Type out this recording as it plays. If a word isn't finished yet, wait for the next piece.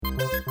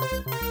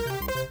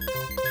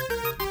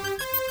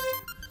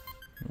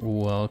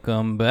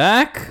Welcome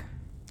back,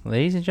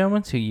 ladies and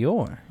gentlemen, to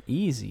your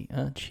Easy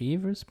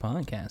Achievers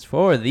podcast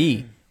for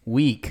the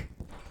week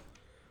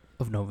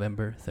of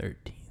November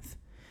 13th.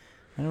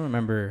 I don't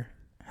remember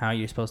how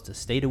you're supposed to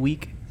state a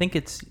week. I think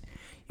it's,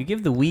 you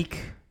give the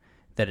week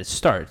that it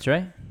starts,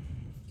 right?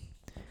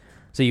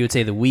 So you would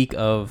say the week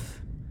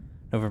of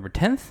November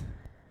 10th?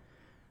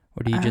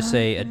 Or do you just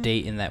say a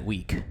date in that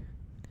week?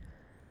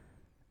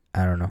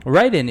 I don't know.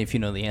 Write in if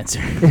you know the answer.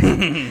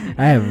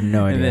 I have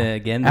no idea. And then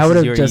again, this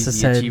is your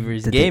Easy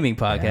Achievers gaming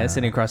podcast. Yeah.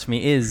 Sitting across from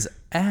me is,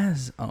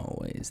 as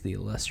always, the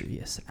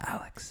illustrious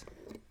Alex.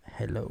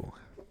 Hello.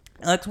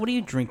 Alex, what are you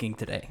drinking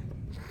today?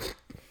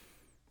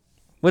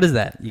 What is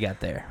that you got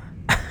there?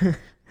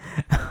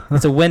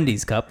 It's a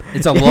Wendy's cup.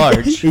 It's a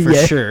large, for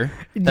sure.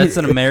 That's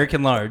an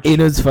American large. You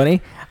know what's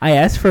funny? I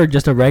asked for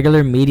just a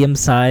regular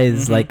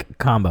medium-size,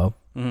 combo.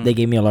 Mm-hmm. They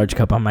gave me a large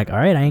cup. I'm like, all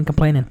right, I ain't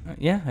complaining.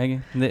 Yeah.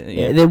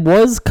 There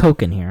was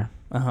Coke in here.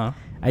 Uh-huh.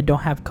 I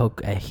don't have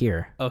Coke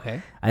here.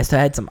 Okay. I still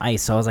had some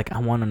ice, so I was like, I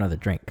want another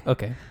drink.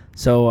 Okay.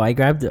 So I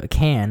grabbed a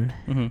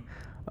can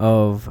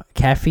of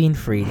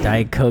caffeine-free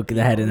Diet Coke that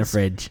I had in the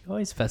fridge.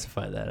 Always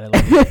specify that. I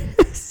love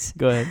it.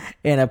 Go ahead.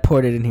 And I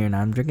poured it in here, and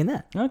now I'm drinking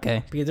that.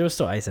 Okay. Because there was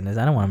still ice in this.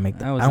 I don't want to make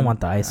that. I don't want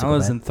the ice. I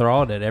was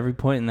enthralled at every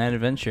point in that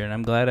adventure, and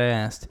I'm glad I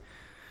asked.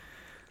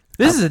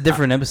 This is a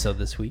different episode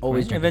this week.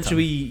 Always right?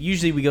 Eventually,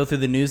 usually we go through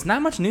the news.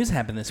 Not much news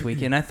happened this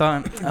week, and I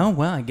thought, oh,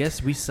 well, I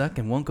guess we suck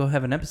and won't go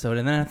have an episode.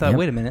 And then I thought,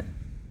 wait a minute.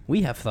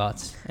 We have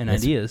thoughts and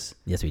ideas.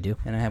 Yes, we do.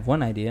 And I have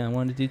one idea I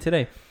wanted to do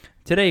today.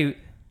 Today,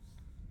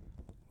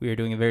 we are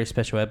doing a very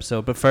special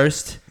episode. But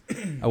first,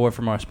 a word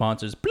from our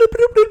sponsors. Bloop,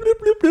 bloop, bloop, bloop,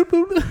 bloop, bloop,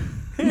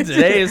 bloop.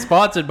 Today is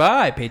sponsored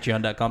by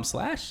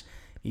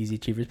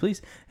patreon.com/easyachievers.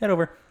 Please head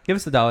over. Give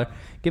us $1.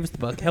 Give us the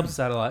buck. Helps us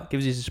out a lot.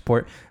 Gives us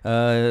support.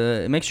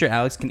 Make sure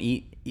Alex can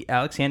eat.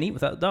 Alex can't eat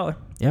without $1.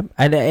 Yep.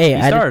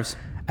 He starves.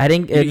 I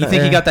didn't. You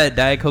think he got that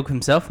Diet Coke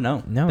himself?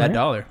 No. No. That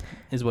right? $1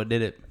 is what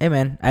did it. Hey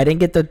man, I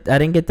didn't get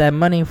that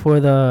money for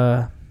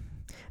that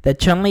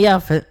Chun-Li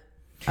outfit.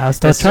 I'll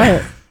still try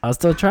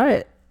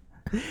it.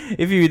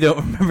 If you don't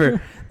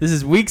remember, this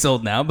is weeks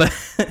old now, but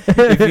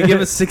if you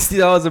give us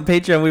 $60 on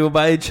Patreon, we will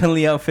buy a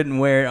Chun-Li outfit and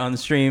wear it on the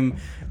stream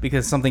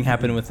because something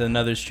happened with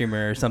another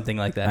streamer or something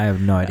like that. I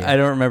have no idea. I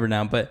don't remember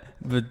now, but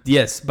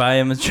yes, buy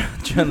him a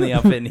Chun-Li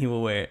outfit and he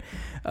will wear it.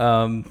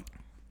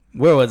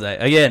 Where was I?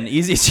 Again,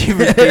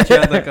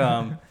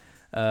 easyachievers.patreon.com.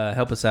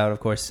 Help us out, of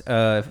course.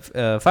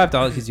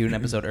 $5 gives you an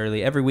episode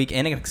early every week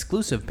and an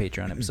exclusive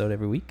Patreon episode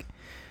every week.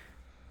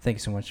 Thank you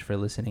so much for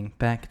listening.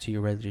 Back to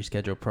your regularly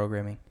scheduled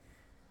programming.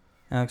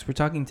 Alex, we're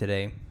talking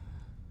today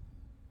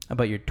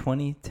about your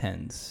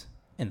 2010s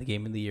and the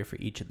game of the year for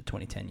each of the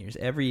 2010 years.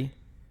 Every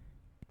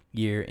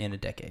year in a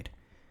decade.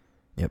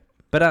 Yep.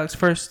 But Alex,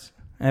 first,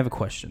 I have a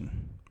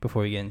question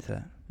before we get into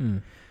that.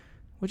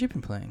 What you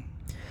been playing?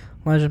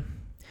 Elijah,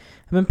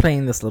 I've been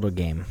playing this little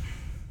game.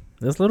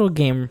 This little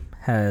game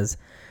has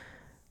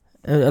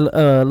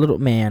a little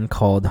man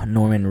called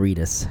Norman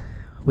Reedus,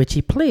 which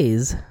he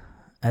plays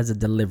as a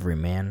delivery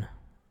man.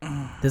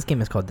 This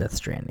game is called Death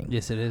Stranding.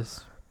 Yes, it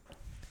is.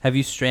 Have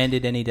you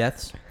stranded any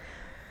deaths?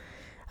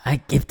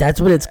 If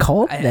that's what it's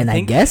called,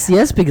 I guess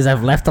yes, because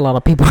I've left a lot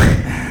of people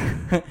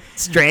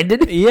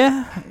stranded.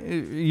 Yeah,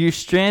 you're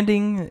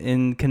stranding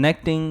and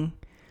connecting.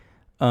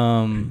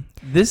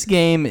 This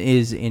game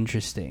is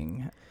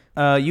interesting.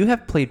 You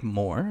have played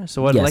more,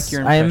 so I'd like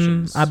your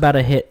impressions. I'm about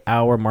to hit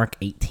hour mark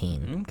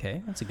 18.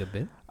 Okay, that's a good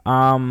bit.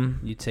 You'd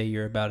You'd say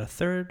you're about a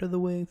third of the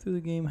way through the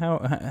game.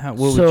 What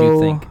would you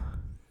think?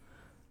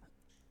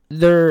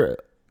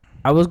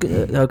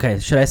 Okay,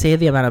 should I say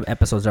the amount of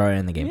episodes are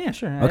in the game? Yeah,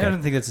 sure. Okay. I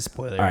don't think that's a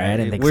spoiler. All right, I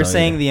didn't think We're so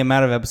saying either. the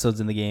amount of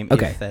episodes in the game.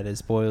 Okay. If that is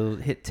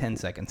spoiled, hit 10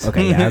 seconds.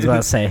 Okay, yeah, I was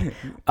about to say.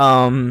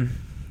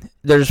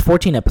 There's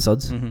 14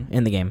 episodes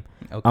in the game.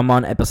 Okay. I'm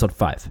on episode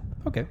 5.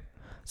 Okay.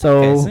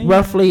 So you're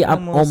roughly,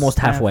 I'm almost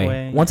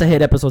halfway. Once I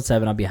hit episode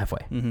 7, I'll be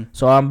halfway. Mm-hmm.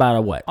 So I'm about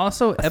a what?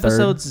 Also,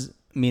 episodes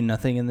mean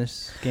nothing in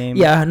this game.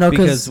 Yeah, no,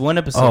 because one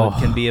episode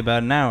can be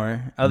about an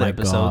hour. Other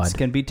episodes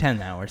can be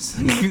 10 hours.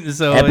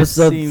 So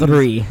episode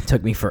 3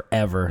 took me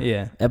forever.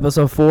 Yeah.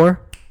 Episode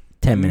 4,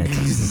 10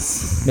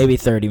 minutes, maybe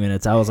 30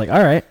 minutes. I was like,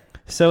 all right.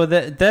 So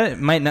that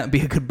might not be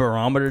a good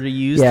barometer to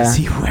use to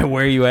see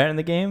where you at in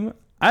the game.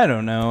 I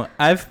don't know.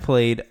 I've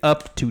played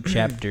up to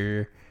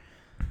chapter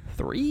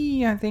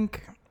 3, I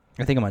think.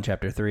 I think I'm on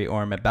chapter 3,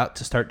 or I'm about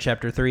to start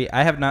chapter 3.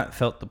 I have not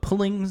felt the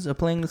pullings of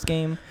playing this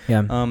game.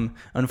 Yeah.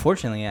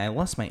 Unfortunately, I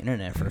lost my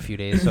internet for a few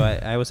days, so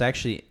I was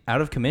actually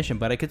out of commission,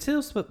 but I could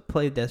still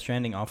play Death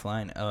Stranding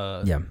offline.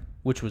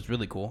 Which was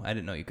really cool. I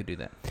didn't know you could do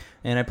that.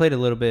 And I played a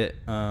little bit.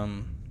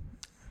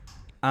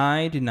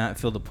 I did not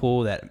feel the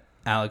pull that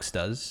Alex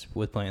does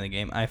with playing the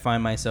game. I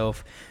find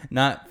myself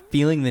not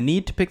feeling the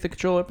need to pick the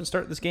controller up and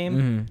start this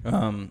game.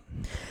 I'm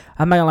not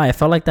gonna lie, I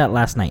felt like that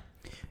last night.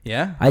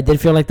 Yeah, I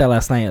did feel like that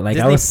last night. Like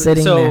Disney, I was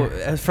sitting there.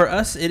 So for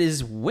us, it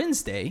is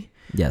Wednesday.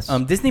 Yes.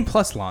 Disney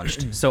Plus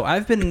launched, so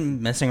I've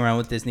been messing around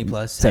with Disney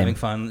Plus, Same. having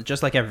fun,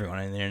 just like everyone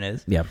on the internet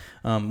is. Yeah.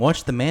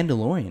 Watched The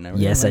Mandalorian.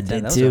 Yes, I liked that.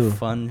 did That too.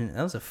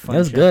 That was a fun. That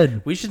was show.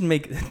 good. We should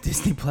make a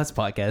Disney Plus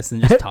podcast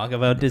and just talk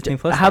about Disney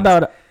Plus. How things.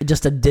 about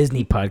just a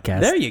Disney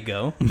podcast? There you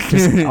go.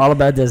 Just all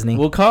about Disney.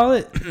 We'll call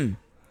it.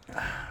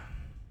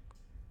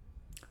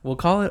 We'll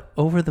call it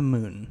Over the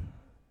Moon.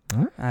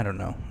 Huh? I don't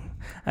know.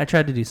 I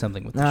tried to do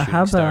something with the shooting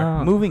how star.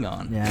 about- Moving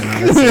on.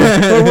 Yeah,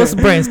 no, we'll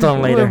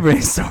brainstorm later. We'll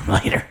brainstorm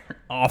later.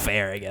 Off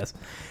air, I guess.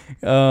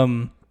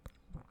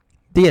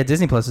 But yeah,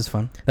 Disney Plus is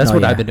fun. That's Oh,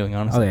 what yeah. I've been doing,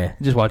 honestly. Oh, yeah.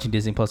 Just watching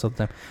Disney Plus all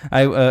the time.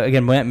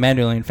 Again,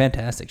 Mandalorian,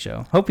 fantastic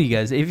show. Hope you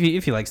guys, if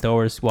you like Star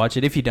Wars, watch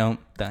it. If you don't,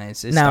 then it's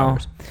Star Now,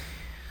 Wars.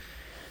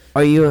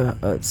 Are you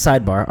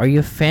sidebar? Are you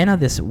a fan of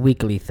this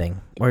weekly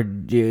thing, or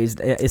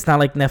it's not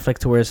like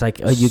Netflix where it's like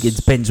it's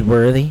binge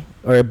worthy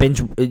or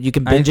you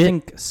can binge I it?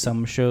 think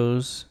some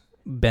shows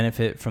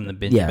benefit from the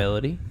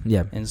bingeability,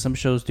 Yeah. and some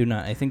shows do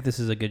not. I think this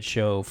is a good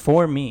show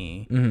for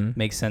me. Mm-hmm.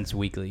 Makes sense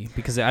weekly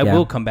because I Yeah.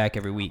 will come back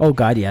every week. Oh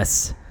God,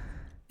 yes.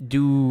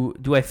 Do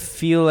I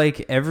feel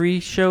like every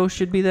show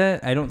should be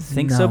that? I don't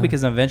think so No.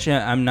 because eventually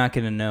I'm not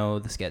going to know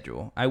the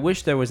schedule. I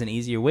wish there was an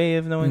easier way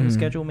of knowing the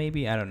schedule.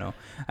 Maybe I don't know.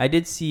 I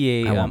did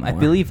see I want I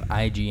more. believe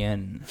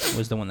IGN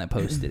was the one that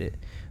posted it.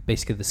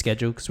 Basically the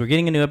schedule because we're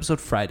getting a new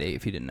episode Friday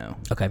if you didn't know.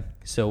 Okay.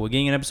 So we're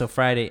getting an episode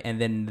Friday and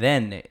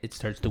then it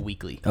starts the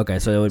weekly. Okay,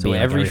 so it would So be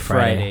like every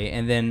Friday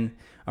and then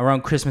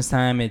around Christmas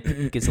time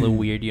it gets a little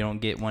weird. You don't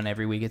get one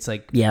every week. It's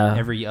like Yeah.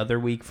 every other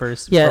week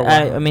first. Yeah, for a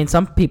while. I mean,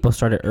 some people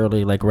started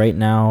early. Like right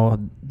now,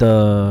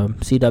 the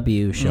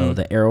CW show,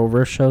 the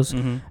Arrowverse shows.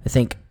 Mhm. I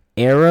think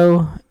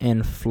Arrow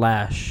and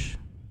Flash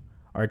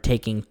are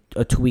taking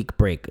a 2-week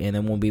break, and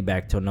then we'll be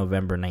back till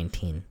November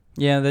 19.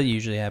 Yeah, that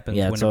usually happens.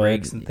 Yeah, Winter so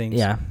breaks and things.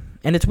 Yeah,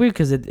 and it's weird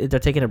because they're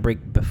taking a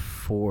break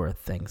before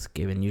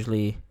Thanksgiving.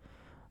 Usually,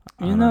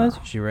 I You don't know, know.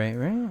 that's usually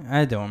right?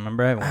 I don't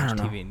remember. I haven't I watched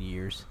don't TV know. in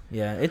years.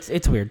 Yeah,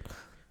 it's weird.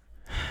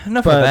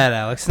 Enough But of that,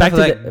 Alex. back Enough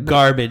of to that the-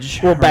 garbage.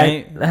 Well,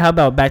 right? how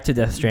about back to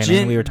Death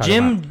Stranding? We were talking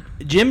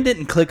about. Jim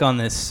didn't click on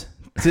this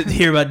to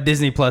hear about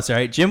Disney Plus, all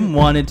right? Jim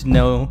wanted to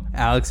know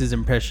Alex's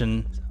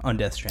impression on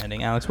Death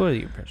Stranding. Alex, what are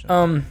your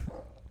impressions?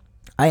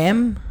 I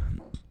am.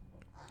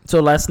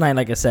 So last night,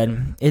 like I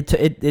said,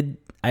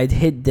 I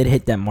did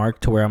hit that mark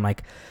to where I'm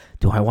like,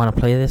 do I want to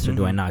play this or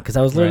do I not? Because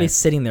I was literally Right.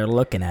 sitting there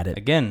looking at it.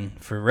 Again,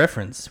 for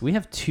reference, we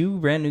have 2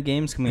 brand new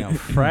games coming out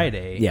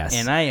Friday. Yes.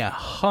 And I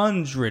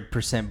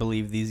 100%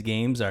 believe these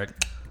games are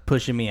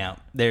pushing me out.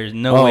 There's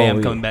no way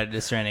I'm coming back to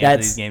Death Stranding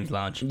after these games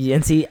launch.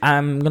 And see,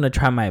 I'm gonna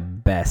try my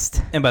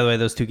best. And by the way,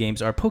 those 2 games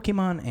are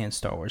Pokemon and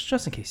Star Wars,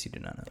 just in case you do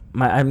not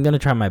know. I'm gonna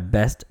try my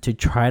best to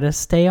try to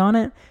stay on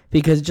it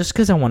because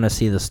I want to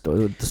see the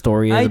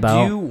story is I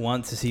about. do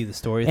want to see the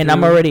story, And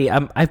through.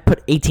 I've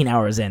put 18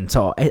 hours in,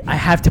 so I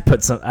have to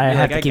put some. I You're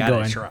have like, to I keep gotta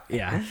going. try.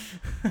 Yeah.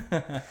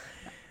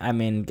 I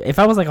mean, if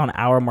I was like on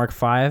hour mark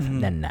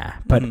 5, then nah.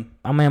 But I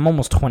mean, I'm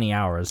almost 20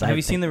 hours. Have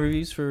you seen the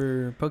reviews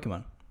for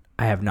Pokemon?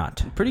 I have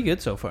not. Pretty good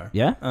so far.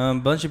 Yeah.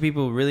 Bunch of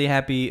people really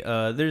happy.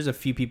 There's a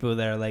few people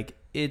that are like,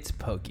 it's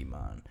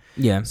Pokemon.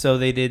 Yeah. So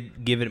they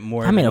did give it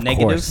more I of mean, a of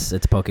negative. course,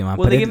 it's Pokemon.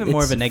 Well, but they give it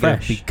more of a it's negative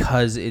fresh.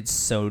 because it's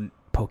so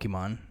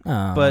Pokemon.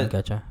 Oh, but-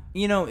 gotcha.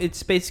 You know,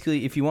 it's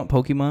basically, if you want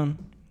Pokemon,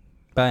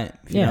 buy it.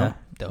 If you Yeah.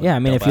 don't, Yeah, I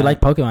mean, don't if you buy like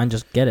it. Pokemon,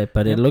 just get it.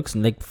 But Yeah. it looks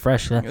like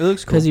fresh. It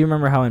looks cool. Because you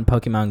remember how in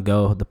Pokemon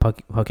Go, the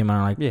Pokemon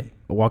are like Yeah.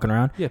 walking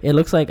around? Yeah. It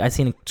looks like I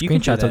seen You can do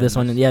screenshots that of this in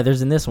one. this. Yeah,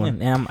 there's in this one.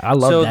 And I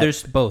love So that.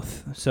 there's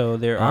both. So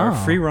there are Oh.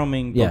 free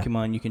roaming Yeah.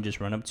 Pokemon you can just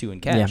run up to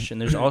and catch, and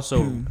there's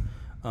also,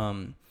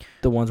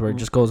 the ones where it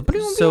just goes.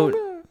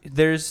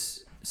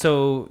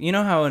 so you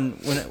know how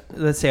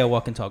let's say I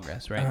walk in tall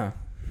grass, right? Uh-huh.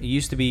 It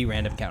used to be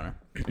random counter.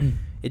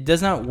 It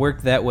does not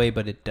work that way,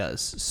 but it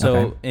does.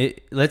 So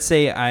let's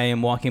say I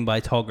am walking by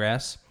tall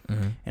grass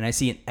and I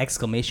see an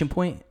exclamation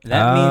point.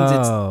 That means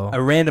it's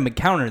a random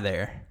encounter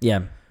there.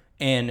 Yeah.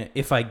 And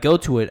if I go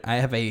to it, I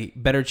have a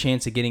better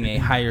chance of getting a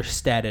higher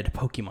statted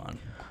Pokemon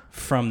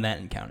from that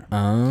encounter.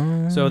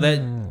 Oh. So that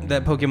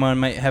Pokemon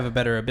might have a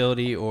better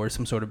ability or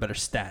some sort of better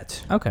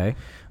stat. Okay.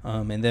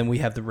 And then we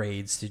have the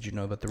raids. Did you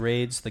know about the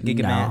raids? The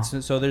Gigamats. No.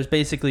 So there's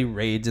basically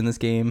raids in this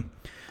game.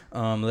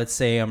 Let's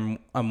say I'm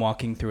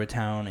walking through a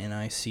town and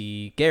I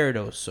see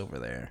Gyarados over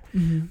there.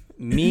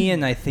 Me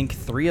and I think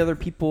 3 other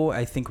people,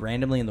 I think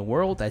randomly in the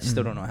world, I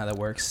still don't know how that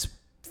works,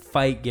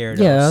 fight Gyarados.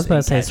 Yeah, I was about to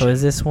and say. catch So him.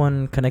 is this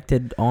one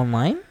connected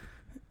online?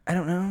 I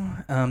don't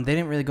know. They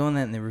didn't really go in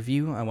that in the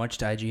review. I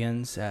watched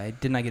IGN's. I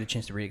did not get a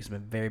chance to read it because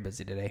I've been very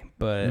busy today.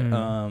 But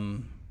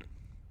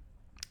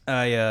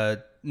I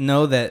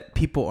know that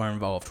people are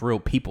involved, real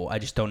people. I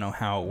just don't know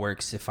how it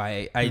works. If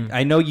I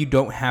know you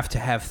don't have to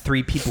have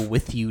 3 people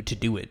with you to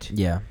do it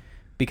Yeah.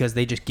 because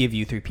they just give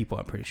you 3 people,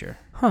 I'm pretty sure.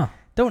 Huh.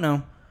 Don't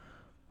know.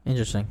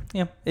 Interesting.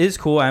 Yeah, it is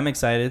cool. I'm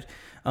excited.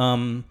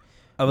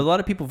 A lot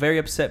of people very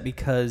upset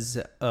because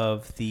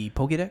of the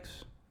Pokédex.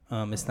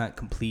 It's not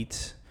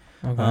complete.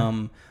 Okay.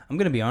 I'm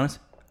going to be honest.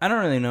 I don't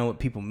really know what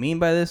people mean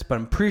by this, but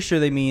I'm pretty sure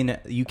they mean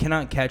you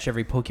cannot catch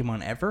every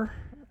Pokemon ever.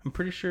 I'm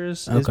pretty sure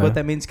is Okay. what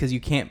that means because you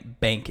can't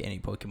bank any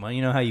Pokemon.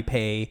 You know how you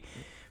pay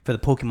for the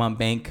Pokemon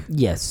Bank.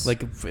 Yes.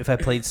 Like if I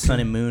played Sun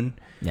and Moon,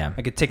 yeah.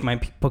 I could take my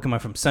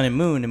Pokemon from Sun and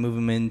Moon and move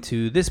them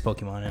into this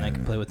Pokemon, and I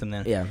can play with them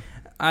then. Yeah.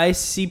 I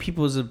see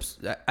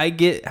I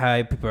get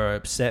how people are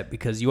upset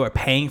because you are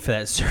paying for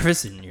that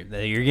service and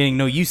you're getting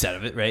no use out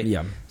of it, right?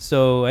 Yeah.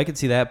 So I could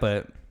see that,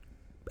 but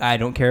I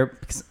don't care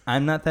because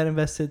I'm not that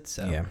invested.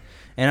 So Yeah.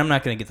 And I'm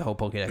not going to get the whole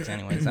Pokédex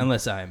anyways,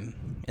 unless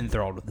I'm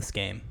enthralled with this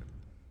game.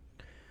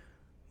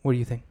 What do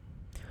you think?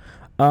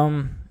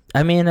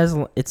 I mean,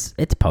 it's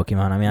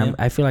Pokemon. I mean, Yeah.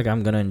 I feel like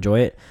I'm gonna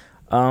enjoy it.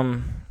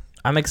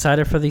 I'm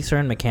excited for these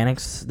certain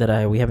mechanics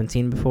that we haven't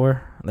seen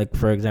before. Like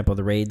for example,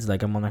 the raids.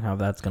 Like I'm wondering how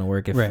that's gonna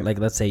work. If Right. like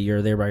let's say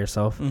you're there by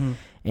yourself, Mm-hmm.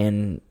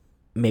 and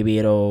maybe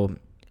it'll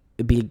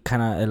be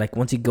kind of like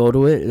once you go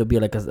to it, it'll be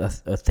like a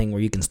thing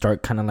where you can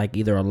start kind of like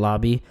either a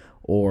lobby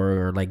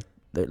or like.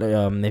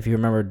 If you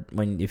remember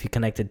if you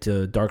connected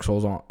to Dark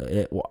Souls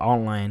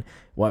online,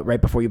 right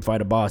before you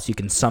fight a boss, you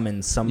can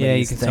summon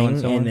somebody's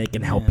thing and it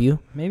can help you.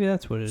 Maybe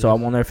that's what it is. So I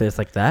wonder if it's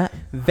like that.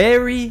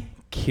 Very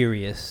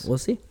curious. We'll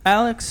see.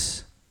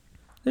 Alex,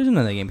 there's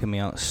another game coming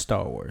out,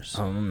 Star Wars.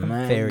 I'm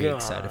very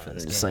excited for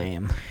this game.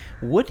 Same.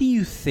 What do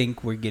you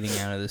think we're getting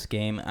out of this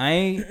game?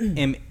 I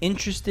am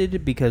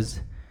interested because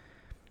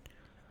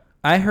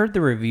I heard the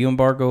review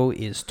embargo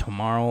is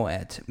tomorrow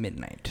at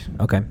midnight.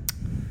 Okay.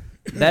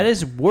 That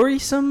is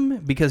worrisome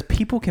because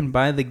people can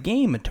buy the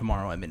game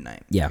tomorrow at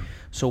midnight. Yeah.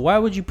 So why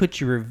would you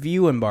put your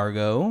review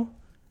embargo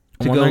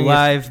to go wondering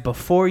live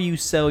before you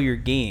sell your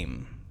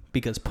game?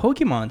 Because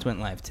Pokemon's went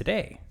live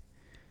today,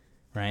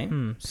 right?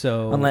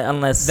 So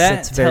Unless that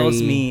it's tells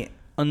very- me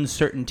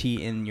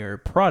uncertainty in your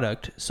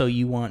product, so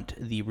you want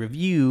the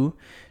review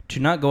to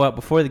not go out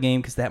before the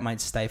game because that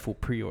might stifle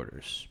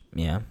pre-orders.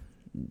 Yeah.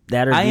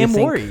 That or I do you am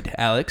think, worried,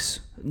 Alex.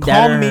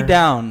 That Calm or- me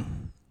down.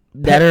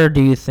 That or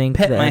do you think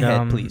Pet that my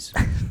head, please.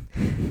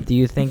 Do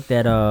you think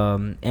that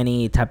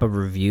any type of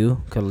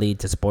review could lead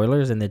to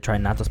spoilers and they try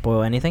not to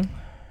spoil anything?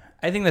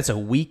 I think that's a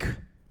weak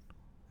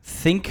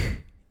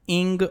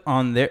thinking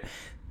on their.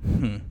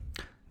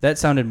 That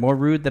sounded more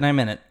rude than I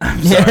meant it.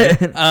 I'm sorry.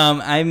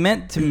 I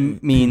meant to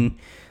mean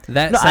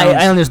that No, sounds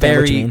I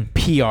understand what you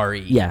very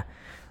mean. PR-y. Yeah.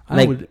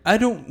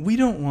 We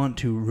don't want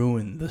to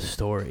ruin the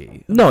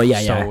story. No, of yeah,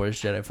 Star yeah.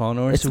 Wars Jedi Fallen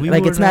Order. It's So we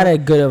like would it's not a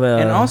good of a.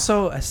 And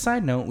also, a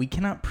side note, we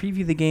cannot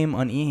preview the game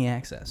on EA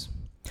Access,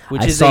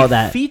 which I is saw a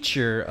that.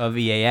 feature of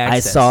EA I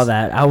Access. saw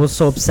that. I was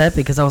so upset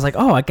because I was like,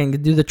 "Oh, I can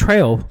do the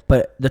trial,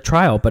 but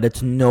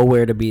it's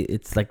nowhere to be.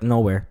 It's like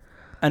nowhere."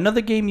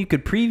 Another game you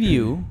could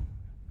preview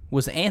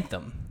was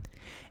Anthem.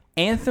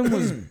 Anthem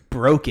was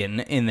broken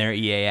in their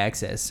EA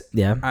Access.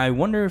 Yeah. I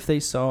wonder if they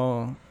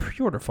saw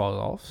pre-order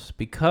fall-offs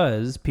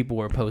because people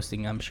were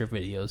posting, I'm sure,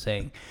 videos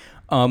saying,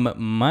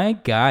 my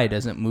guy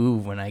doesn't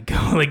move when I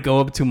go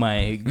up to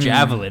my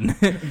javelin.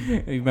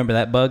 You remember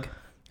that bug?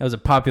 That was a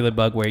popular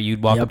bug where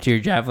you'd walk up to your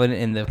javelin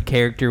and the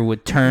character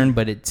would turn,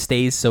 but it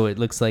stays so it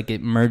looks like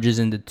it merges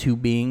into two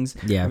beings.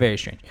 Yeah. Very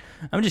strange.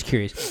 I'm just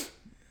curious.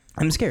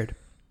 I'm scared.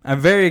 I'm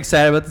very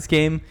excited about this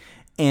game,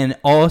 and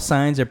all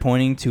signs are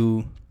pointing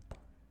to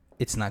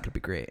it's not going to be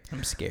great.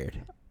 I'm scared.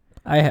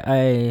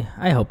 I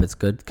hope it's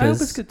good. I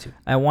hope it's good too.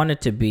 I want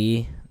it to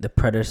be the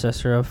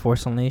predecessor of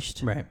Force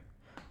Unleashed. Right.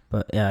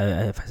 But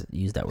yeah, if I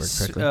used that word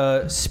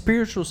correctly.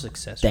 Spiritual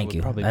successor. Thank would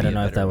you. Probably I don't be a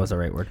know if better that was one.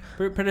 the right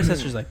word.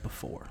 Predecessor's like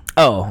before.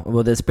 Oh,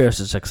 well, the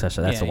spiritual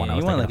successor. That's Yeah, the one yeah, I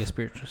was you want thinking like a of.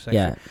 spiritual successor.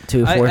 Yeah,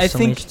 to Force I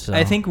think Unleashed. So.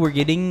 I think we're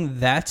getting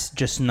that's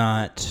just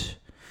not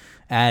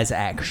as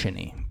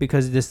actiony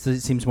because this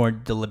seems more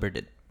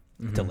deliberate.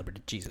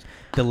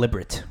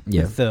 Deliberate.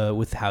 Yeah.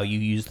 With how you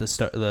use the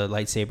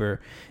lightsaber,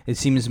 it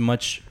seems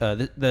much.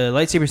 The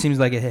lightsaber seems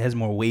like it has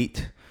more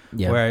weight.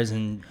 Yeah. Whereas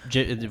in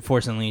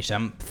Force Unleashed,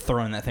 I'm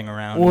throwing that thing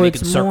around, Well,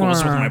 making it's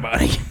circles more- with my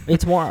body.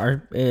 It's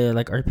more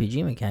like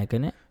RPG mechanic,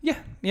 isn't it?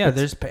 Yeah.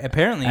 There's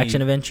apparently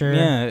Action adventure.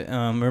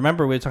 Yeah.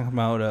 Remember we were talking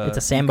about. It's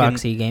a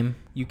sandboxy game.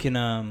 You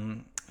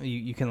can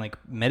you can like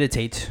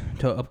meditate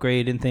to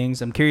upgrade and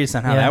things. I'm curious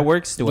on how Yeah. that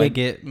works. Do I Yeah.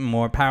 get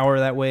more power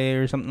that way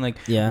or something like?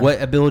 Yeah.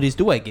 What abilities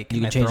do I get? You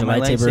I can change throw the my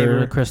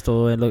lightsaber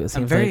crystal. It I'm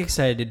seems very like.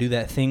 excited to do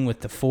that thing with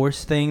the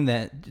Force thing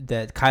that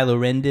Kylo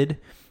Ren did,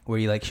 where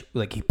he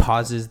like he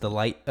pauses the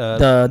light,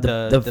 The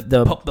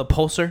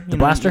pulsar, the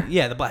blaster?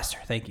 Yeah, the blaster.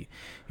 Thank you.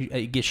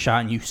 You get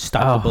shot and you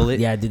stop the bullet.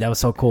 Yeah, dude, that was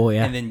so cool.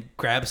 Yeah. And then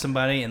grab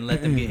somebody and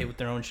let them get hit with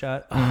their own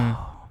shot.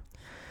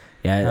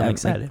 Yeah, I'm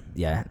excited.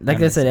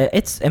 Like I said,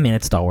 it's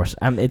Star Wars.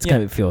 It's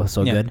gonna feel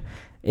so good.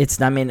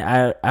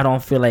 I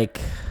don't feel like.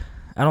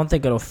 I don't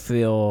think it'll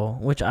feel.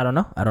 Which I don't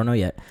know. I don't know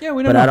yet. Yeah,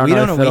 we don't But know. I don't We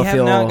know don't if know. We it'll have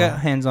feel- not got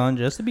hands on.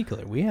 Just to be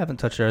clear, we haven't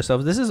touched it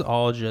ourselves. This is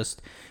all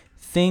just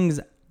things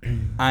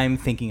I'm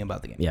thinking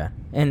about the game. Yeah,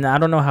 and I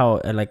don't know how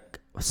like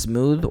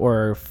smooth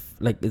or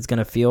like it's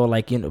gonna feel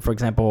like for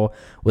example,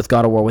 with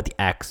God of War with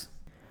the axe,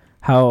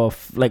 how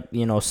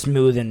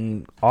smooth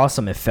and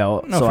awesome it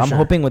felt. No, so for I'm sure.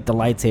 hoping with the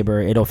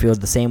lightsaber it'll feel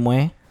the same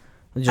way,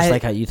 just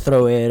like how you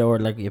throw it or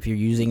like if you're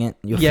using it,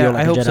 you'll feel like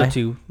I a hope Jedi. so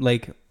too.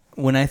 Like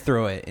when I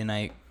throw it and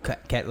I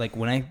like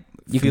when I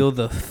feel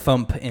the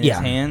thump in his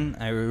hand,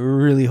 I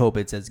really hope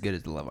it's as good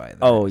as the Leviathan.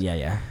 Oh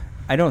yeah.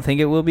 I don't think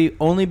it will be,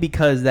 only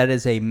because that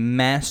is a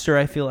master,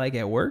 I feel like,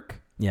 at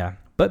work. Yeah.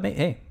 But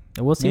hey,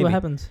 We'll see maybe. what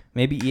happens.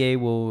 Maybe EA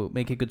will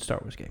make a good Star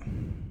Wars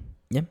game.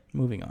 Yep.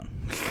 Moving on.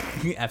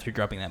 After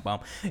dropping that bomb.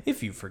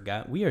 If you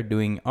forgot, we are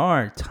doing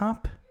our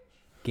top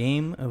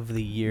game of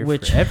the year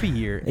Which for every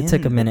year it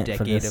took a minute the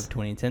for decade this. of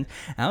 2010.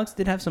 Alex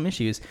did have some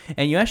issues.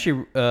 And you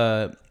actually...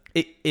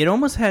 It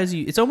almost has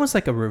you... It's almost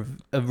like a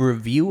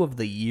review of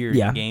the year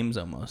in games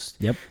almost.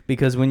 Yep.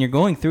 Because when you're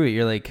going through it,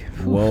 you're like,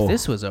 whoa,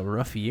 this was a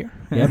rough year.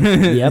 Yep.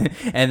 Yep.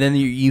 And then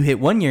you hit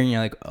one year and you're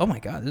like, oh my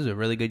God, this is a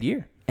really good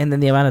year. And then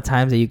the amount of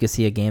times that you could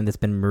see a game that's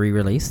been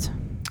re-released.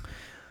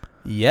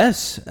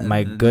 Yes.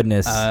 My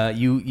goodness.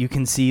 You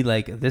can see,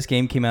 like, this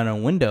game came out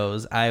on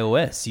Windows,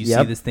 iOS. You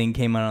see this thing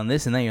came out on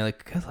this and that. You're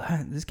like,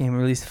 God, this game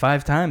released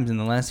 5 times in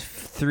the last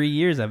 3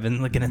 years I've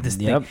been looking at this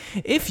thing.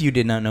 If you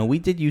did not know, we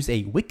did use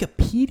a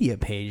Wikipedia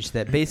page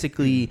that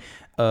basically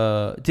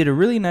did a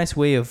really nice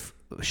way of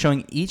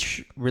showing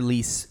each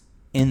release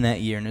in that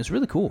year. And it was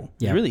really cool.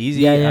 It was really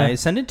easy. I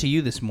sent it to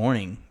you this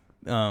morning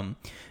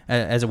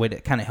as a way to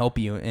kind of help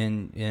you.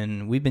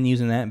 And we've been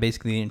using that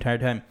basically the entire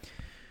time.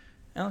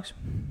 Alex,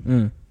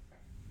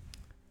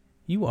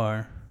 you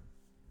are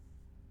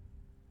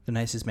the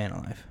nicest man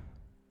alive.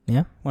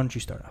 Yeah. Why don't you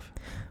start off,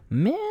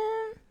 man?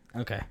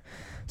 Okay,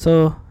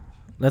 so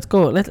let's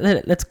go.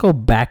 Let's go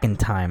back in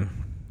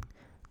time.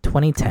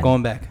 2010.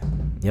 Going back.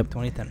 Yep.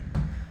 2010.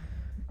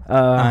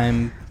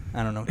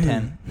 I don't know,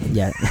 10.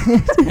 Yeah.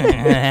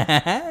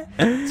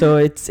 So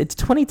it's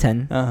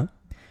 2010.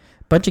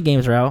 Bunch of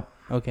games are out.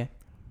 Okay.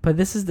 But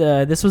this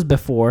was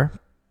before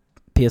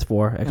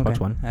PS4, Xbox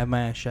One. I have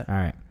my eyes shut. All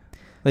right.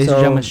 Ladies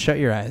and gentlemen, shut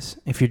your eyes.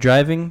 If you're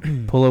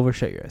driving, pull over,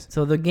 shut your eyes.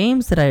 So the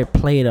games that I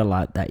played a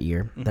lot that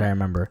year that I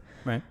remember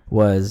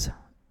was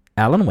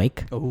Alan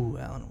Wake. Oh,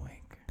 Alan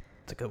Wake.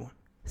 It's a good one.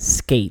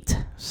 Skate.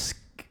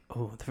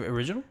 The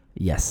original?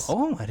 Yes.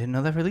 Oh, I didn't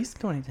know that released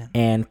in 2010.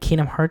 And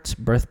Kingdom Hearts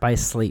Birth by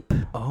Sleep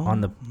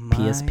on the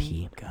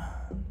PSP.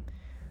 God.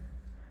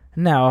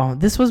 Now,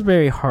 this was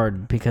very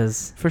hard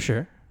because... For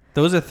sure.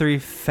 Those are 3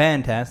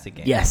 fantastic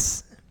games.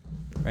 Yes.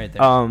 Right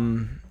there.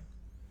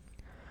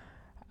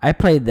 I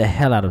played the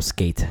hell out of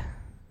Skate.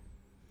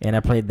 And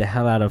I played the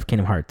hell out of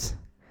Kingdom Hearts.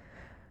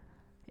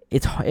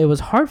 It was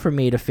hard for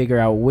me to figure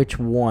out which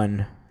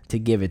one to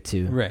give it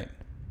to. Right.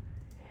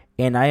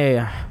 And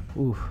I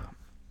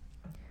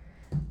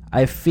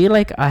feel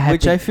like I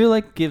have I feel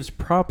like gives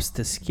props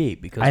to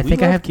Skate because I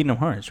have Kingdom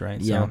Hearts, right?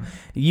 Yeah. So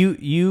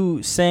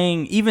you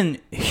saying,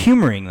 even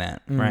humoring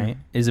that, right,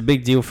 is a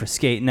big deal for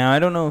Skate. Now, I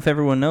don't know if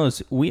everyone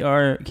knows, we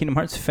are Kingdom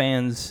Hearts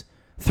fans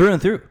through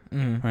and through,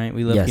 right?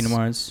 We love Kingdom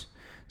Hearts.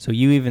 So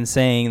you even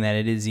saying that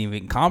it is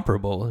even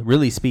comparable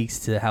really speaks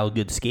to how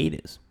good Skate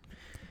is.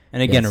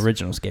 And again,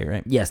 original Skate,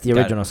 right? Yes, the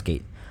original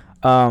Skate.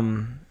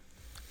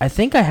 I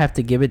think I have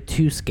to give it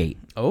to Skate.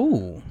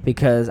 Oh.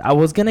 Because I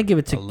was going to give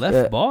it to...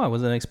 Left ball? I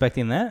wasn't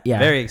expecting that. Yeah.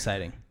 Very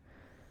exciting.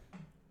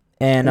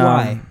 And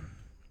why?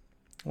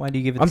 Why do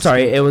you give it I'm to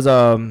sorry, Skate? it was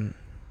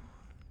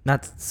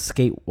not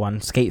Skate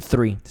 1, Skate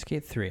 3.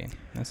 Skate 3.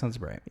 That sounds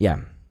right.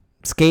 Yeah.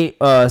 Skate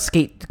 2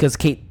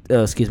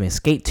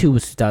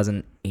 was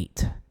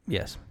 2008.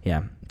 Yes.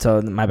 Yeah.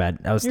 So my bad.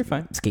 You're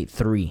fine. Skate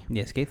 3.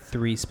 Yeah, Skate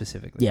 3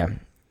 specifically. Yeah.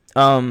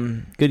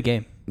 Good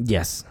game.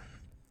 Yes.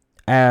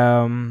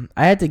 I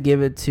had to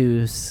give it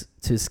to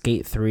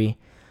Skate 3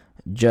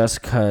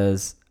 just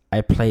because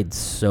I played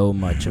so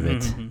much of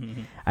it.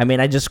 I mean,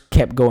 I just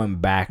kept going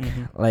back.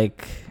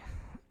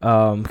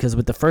 Because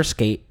with the first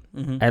Skate,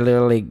 I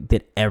literally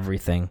did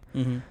everything.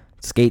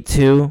 Skate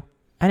 2,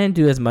 I didn't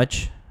do as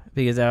much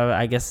because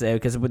I guess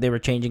because they were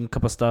changing a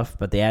couple stuff,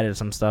 but they added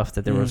some stuff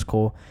that was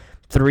cool.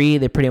 3,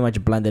 they pretty much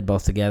blended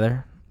both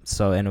together.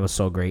 And it was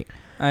so great.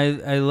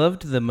 I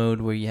loved the mode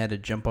where you had to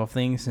jump off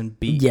things and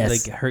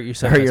hurt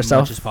yourself as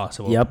much as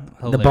possible. Yep.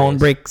 Hilarious. The bone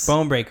breaks.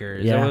 Bone breaker.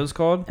 Is that what it was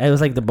called? It was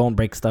like the bone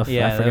break stuff.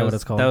 Yeah, I forget what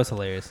it's called. That was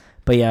hilarious.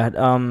 But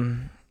yeah,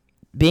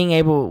 being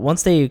able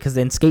because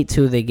in Skate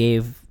 2 they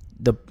gave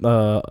the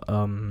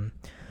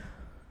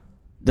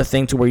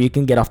thing to where you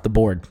can get off the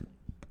board.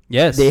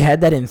 Yes. They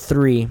had that in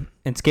 3.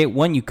 In Skate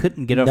 1, you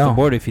couldn't get off the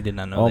board if you did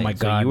not know that. Oh my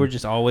God. So you were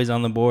just always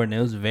on the board, and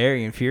it was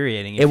very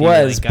infuriating.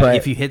 But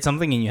if you hit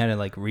something and you had to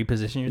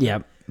reposition yourself. Yeah,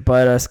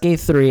 but Skate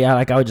 3,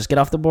 I would just get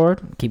off the board,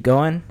 keep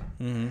going.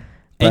 And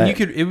it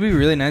would be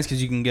really nice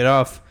because you can get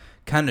off,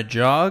 kind of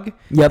jog,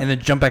 and then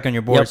jump back on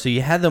your board. So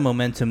you had the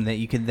momentum that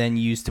you could then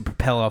use to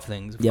propel off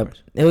things. Of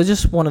course. It was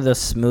just one of the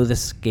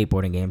smoothest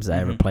skateboarding games that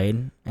I ever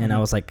played, and I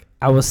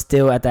was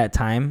still at that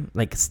time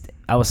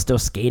I was still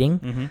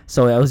skating,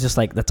 so I was just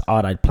that's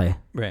all I'd play.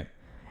 Right.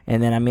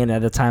 And then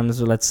at the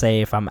times, let's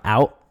say if I'm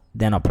out,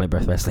 then I'll play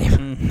Birth by Sleep.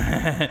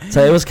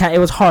 So it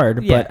was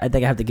hard, but I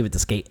think I have to give it to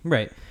Skate.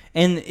 Right.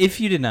 And if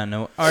you did not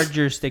know, our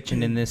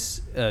jurisdiction in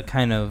this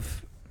kind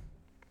of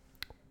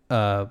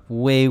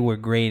way we're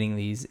grading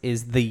these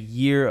is the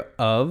year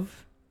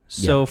of.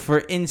 So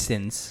for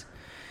instance,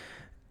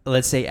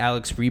 let's say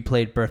Alex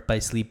replayed Birth by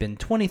Sleep in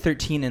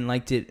 2013 and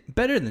liked it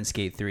better than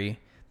Skate 3.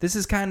 This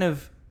is kind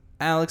of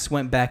Alex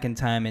went back in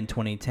time in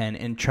 2010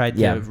 and tried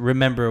to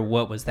remember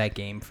what was that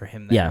game for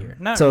him that year.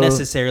 Not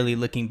necessarily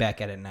looking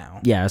back at it now.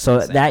 Yeah, so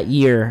that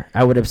year,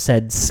 I would have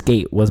said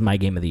Skate was my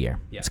game of the year.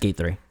 Yeah. Skate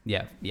 3.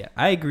 Yeah.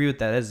 I agree with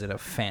that. That is a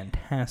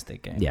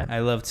fantastic game. Yeah. I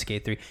loved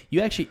Skate 3.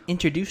 You actually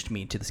introduced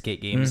me to the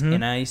Skate games,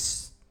 and I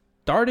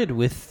started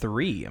with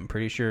 3. I'm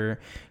pretty sure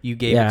you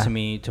gave it to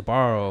me to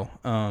borrow,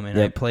 and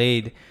I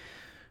played...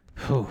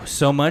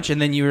 so much, and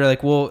then you were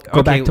like, "Well,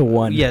 go back to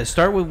 1." Yeah,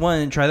 start with 1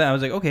 and try that. I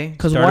was like, "Okay,"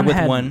 because 1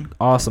 had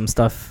awesome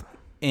stuff,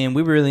 and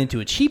we were really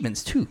into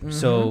achievements too.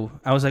 So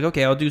I was like,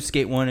 "Okay, I'll do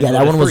Skate 1." And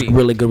that one was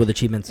really good with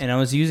achievements. And I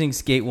was using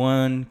Skate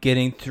 1,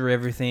 getting through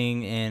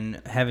everything,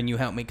 and having you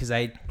help me because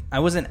I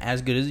wasn't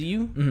as good as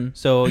you,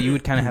 so you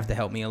would kind of have to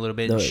help me a little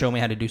bit and show me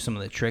how to do some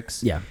of the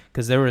tricks. Yeah,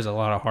 because there was a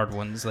lot of hard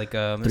ones, like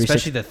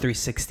especially the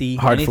 360.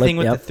 Anything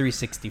with the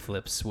 360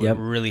 flips were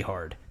really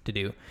hard to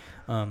do.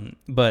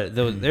 But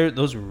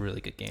those were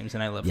really good games,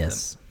 and I loved them.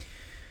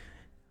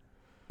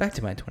 Back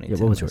to my 2010.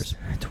 Yeah, what was yours?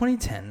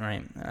 2010,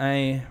 right?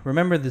 I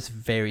remember this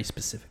very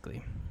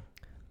specifically.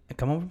 I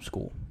come home from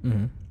school.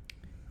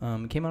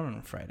 It came out on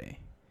a Friday,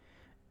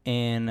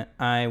 and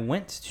I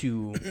went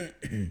to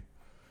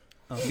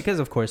because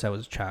of course I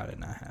was a child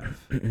and I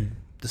have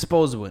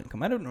disposable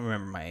income. I don't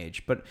remember my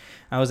age, but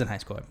I was in high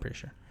school, I'm pretty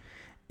sure.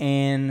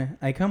 And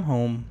I come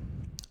home.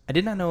 I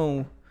did not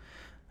know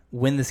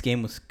when this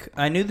game was...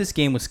 I knew this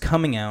game was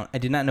coming out. I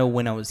did not know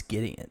when I was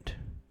getting it.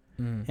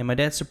 And my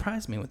dad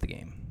surprised me with the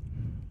game.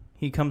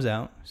 He comes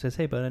out, says,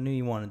 "Hey, bud, I knew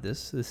you wanted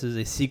this. This is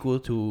a sequel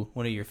to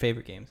one of your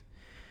favorite games."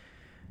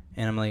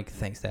 And I'm like,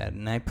 "Thanks, Dad."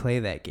 And I play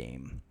that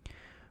game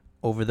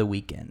over the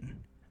weekend.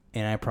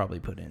 And I probably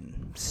put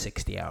in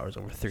 60 hours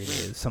over 3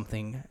 days.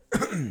 Something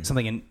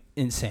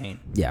insane.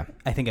 Yeah.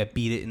 I think I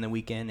beat it in the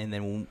weekend and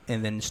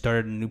then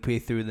started a new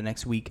playthrough the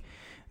next week.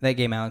 That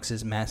game, Alex,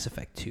 is Mass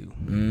Effect 2.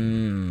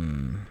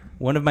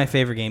 One of my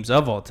favorite games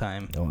of all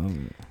time.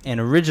 And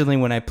originally,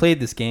 when I played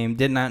this game,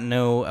 did not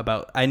know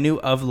about... I knew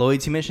of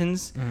loyalty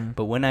missions,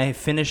 but when I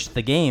finished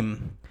the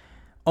game,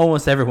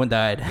 almost everyone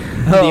died.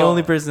 The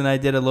only person I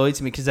did a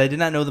loyalty because I did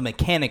not know the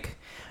mechanic.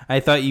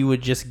 I thought you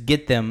would just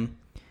get them...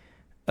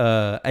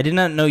 I did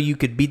not know you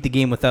could beat the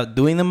game without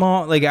doing them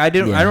all. Like I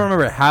don't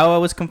remember how I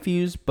was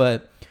confused,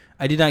 but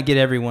I did not get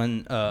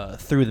everyone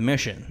through the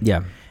mission.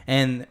 Yeah.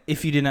 And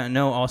if you did not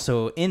know,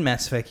 also in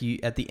Mass Effect,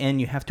 at the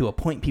end, you have to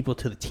appoint people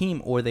to the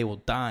team or they will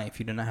die if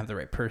you do not have the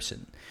right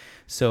person.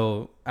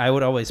 So I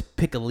would always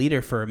pick a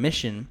leader for a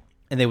mission,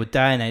 and they would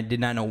die, and I did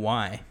not know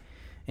why.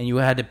 And you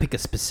had to pick a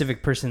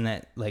specific person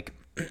that like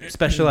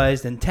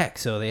specialized in tech,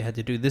 so they had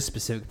to do this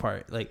specific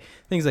part, like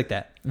things like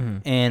that.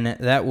 And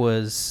that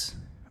was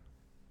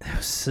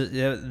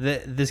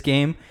this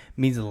game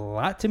means a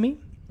lot to me.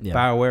 Yeah.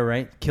 BioWare,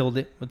 right? Killed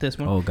it with this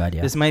one. Oh, God,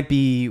 yeah. This might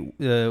be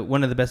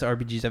one of the best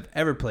RPGs I've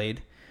ever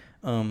played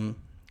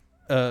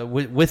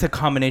with a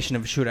combination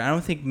of a shooter. I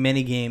don't think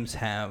many games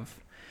have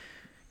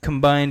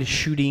combined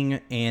shooting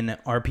and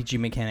RPG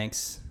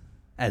mechanics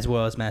as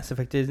well as Mass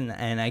Effect did,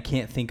 and I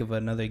can't think of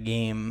another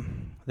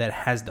game that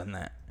has done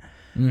that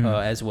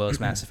as well as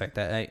Mass Effect.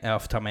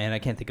 Off the top of my head, I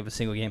can't think of a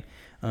single game.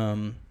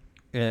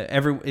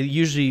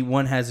 Usually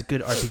one has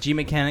good RPG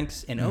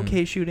mechanics and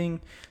okay shooting.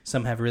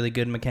 Some have really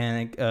good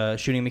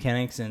shooting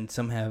mechanics, and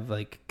some have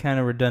like kind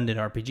of redundant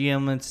RPG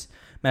elements.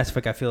 Mass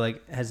Effect, I feel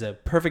like, has a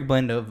perfect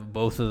blend of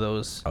both of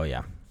those. Oh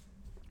yeah,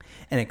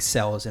 and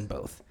excels in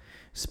both,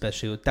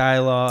 especially with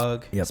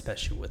dialogue,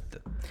 especially with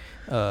the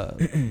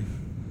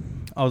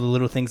all the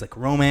little things like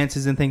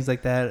romances and things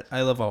like that.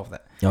 I love all of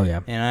that. Oh yeah,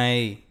 and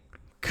I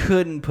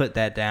couldn't put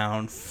that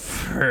down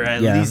for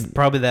at least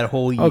probably that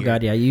whole year. Oh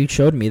God, yeah. You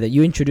showed me that.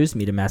 You introduced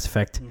me to Mass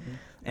Effect.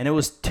 And it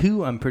was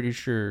 2, I'm pretty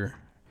sure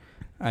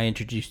I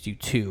introduced you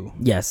to.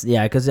 Yes,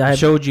 yeah, because I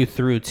showed you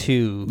through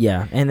 2.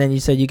 Yeah, and then you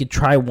said you could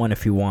try 1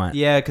 if you want.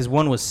 Yeah, because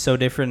 1 was so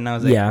different, and I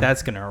was like,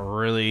 that's going to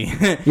really...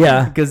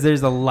 yeah. Because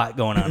there's a lot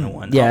going on in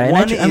 1. Yeah.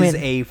 1 is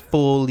a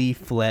fully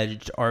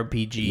fledged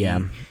RPG.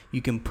 Yeah.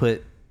 You can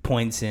put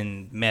points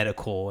in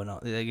medical, and all.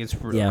 It's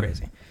really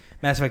crazy.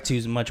 Mass Effect 2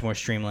 is much more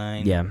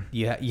streamlined. Yeah.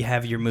 You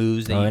have your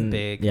moves that you can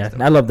pick. Yeah,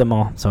 I love them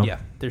all. So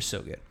yeah, they're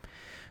so good.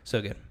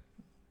 So good.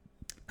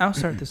 I'll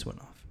start this one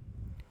off.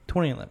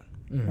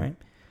 2011, right?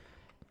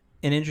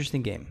 An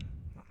interesting game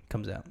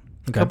comes out.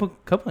 A couple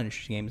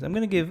interesting games. I'm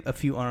going to give a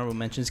few honorable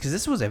mentions because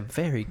this was a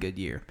very good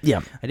year.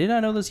 Yeah. I did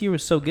not know this year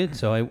was so good,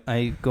 so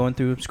I scrolling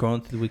through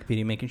the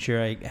Wikipedia, making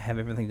sure I have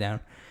everything down.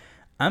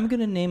 I'm going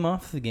to name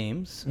off the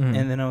games,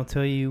 and then I'll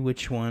tell you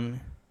which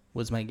one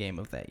was my game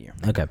of that year.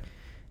 Okay.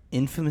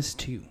 Infamous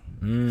 2.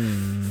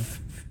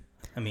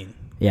 I mean,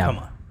 come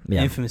on.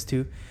 Yeah. Infamous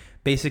 2.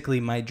 Basically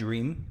my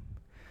dream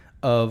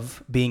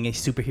of being a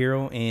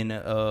superhero in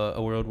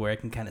a world where I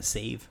can kind of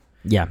save.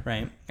 Yeah.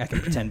 Right? I can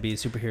pretend to be a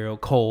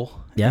superhero, Cole,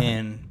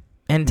 and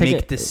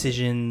make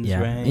decisions.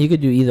 Yeah. Right? You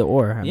could do either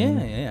or.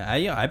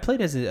 I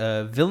played as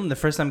a villain the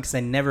first time because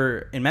in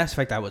Mass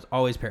Effect, I was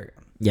always Paragon.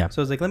 Yeah.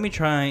 So I was like, let me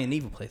try an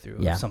evil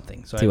playthrough of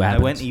something. So I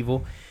went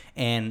evil,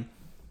 and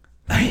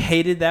I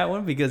hated that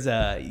one because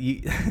I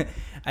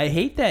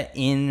hate that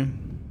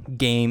in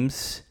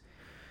games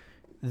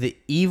the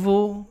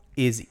evil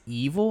is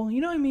evil.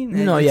 You know what I mean?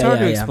 No, it's yeah, hard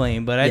yeah, to yeah.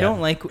 explain, but I Yeah.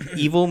 don't like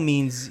evil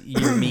means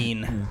you're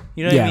mean.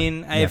 You know what Yeah, I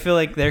mean? I yeah. feel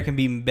like there can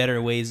be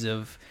better ways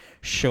of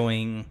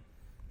showing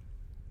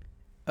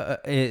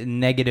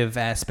negative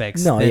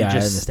aspects No, than yeah, I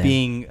just understand.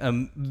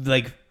 being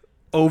like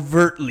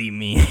overtly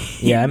mean.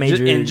 Yeah, I made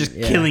you- and just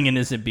yeah. killing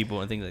innocent people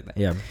and things like that.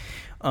 Yeah.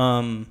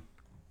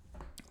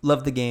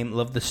 Love the game,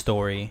 love the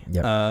story.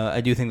 Yep.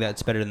 I do think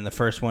that's better than the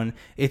first one.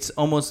 It's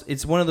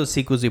one of those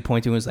sequels you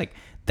point to and was like,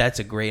 that's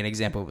a great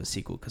example of a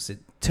sequel because it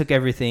took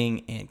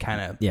everything and kind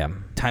of Yeah.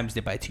 times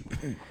it by 2.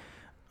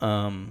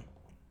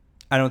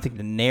 I don't think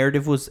the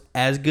narrative was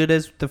as good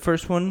as the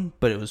first one,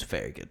 but it was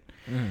very good.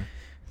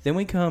 Then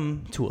we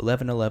come to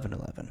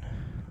 11/11/11,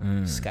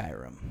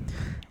 Skyrim,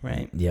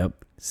 right? Yep.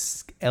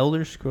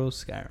 Elder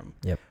Scrolls Skyrim.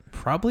 Yep.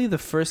 Probably the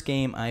first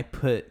game I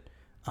put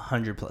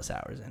 100+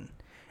 hours in,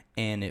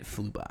 and it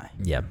flew by.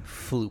 Yep.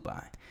 Flew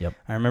by. Yep.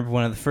 I remember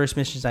one of the first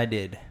missions I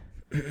did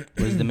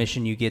was the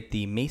mission you get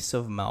the Mace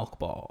of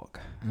Malkbog.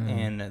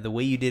 And the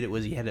way you did it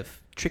was you had to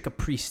trick a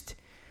priest.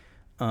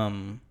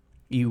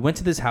 You went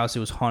to this house. It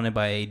was haunted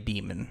by a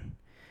demon.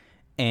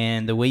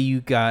 And the way you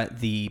got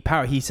the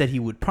power, he said he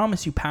would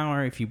promise you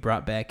power if you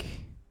brought back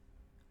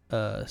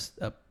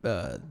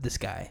this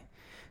guy.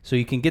 So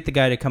you can get the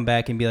guy to come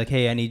back and be like,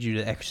 hey, I need you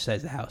to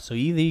exorcise the house. So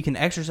either you can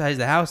exorcise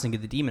the house and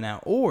get the demon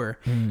out, or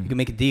you can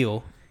make a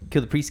deal,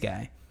 kill the priest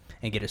guy,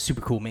 and get a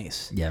super cool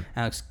mace. Yeah.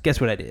 Alex, guess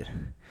what I did?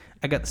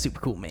 I got the super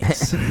cool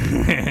mace.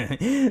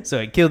 So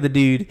I killed the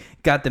dude,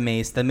 got the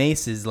mace. The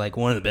mace is like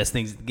one of the best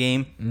things in the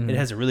game. It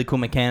has a really cool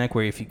mechanic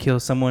where if you kill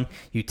someone,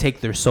 you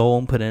take their soul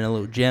and put it in a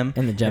little gem.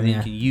 In the gem, and then yeah.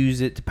 you can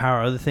use it to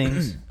power other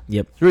things.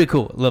 Yep. It's really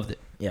cool. Loved it.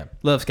 Yeah.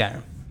 Love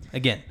Skyrim.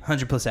 Again,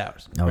 100+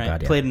 hours. Oh, right?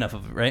 God, yeah. Played enough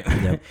of it, right?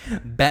 Yep.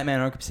 Batman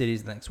Arkham City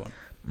is the next one.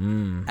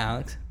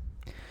 Alex,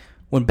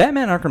 when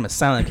Batman Arkham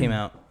Asylum came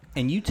out,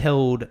 and you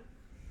told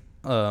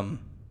a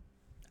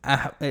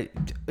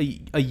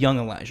young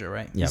Elijah,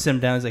 right? You Yep. sit him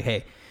down. He's like,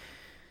 "Hey,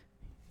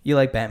 you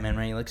like Batman,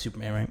 right? You like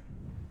Superman, right?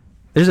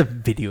 There's a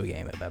video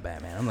game about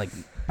Batman." I'm like,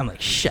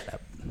 "Shut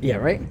up." Yeah.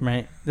 Right.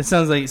 Right? That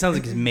sounds like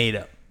it's made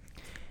up.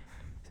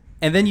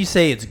 And then you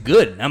say it's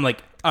good. I'm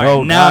like, all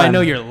right, now God. I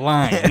know you're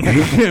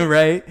lying,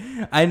 right?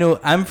 I know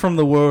I'm from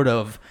the world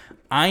of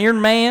Iron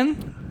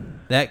Man,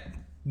 that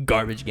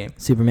garbage game.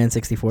 Superman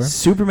 64.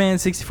 Superman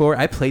 64.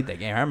 I played that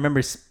game. I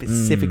remember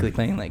specifically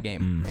playing that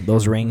game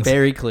Those rings.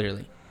 very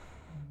clearly.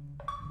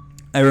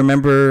 I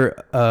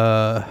remember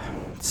the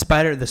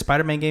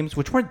Spider-Man games,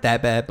 which weren't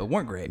that bad, but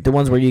weren't great. The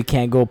ones where you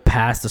can't go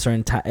past a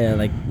certain time,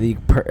 like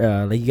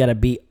you gotta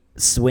be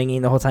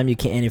swinging the whole time you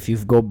can. And if you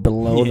go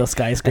below the I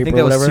skyscraper think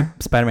or that was whatever.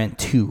 Spider-Man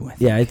 2.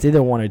 Yeah, it's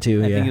either one or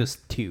two. I Yeah. think it was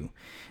 2.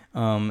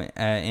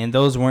 And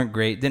those weren't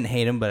great. Didn't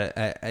hate them, but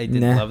I didn't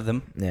Nah. love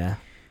them. Yeah.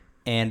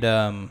 And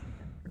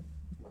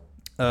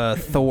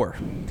Thor.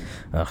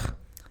 Ugh.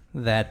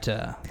 That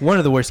one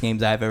of the worst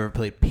games I've ever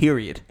played,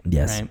 period.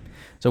 Yes. Right?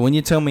 So when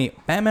you tell me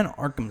Batman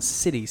Arkham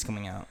City is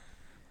coming out,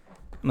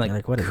 I'm like, You're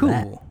like, what is cool.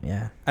 that?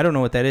 Yeah. I don't know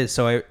what that is.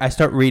 So I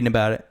start reading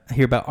about it. I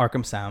hear about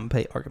Arkham Sound.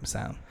 Play Arkham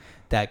Sound.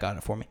 Dad got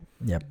it for me.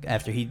 Yep.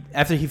 After he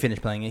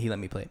finished playing it, he let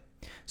me play it.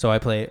 So I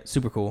play it.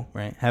 Super cool,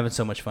 right? Having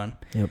so much fun.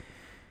 Yep.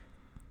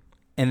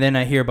 And then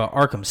I hear about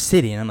Arkham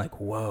City, and I'm like,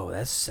 whoa,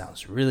 that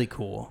sounds really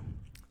cool.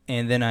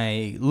 And then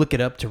I look it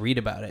up to read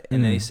about it,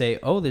 and they say,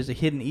 oh, there's a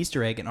hidden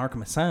Easter egg in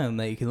Arkham Asylum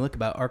that you can look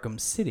about Arkham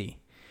City.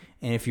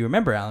 And if you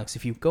remember, Alex,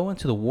 if you go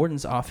into the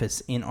warden's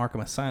office in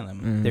Arkham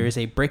Asylum, there is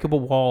a breakable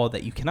wall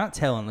that you cannot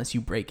tell unless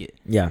you break it.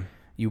 Yeah.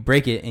 You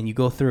break it, and you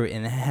go through it,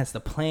 and it has the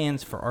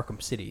plans for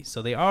Arkham City.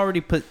 So they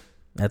already put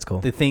That's cool.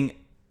 the thing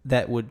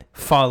that would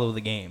follow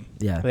the game.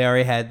 Yeah. They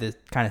already had the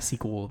kind of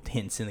sequel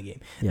hints in the game.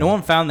 Yeah. No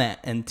one found that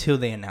until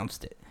they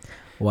announced it.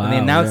 Wow. When they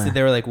announced yeah. it,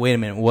 they were like, wait a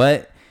minute,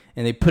 what?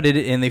 And they put it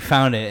and they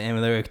found it,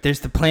 and they're like, there's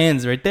the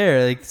plans right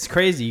there. Like, it's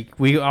crazy.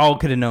 We all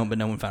could have known, but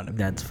no one found it.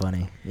 That's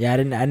funny. Yeah,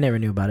 I never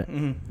knew about it.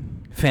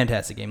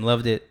 Fantastic game.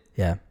 Loved it.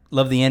 Yeah.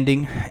 Love the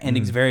ending.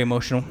 Ending's very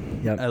emotional.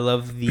 Yep. I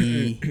love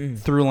the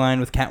through line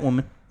with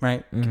Catwoman,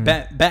 right?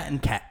 Bat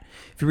and Cat.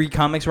 If you read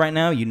comics right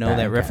now, you know Bat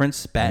that and Cat.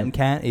 reference. Bat and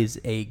Cat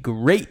is a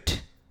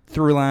great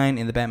through line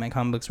in the Batman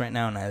comic books right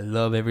now, and I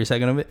love every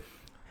second of it.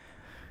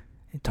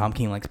 Tom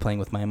King likes playing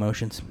with my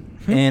emotions.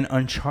 And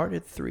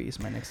Uncharted 3 is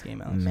my next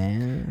game, Alex.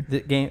 Man. The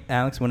game,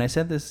 Alex, when I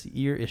said this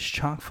year is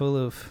chock full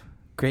of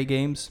great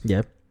games,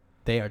 Yep.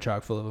 they are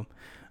chock full of them.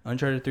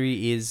 Uncharted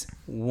 3 is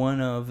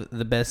one of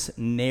the best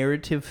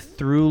narrative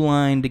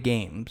through-lined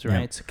games,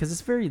 right? Yep. Because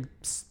it's very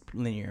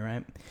linear,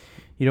 right?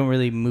 You don't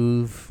really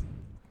move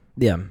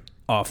Yeah.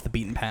 off the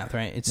beaten path,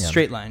 right? It's Yeah.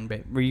 straight line,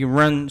 right? Where you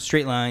run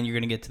straight line, you're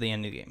going to get to the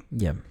end of the game.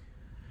 Yep.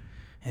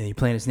 And you're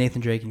playing as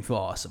Nathan Drake, and you feel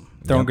awesome.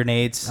 Throwing Yep.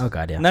 granades. Oh,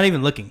 God, yeah. Not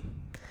even looking.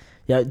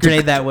 Yeah.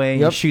 Grenade that way,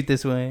 you Yep. shoot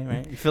this way,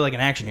 right? You feel like an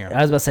action hero. I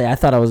was about to say, I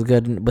thought I was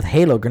good with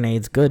Halo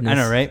grenades. Goodness. I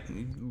know, right?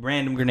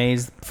 Random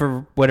grenades.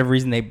 For whatever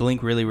reason, they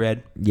blink really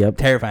red. Yep.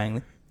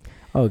 Terrifyingly.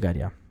 Oh, God,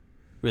 yeah.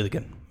 Really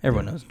good.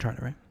 Everyone knows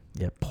Uncharted, right?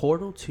 Yep.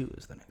 Portal 2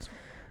 is the next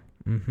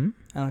one. Mm-hmm.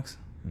 Alex,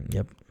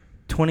 Yep.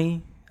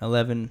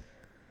 2011,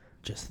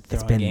 just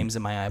throwing been- games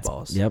in my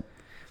eyeballs. Yep.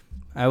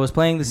 I was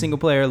playing the single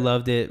player,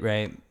 loved it.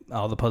 Right,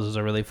 all the puzzles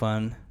are really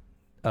fun.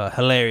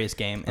 Hilarious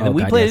game, and then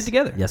we played it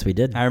together. Yes, we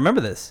did. I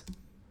remember this.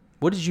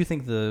 What did you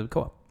think of the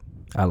co-op?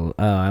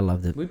 I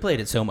loved it. We played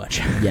it so much.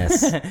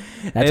 Yes,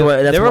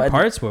 there were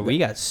parts where we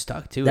got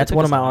stuck too. That's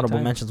one of my honorable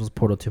mentions was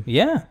Portal 2.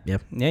 Yeah.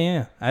 Yep.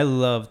 Yeah. I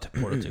loved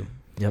Portal 2.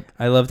 Yep.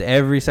 I loved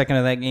every second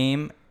of that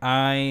game.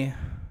 I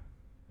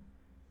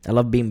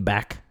love being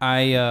back.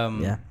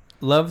 I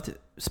loved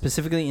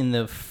specifically in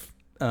the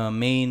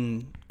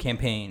main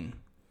campaign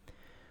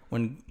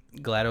when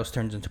GLaDOS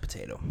turns into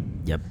Potato.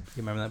 Yep. You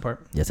remember that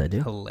part? Yes, I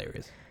do.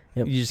 Hilarious.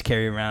 Yep. You just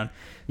carry around,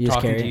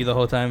 talking to you the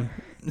whole time.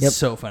 It's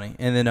so funny.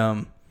 And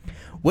then,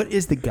 what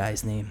is the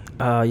guy's name? You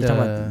talking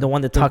about the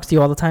one that talks to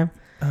you all the time?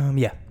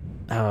 Yeah.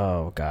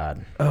 Oh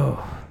God.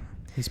 Oh,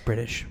 he's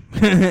British.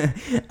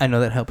 I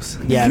know that helps.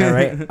 Yeah, I know,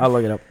 right? I'll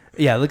look it up.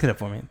 Yeah, look it up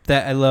for me.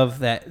 I love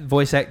that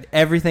voice act.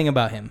 Everything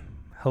about him.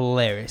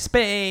 Hilarious.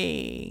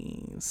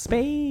 Space.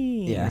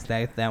 Yeah.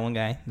 That one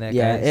guy. That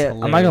guy. I'm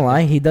not gonna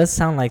lie. He does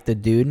sound like the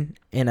dude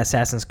in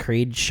Assassin's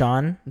Creed,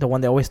 Sean, the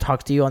one that always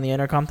talks to you on the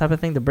intercom type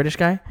of thing. The British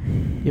guy.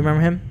 You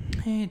remember him?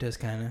 He does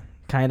kind of.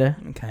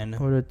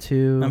 Portal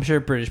 2. I'm sure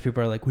British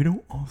people are like, we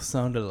don't all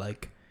sound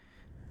alike.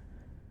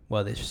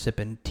 While they're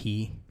sipping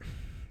tea.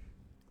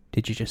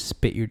 Did you just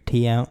spit your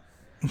tea out?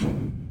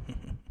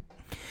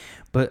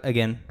 But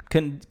again,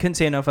 couldn't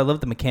say enough. I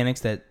love the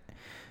mechanics that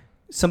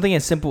something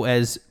as simple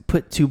as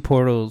put 2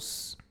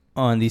 portals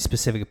on these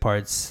specific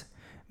parts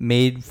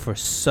made for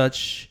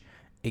such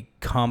a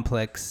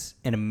complex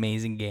and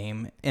amazing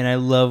game. And I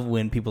love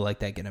when people like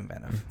that get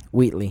inventive.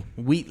 Wheatley.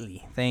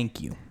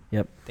 Thank you.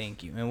 Yep.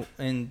 Thank you.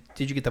 And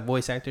did you get the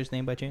voice actor's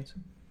name by chance?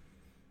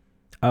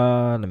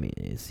 Let me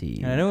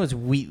see. I know it was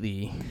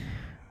Wheatley.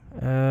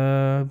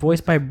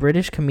 Voiced by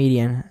British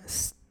comedian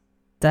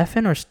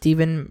Stephen or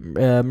Stephen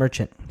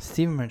Merchant.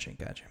 Stephen Merchant,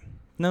 gotcha.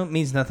 No, it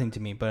means nothing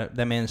to me, but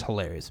that man's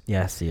hilarious.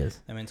 Yes, he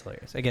is. That man's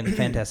hilarious. Again,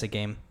 fantastic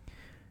game.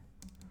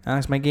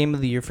 Alex, my game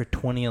of the year for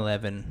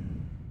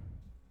 2011,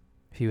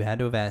 if you had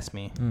to have asked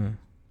me,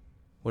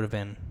 would have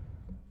been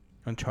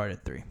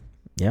Uncharted 3.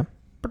 Yeah.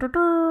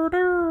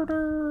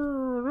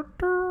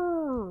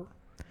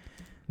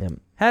 Yep.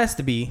 Has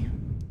to be.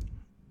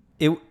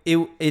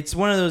 It's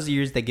one of those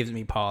years that gives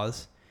me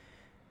pause.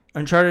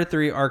 Uncharted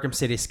 3, Arkham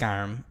City,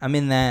 Skyrim. I'm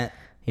in that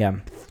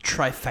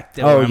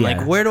trifecta. Oh, I'm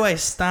like, where do I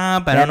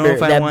stop? I don't know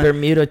if I that want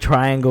Bermuda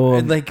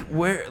Triangle. Like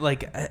where?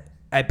 Like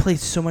I played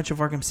so much of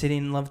Arkham City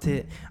and loved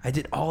it. I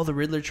did all the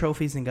Riddler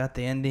trophies and got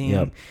the ending.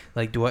 Yep.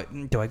 Like, do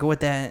I go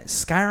with that?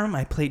 Skyrim,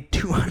 I played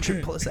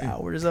 200 plus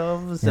hours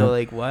of. So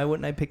like, why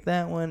wouldn't I pick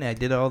that one? I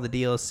did all the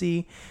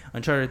DLC.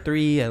 Uncharted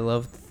 3, I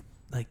loved.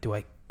 Like, do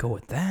I go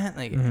with that?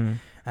 Like,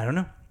 I don't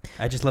know.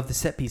 I just love the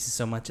set pieces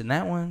so much in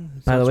that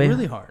one. So By the way, it's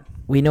really hard.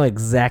 We know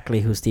exactly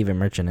who Stephen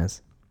Merchant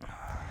is.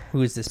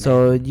 Who is this man?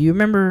 So, do you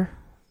remember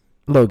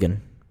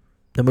Logan?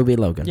 The movie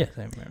Logan? Yes,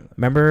 I remember that.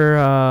 Remember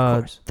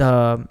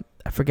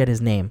I forget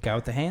his name. Guy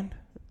with the hand?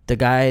 The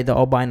guy, the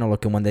albino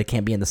looking one that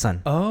can't be in the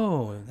sun.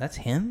 Oh, that's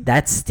him?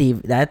 That's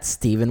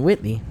Stephen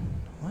Whitley.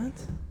 What?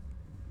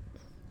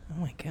 Oh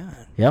my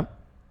god. Yep.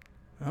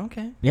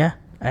 Okay. Yeah.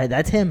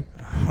 That's him.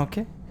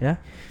 Okay. Yeah.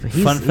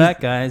 Fun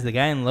fact, guys, the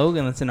guy in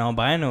Logan that's an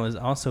albino is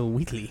also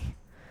Wheatley.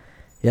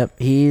 Yep.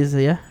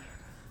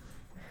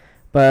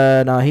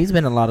 But no, he's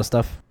been in a lot of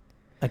stuff.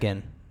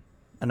 Again,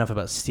 enough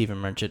about Stephen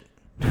Merchant.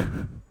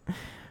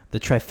 The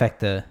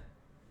trifecta,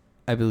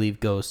 I believe,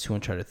 goes to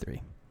Uncharted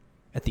 3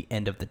 at the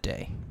end of the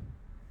day.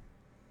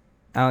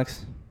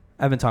 Alex,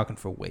 I've been talking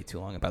for way too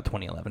long about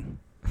 2011.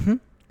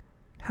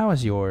 How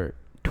is your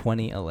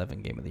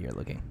 2011 Game of the Year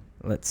looking?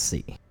 Let's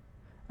see.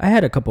 I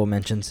had a couple of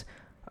mentions.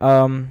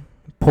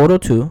 Portal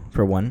 2,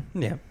 for one.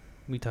 Yeah,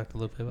 we talked a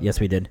little bit about Yes,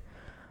 we did.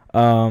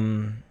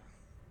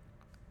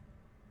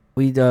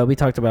 We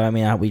talked about, I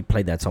mean, we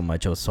played that so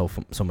much. It was so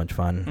much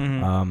fun.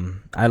 Mm-hmm.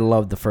 I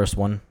loved the first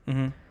one.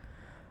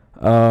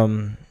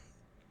 Mm-hmm.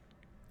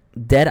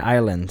 Dead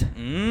Island.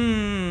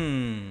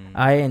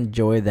 I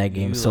enjoyed that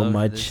game so love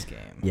much. This game.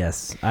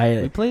 Yes,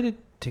 we played it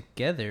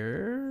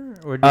together,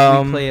 or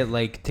did we play it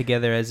like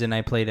together? As in,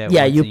 I played it.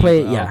 Yeah, once you and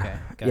played. Oh, Yeah, okay.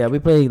 Gotcha. Yeah, we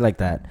played like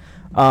that.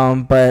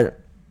 But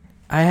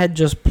I had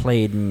just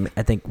played.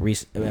 I think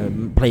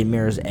played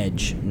Mirror's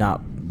Edge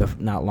not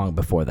long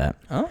before that.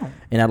 Oh.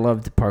 And I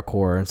loved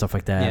parkour and stuff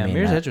like that. Yeah, I mean,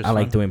 Mirror's Edge was I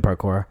like fun. doing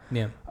parkour.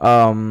 Yeah.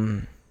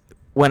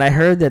 When I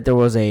heard that there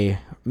was a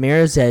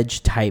Mirror's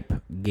Edge type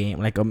game,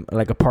 like a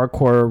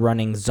parkour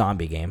running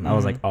zombie game, I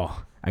was like,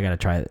 oh, I gotta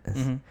try this.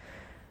 Mm-hmm.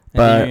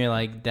 But and then you're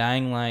like,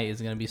 Dying Light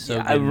is gonna be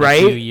so good in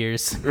right? a few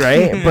years,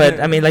 right? But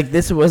I mean, like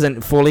this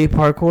wasn't fully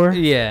parkour.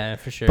 Yeah,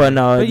 for sure. But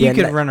no, you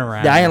could run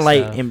around. Dying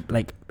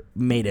Light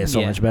made it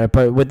so much better.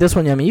 But with this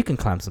one, I mean, you can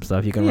climb some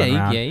stuff. You can run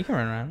around. Yeah, you can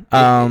run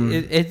around.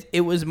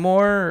 It was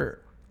more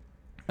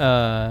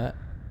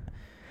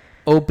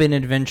open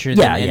adventure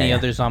than any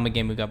other zombie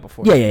game we got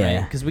before.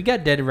 Yeah. Because we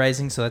got Dead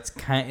Rising, so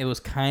it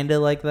was kind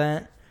of like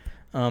that.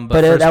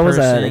 But that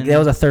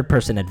was a third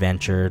person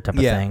adventure type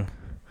of thing.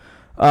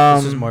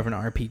 This is more of an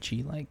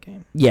RPG like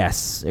game.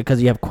 Yes,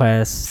 because you have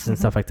quests and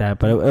stuff like that.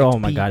 But oh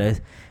my god,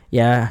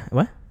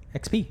 what?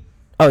 XP.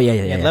 Oh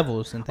yeah.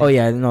 Levels and things. Oh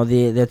yeah, no,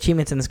 the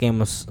achievements in this game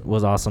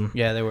was awesome.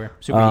 Yeah, they were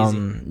super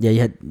easy. Yeah, you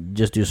had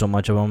just do so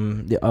much of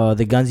them.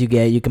 The guns you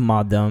get, you can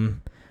mod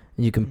them.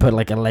 You can put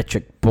like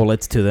electric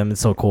bullets to them.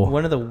 It's so cool.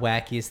 One of the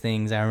wackiest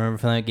things I remember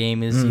from that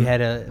game is you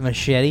had a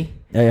machete.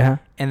 Yeah.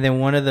 And then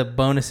one of the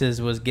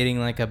bonuses was getting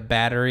like a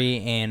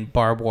battery and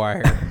barbed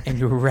wire, and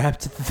you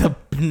wrapped the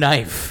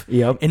knife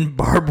in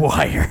barbed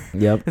wire.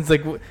 Yep. It's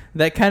like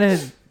that kind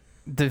of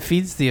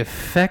defeats the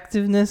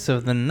effectiveness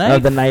of the knife.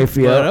 Of the knife,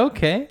 yeah. But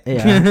okay.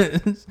 Yeah.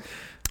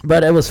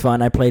 But it was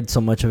fun. I played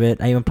so much of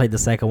it. I even played the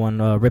second one,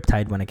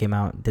 Riptide, when it came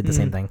out. Did the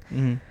same thing.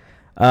 Mm-hmm.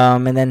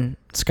 And then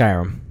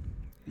Skyrim.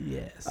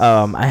 Yes.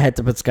 I had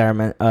to put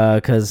Skyrim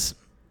because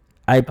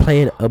I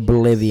played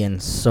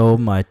Oblivion so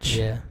much.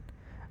 Yeah.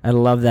 I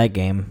love that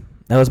game.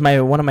 That was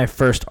one of my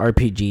first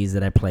RPGs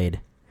that I played,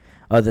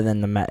 other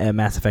than the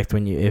Mass Effect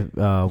when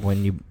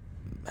you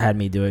had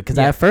me do it. Because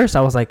at first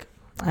I was like,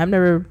 I've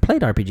never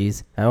played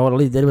RPGs.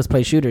 All I did was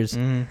play shooters.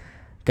 Mm-hmm.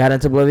 Got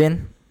into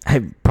Oblivion.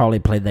 I probably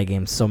played that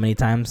game so many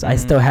times. Mm-hmm. I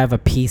still have a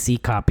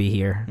PC copy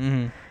here,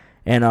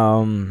 and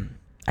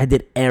I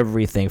did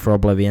everything for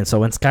Oblivion. So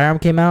when Skyrim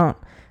came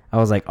out, I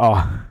was like,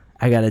 oh,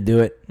 I gotta do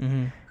it.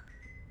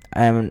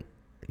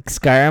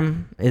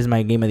 Skyrim is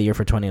my game of the year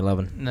for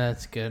 2011.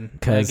 That's good.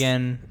 Because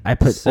again, I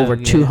put over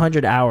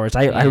 200 hours.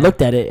 I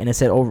looked at it and it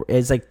said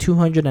it's like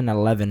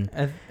 211.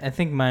 I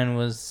think mine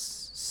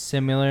was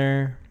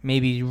similar,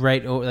 maybe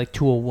right over like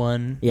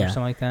 201 or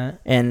something like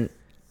that. And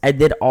I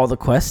did all the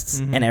quests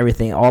and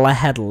everything. All I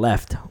had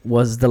left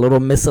was the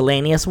little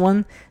miscellaneous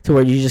one, to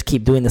where you just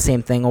keep doing the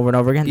same thing over and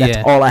over again. That's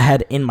all I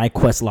had in my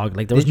quest log.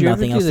 Like there was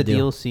nothing else to do. Did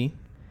you ever do the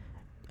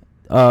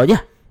DLC? Yeah.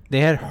 They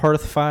had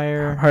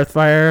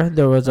Hearthfire.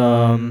 There was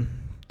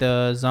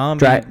the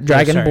zombie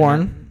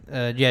Dragonborn.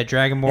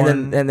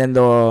 Dragonborn. And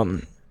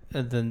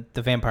then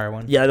the vampire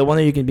one. Yeah, the one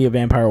that you can be a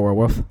vampire or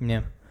werewolf.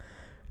 Yeah.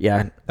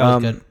 Yeah. That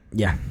was good.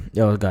 Yeah.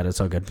 Oh god, it's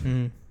so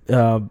good.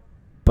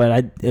 But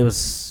I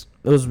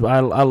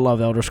love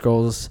Elder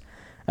Scrolls.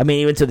 I mean,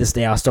 even to this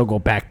day, I'll still go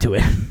back to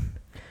it.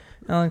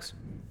 Alex,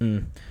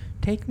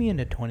 take me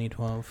into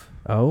 2012.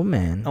 Oh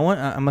man. I'm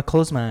gonna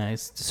close my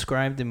eyes.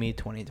 Describe to me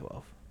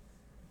 2012.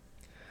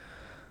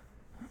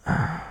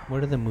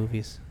 What are the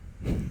movies?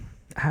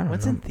 I don't know.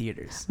 What's in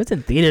theaters? What's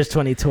in theaters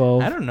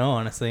 2012? I don't know,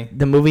 honestly.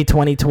 The movie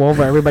 2012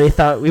 where everybody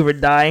thought we were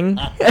dying.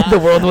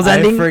 The world was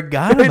ending. I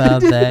forgot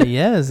about that.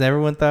 Yes,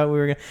 everyone thought we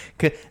were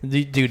going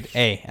to... Dude,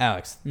 hey,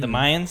 Alex, the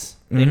Mayans,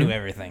 they knew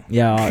everything.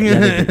 Yeah,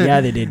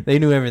 they did. They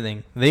knew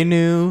everything. They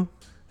knew...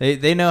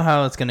 They know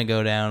how it's going to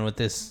go down with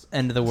this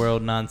end of the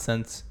world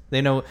nonsense.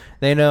 They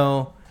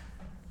know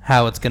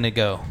how it's going to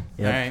go.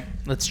 Yep. All right,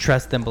 let's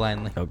trust them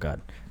blindly. Oh, God.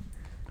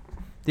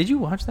 Did you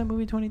watch that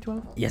movie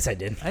 2012? Yes, I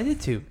did. I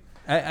did too.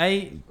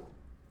 I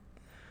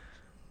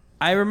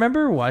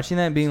remember watching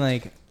that and being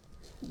like,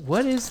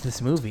 what is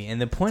this movie?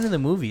 And the point of the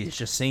movie is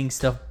just seeing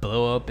stuff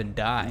blow up and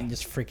die. I'm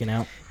just freaking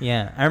out.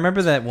 Yeah. I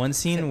remember that one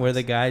scene where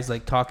the guy's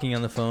like talking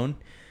on the phone,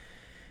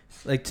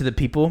 like to the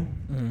people.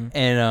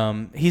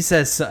 And he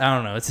says, I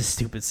don't know, it's a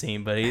stupid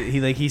scene, but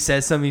he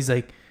says something. He's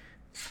like,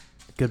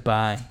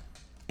 goodbye.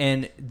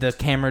 And the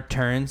camera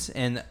turns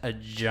and a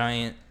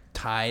giant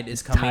tide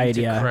is coming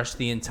to crush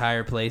the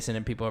entire place, and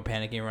then people are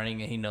panicking,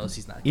 running, and he knows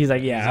he's not. He's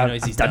like, yeah,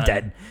 he's done.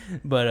 Dead.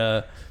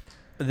 But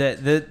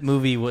that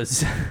movie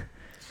was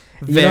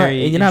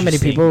very. You know how many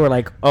people were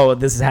like, "Oh,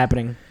 this is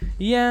happening."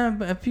 Yeah,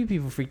 but a few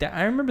people freaked out.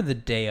 I remember the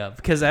day of,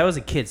 because I was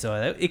a kid,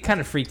 so it kind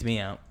of freaked me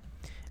out.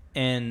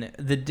 And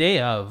the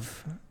day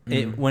of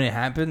it, when it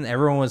happened,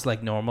 everyone was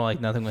like normal, like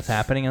nothing was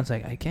happening. I was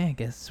like, okay, I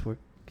guess we're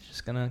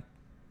just gonna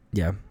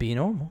be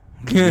normal.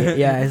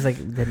 Yeah, it's like,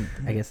 then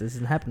I guess this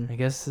isn't happening. I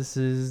guess this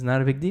is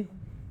not a big deal.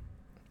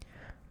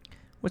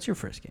 What's your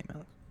first game,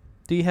 Alex?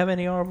 Do you have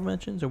any honorable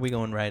mentions, or are we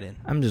going right in?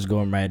 I'm just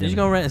going right in. Just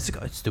going right in.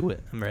 Let's do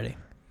it. I'm ready.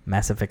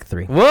 Mass Effect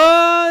 3.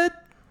 What?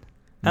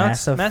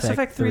 Mass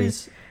Effect 3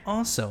 is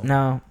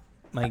also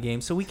my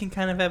game, so we can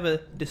kind of have a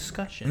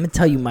discussion. Let me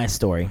tell you my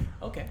story.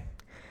 Okay.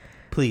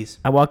 Please.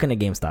 I walk into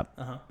GameStop.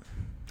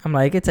 I'm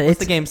like, what's the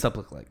GameStop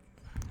look like?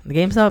 The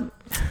GameStop,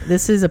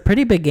 this is a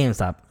pretty big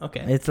GameStop.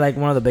 Okay. It's like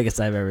one of the biggest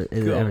I've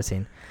ever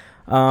seen.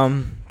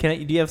 Do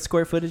you have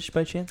square footage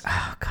by chance?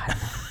 Oh, God.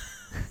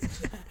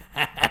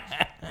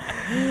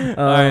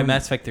 All right,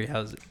 Mass Effect 3,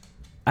 how's it?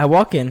 I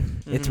walk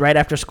in. It's right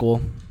after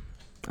school.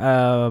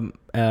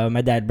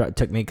 My dad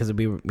took me because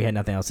we had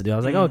nothing else to do. I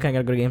was like, okay, I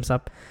gotta go to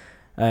GameStop.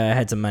 I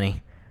had some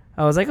money.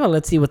 I was like, oh,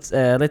 let's see what's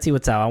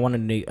out. I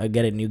wanted to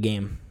get a new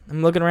game.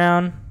 I'm looking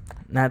around,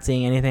 not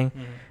seeing anything.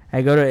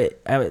 I go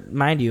to,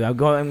 mind you, I'm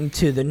going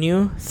to the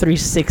new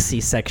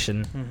 360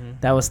 section.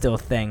 That was still a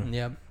thing.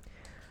 Yep.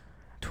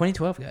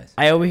 2012, guys.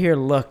 I over here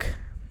look,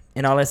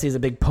 and all I see is a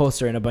big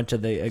poster and a bunch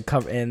of the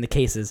cover and the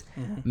cases.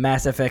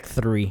 Mass Effect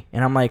 3,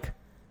 and I'm like,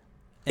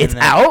 it's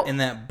out. In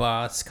that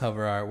boss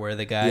cover art where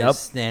the guy is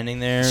standing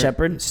there,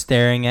 Shepard,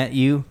 staring at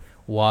you,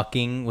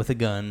 walking with a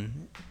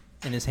gun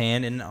in his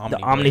hand and an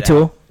Omni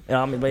tool.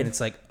 And it's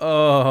like,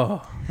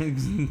 oh,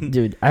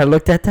 dude, I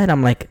looked at that.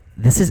 I'm like,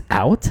 this is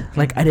out.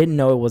 Like I didn't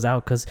know it was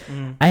out because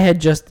I had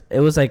just. It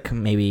was like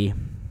maybe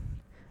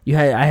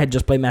I had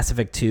just played Mass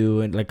Effect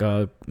 2 and like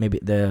maybe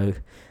the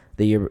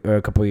year or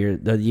a couple years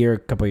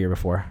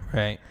before.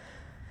 Right.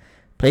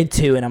 Played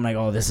 2 and I'm like,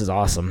 oh, this is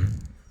awesome.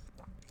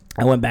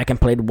 I went back and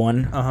played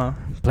 1.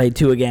 Played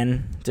 2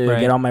 again to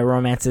get all my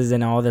romances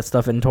and all that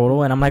stuff in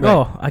total. And I'm like,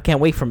 oh, I can't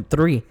wait from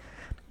 3.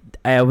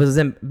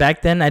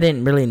 Back then I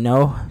didn't really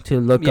know to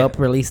look up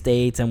release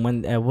dates, and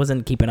when I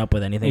wasn't keeping up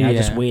with anything. I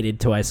just waited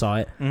till I saw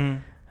it.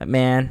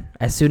 Man,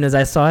 as soon as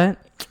I saw it,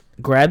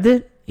 grabbed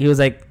it. He was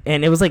like,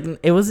 and it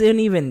wasn't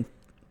even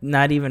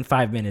not even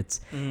 5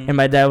 minutes. And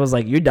my dad was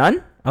like, "You're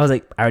done?" I was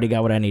like, "I already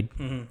got what I need."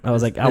 I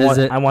was like,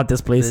 I want this,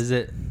 please. This is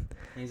it.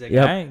 He's like,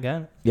 yep. All right,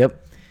 got it.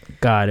 Yep.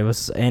 God, it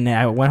was, and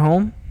I went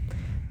home,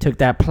 took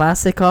that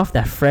plastic off,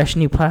 that fresh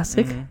new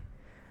plastic.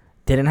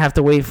 Didn't have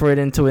to wait for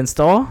it to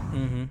install.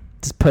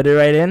 Just put it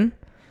right in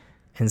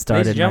and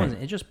started.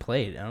 It just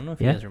played. I don't know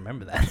if you guys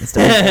remember that.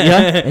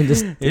 And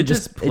it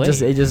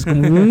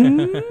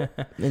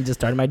just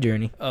started my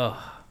journey.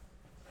 Oh.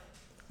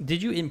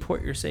 Did you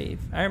import your save?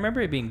 I remember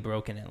it being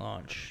broken at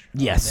launch.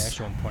 Yes. The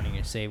actual importing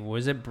your save.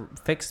 Was it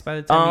fixed by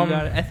the time you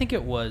got it? I think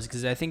it was,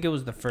 because I think it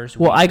was the first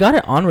week. Well, I got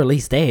it on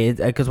release day,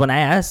 because when I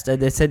asked,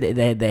 they said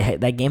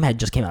that game had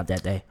just came out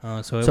that day.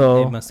 Oh,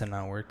 so it must have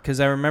not worked.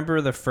 Because I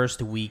remember the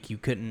first week you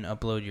couldn't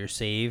upload your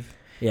save.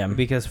 Yeah.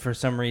 Because for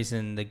some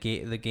reason the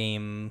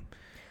game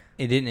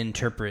it didn't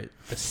interpret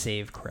the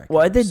save correctly.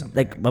 Well, I did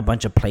like a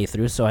bunch of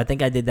playthroughs, so I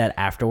think I did that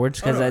afterwards.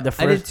 Because I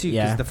did too.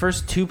 Because the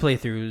first 2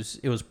 playthroughs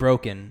it was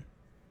broken.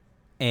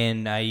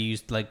 And I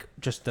used like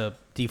just the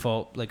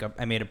default, like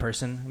I made a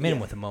person. I made him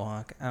with a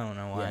mohawk. I don't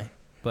know why,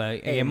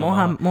 but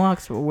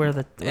mohawks were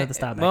the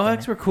style.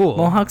 Mohawks were cool.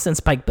 Mohawks and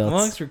spike belts.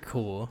 Mohawks were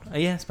cool.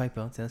 Yeah, spike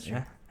belts. That's true.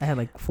 Yeah. I had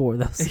like 4 of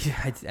those.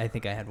 I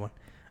think I had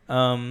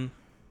one.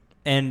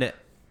 And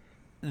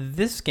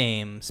this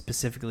game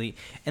specifically,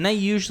 and I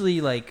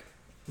usually like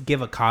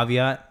give a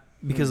caveat.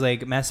 Because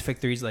like Mass Effect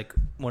 3 is like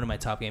one of my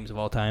top games of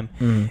all time,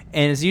 and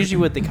it's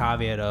usually with the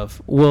caveat of,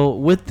 well,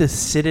 with the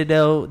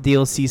Citadel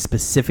DLC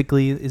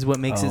specifically is what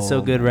makes it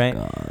so good, right?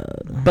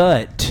 God.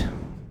 But,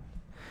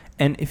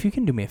 and if you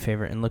can do me a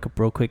favor and look up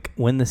real quick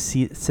when the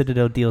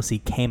Citadel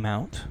DLC came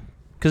out,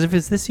 because if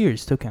it's this year, it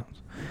still counts.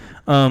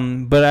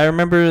 But I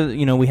remember,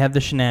 we had the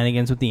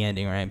shenanigans with the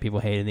ending, right? People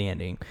hated the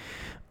ending.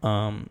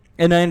 And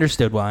I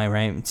understood why,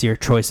 right? It's your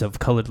choice of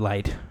colored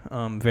light.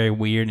 Very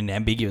weird and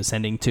ambiguous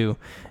ending too,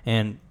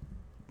 and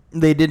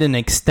they did an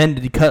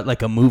extended cut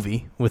like a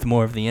movie with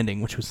more of the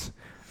ending, which was,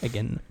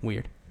 again,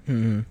 weird.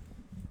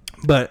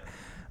 But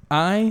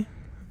I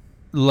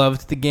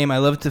loved the game. I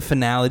loved the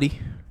finality.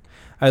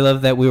 I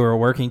loved that we were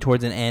working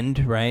towards an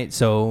end, right?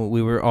 So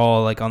we were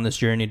all like on this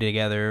journey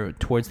together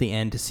towards the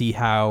end to see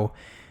how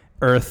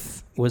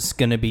Earth was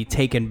going to be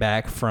taken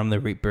back from the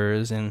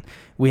Reapers. And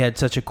we had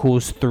such a cool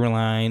through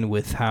line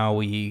with how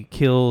we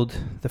killed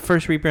the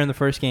first Reaper in the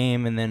first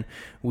game, and then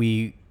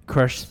we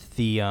crushed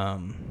the...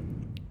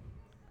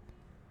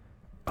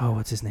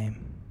 what's his name?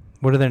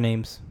 What are their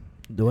names?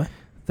 The what?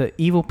 The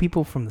evil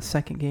people from the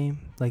second game,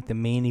 like the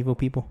main evil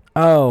people.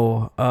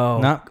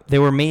 They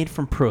were made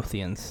from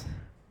Protheans.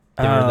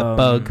 They were the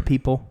bug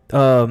people.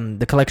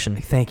 The collection.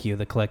 Thank you,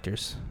 the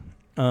collectors.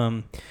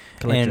 We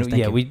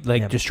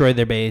destroyed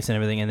their base and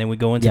everything, and then we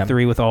go into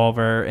 3 with all of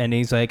our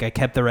endings. Like I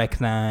kept the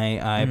Rek'Nai,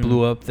 I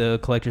blew up the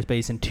collector's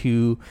base in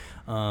 2.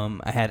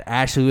 I had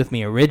Ashley with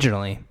me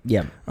originally.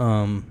 Yeah.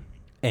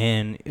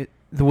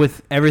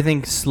 With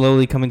everything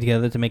slowly coming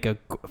together to make a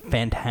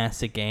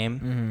fantastic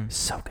game,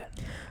 so good.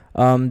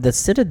 The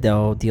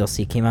Citadel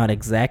DLC came out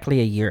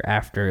exactly a year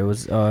after. It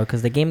was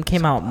because the game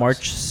came out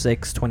March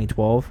 6,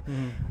 2012.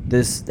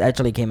 This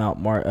actually came out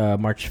March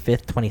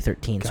 5th,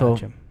 2013.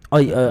 Gotcha. So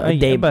a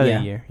day, about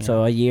a year. Yeah.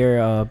 So a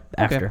year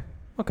after.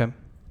 Okay.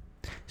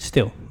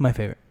 Still my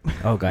favorite.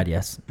 Oh God,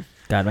 yes.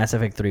 God, Mass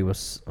Effect 3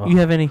 was. You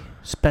have any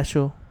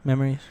special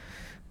memories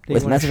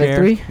with Mass Effect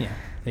 3? Yeah.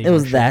 It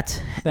was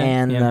that,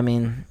 and I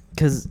mean.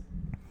 Because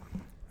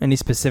any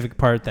specific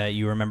part that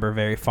you remember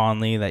very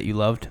fondly that you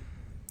loved?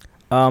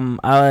 Of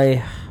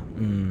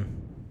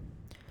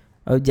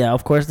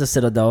course the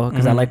Citadel,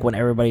 because I like when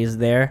everybody's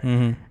there,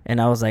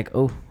 and I was like,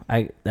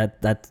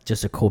 that's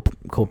just a cool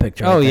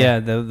picture. Oh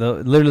right the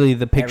literally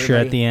the picture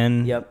at the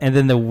end, and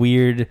then the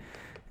weird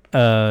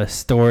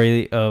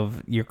story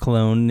of your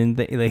clone and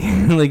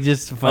like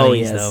just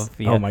funny stuff.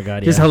 Yeah. Oh my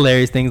God, just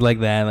hilarious things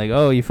like that. Like,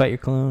 oh, you fight your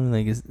clone.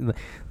 Like,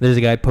 there's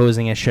a guy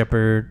posing as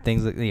Shepard.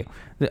 Things like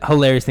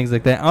hilarious things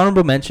like that.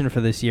 Honorable mention for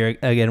this year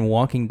again,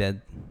 Walking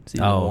Dead.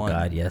 Season 1.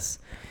 God, yes.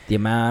 The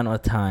amount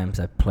of times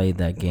I played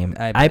that game.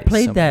 I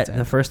played that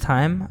the first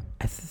time.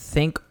 I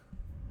think.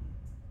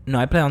 No,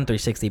 I played on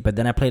 360, but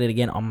then I played it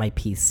again on my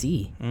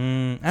PC.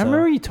 I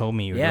remember you told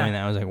me you were doing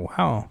that. I was like,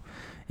 wow.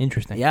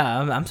 Interesting.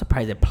 Yeah, I'm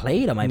surprised it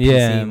played on my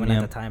PC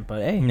at the time,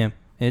 but hey. Yeah,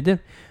 it did.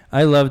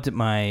 I loved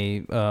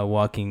my I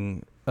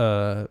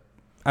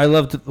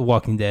loved The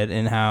Walking Dead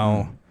and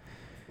how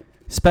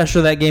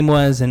special that game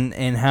was,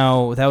 and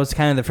how that was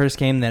kind of the first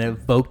game that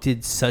evoked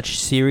such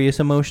serious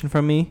emotion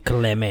from me.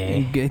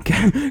 Clemmy.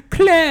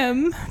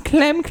 Clem.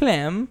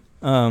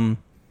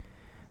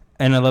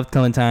 And I loved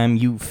Clementine.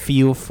 You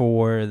feel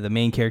for the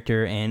main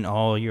character and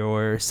all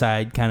your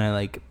side kind of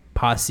like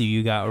posse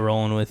you got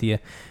rolling with you.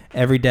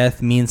 Every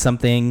death means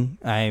something.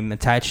 I'm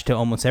attached to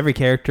almost every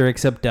character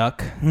except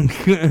Duck.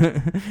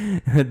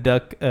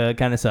 Duck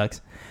kind of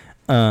sucks.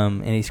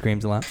 And he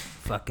screams a lot.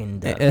 Fucking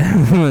Duck.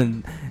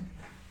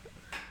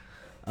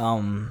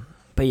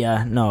 But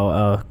yeah,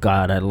 no.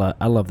 God,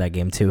 I love that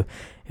game too.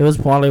 It was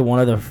probably one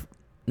of the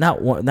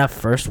not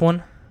first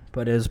one,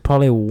 but it was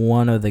probably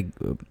one of the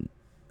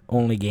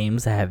only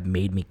games that have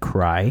made me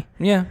cry.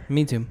 Yeah,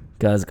 me too.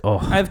 Cause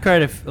I've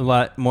cried a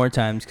lot more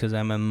times because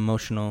I'm an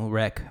emotional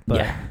wreck.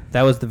 But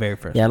that was the very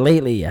first. Yeah,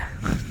 lately, yeah.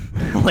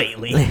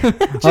 Lately.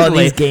 All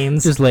these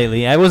games. Just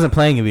lately. I wasn't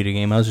playing a video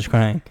game. I was just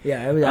crying.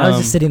 Yeah, I was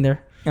just sitting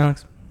there.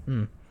 Alex,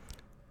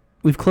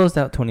 we've closed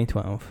out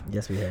 2012.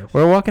 Yes, we have.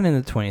 We're walking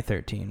into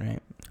 2013,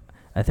 right?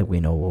 I think we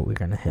know what we're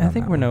gonna hit. I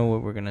think we know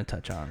what we're gonna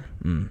touch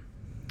on.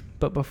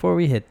 But before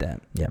we hit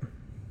that,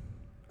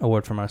 a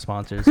word from our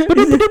sponsors.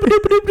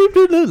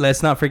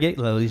 Let's not forget,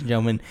 ladies and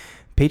gentlemen,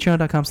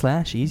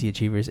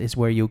 patreon.com/easyachievers is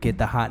where you'll get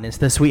the hotness,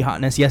 the sweet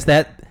hotness. Yes,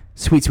 that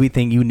sweet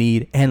thing you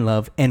need and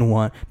love and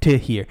want to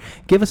hear.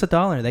 Give us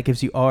 $1. That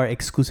gives you our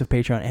exclusive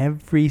Patreon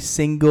every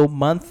single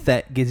month.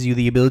 That gives you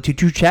the ability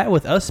to chat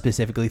with us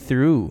specifically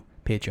through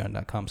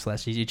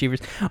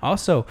patreon.com/easyachievers.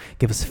 Also,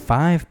 give us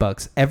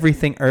 $5.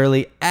 Everything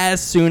early as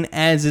soon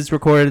as it's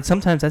recorded.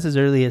 Sometimes that's as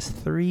early as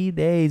 3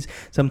 days.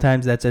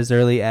 Sometimes that's as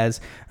early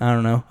as, I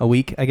don't know, a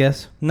week, I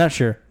guess. I'm not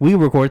sure. We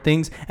record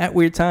things at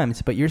weird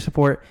times, but your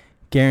support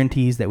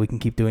guarantees that we can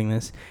keep doing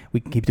this.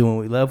 We can keep doing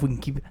what we love. We can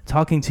keep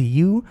talking to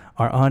you,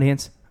 our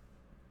audience.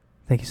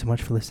 Thank you so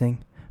much for listening.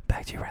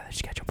 Back to your regular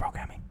schedule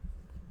programming.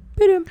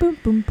 Yeah,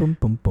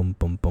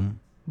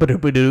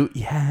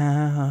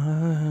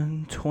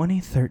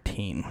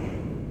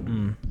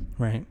 2013.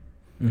 Right.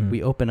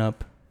 We open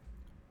up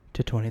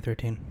to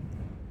 2013.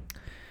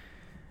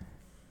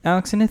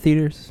 Alex, in the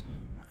theaters,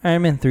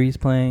 Iron Man 3 is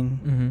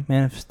playing.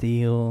 Man of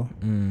Steel.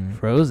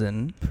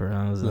 Frozen.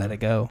 Let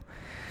It Go.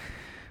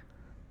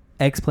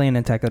 X-Play and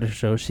Attack on the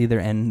Show see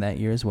their end that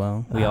year as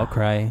well. We all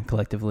cry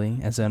collectively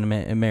as an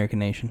American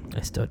nation.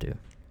 I still do.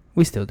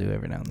 We still do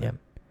every now and then. Yep.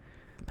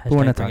 But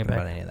we're not talking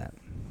about any of that.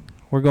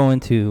 We're going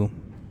to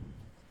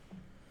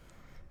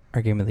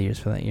our Game of the Years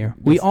for that year.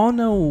 Yes. We all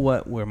know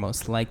what we're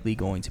most likely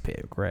going to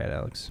pick, right,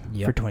 Alex?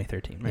 Yep. For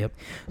 2013, right? Yep.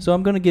 So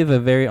I'm going to give a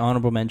very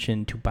honorable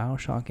mention to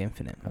BioShock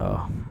Infinite.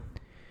 Oh,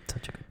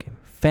 such a good game.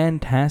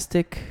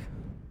 Fantastic.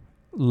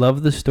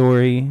 Love the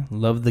story.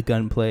 Love the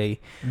gunplay.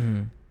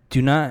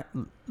 Do not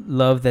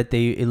love that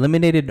they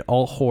eliminated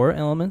all horror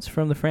elements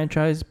from the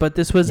franchise, but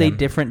this was a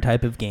different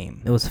type of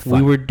game. It was fun.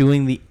 We were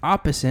doing the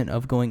opposite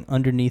of going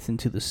underneath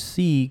into the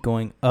sea,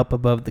 going up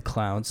above the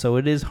clouds. So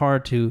it is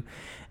hard to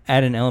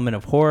add an element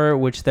of horror,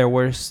 which there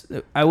were.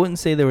 I wouldn't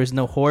say there was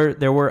no horror.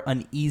 There were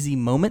uneasy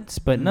moments,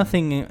 but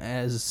nothing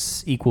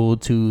as equal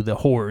to the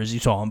horrors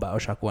you saw in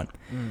BioShock 1.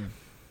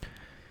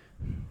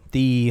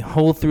 The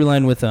whole through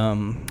line with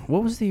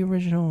what was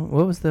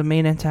the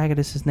main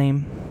antagonist's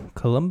name?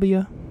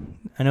 Columbia?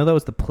 I know that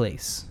was the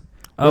place.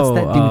 What's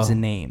that dude's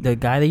name? The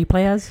guy that you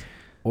play as?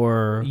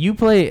 Or you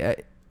play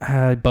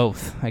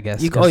both, I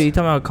guess. You talking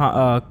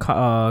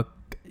about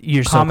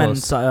you're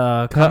Commonwealth?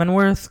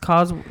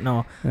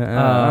 No.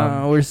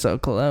 We're so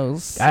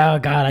close. Oh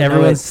God!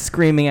 Everyone's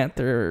screaming at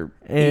their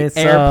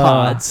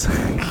AirPods.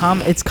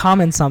 It's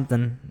Common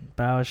something.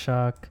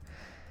 BioShock.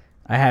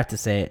 I have to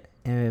say it.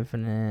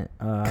 Infinite.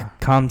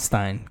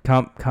 Comstock.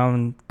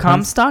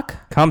 Comstock.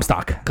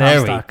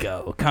 There we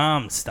go.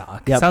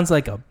 Comstock. Yep. Sounds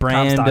like a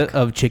brand Comstock.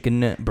 of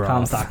chicken broth.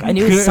 Comstock. I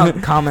knew it was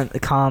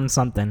Com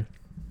something.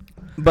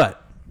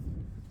 But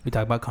we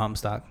talk about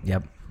Comstock.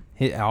 Yep.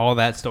 All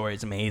that story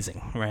is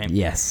amazing, right?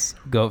 Yes.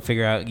 Go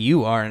figure out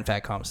you are in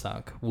fact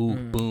Comstock. Woo,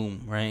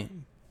 boom, right?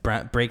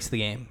 Breaks the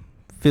game.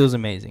 Feels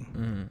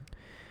amazing.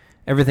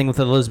 Everything with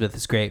Elizabeth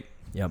is great.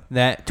 Yep.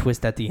 That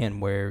twist at the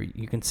end where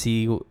you can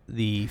see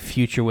the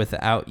future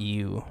without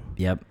you.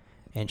 Yep.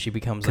 And she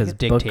becomes like a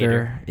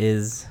dictator. Booker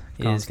is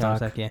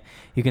Comstock. Yeah.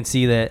 You can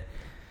see that.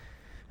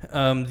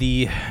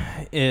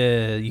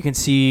 You can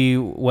see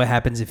what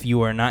happens if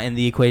you are not in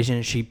the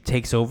equation. She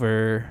takes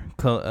over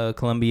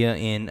Columbia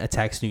and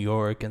attacks New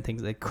York and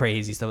things like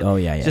crazy stuff. Oh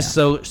yeah. Just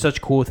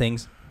such cool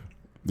things.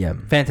 Yeah.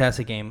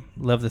 Fantastic game.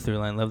 Love the through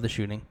line. Love the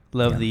shooting.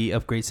 Love the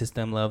upgrade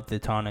system. Love the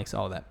tonics.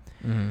 All that.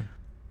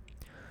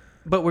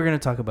 But we're gonna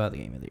talk about the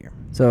game of the year.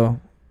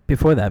 So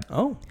before that,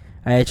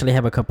 I actually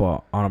have a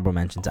couple honorable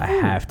mentions. I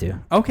have to.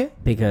 Okay.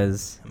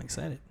 Because I'm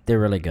excited. They're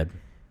really good.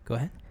 Go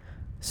ahead.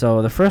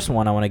 So the first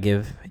one I want to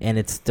give, and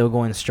it's still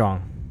going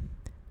strong,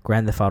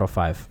 Grand Theft Auto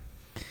 5.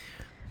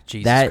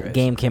 That Christ.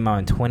 game came out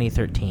in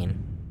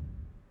 2013,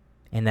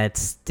 and that's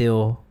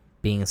still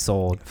being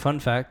sold. Fun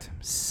fact: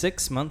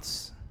 6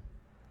 months.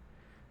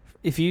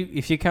 If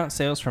you count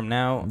sales from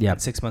now,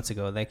 6 months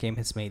ago, that game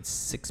has made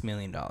 $6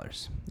 million.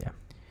 Yeah.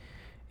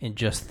 in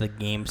just the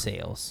game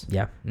sales.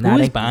 Yeah. Who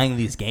is buying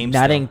these games?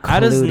 Not still?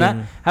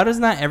 including. How does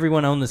not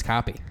everyone own this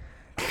copy?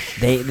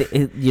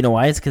 They you know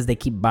why? It's because they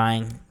keep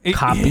buying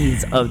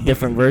copies of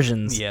different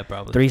versions. Yeah,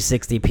 probably.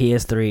 360,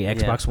 PS3,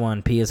 Xbox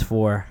One, PS4.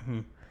 Mm-hmm.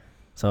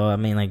 So I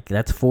mean, like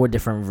that's 4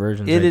 different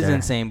versions. It right is there.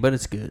 insane, but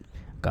it's good.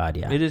 God,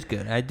 yeah. It is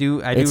good. I do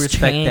It's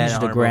respect that.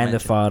 changed the Grand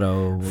Theft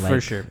Auto, like, for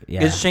sure.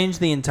 Yeah. It's changed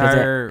the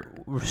entire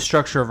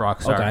structure of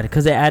Rockstar. Oh god,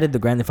 because they added the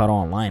Grand Theft Auto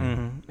Online.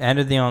 Mm-hmm.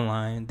 Added the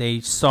online.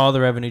 They saw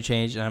the revenue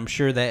change, and I'm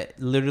sure that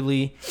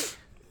literally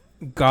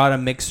got a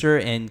mixer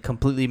and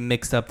completely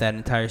mixed up that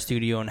entire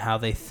studio and how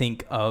they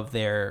think of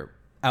their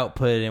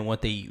output and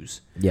what they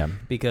use. Yeah.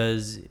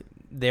 Because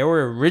they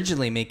were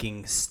originally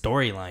making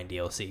storyline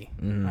DLC.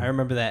 Mm-hmm. I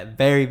remember that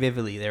very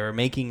vividly. They were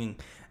making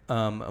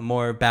a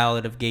more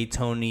Ballad of Gay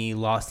Tony,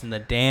 Lost in the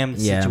Damned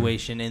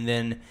situation, and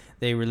then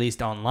they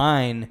released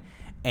online,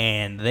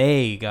 and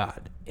they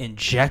got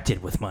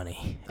injected with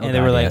money. And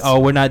they were like, oh,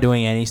 we're not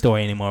doing any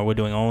story anymore. We're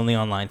doing only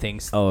online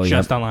things. Oh,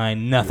 just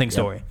online, nothing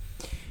story.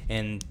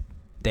 And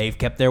they've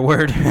kept their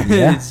word.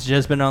 It's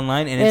just been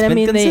online, and it's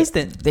been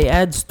consistent. They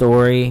add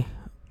story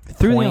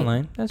through the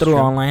online. That's through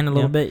true. online a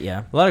little bit,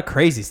 yeah. A lot of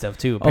crazy stuff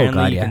too.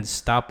 Apparently, God, you can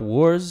stop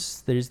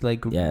wars. There's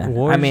like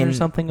wars or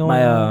something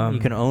going on. You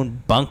can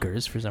own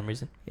bunkers for some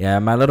reason. Yeah,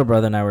 my little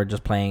brother and I were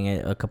just playing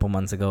it a couple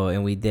months ago,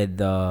 and we did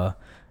the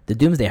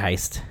Doomsday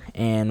heist,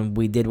 and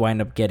we did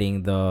wind up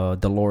getting the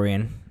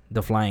DeLorean,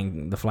 the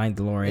flying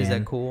DeLorean. Is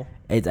that cool?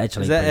 It's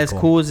actually is that as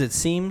cool as it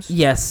seems?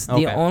 Yes.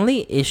 Okay. The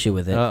only issue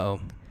with it,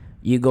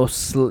 you go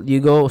slow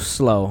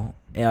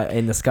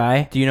in the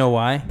sky. Do you know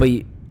why? But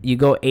you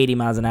go 80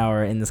 miles an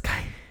hour in the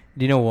sky.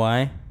 Do you know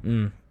why?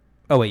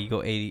 Oh wait, you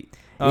go 80.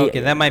 Oh, okay,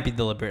 that might be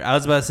deliberate. I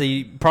was about to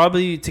say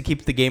probably to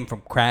keep the game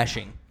from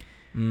crashing.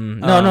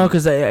 No,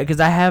 because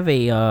I have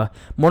a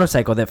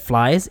motorcycle that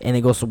flies and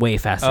it goes way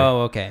faster.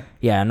 Oh, okay.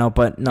 Yeah,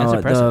 That's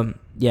impressive.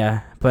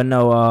 I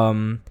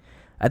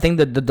think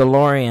the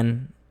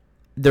DeLorean,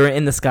 they're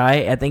in the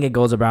sky. I think it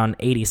goes around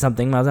 80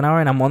 something miles an hour,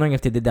 and I'm wondering if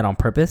they did that on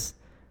purpose,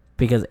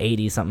 because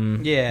 80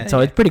 something. Yeah.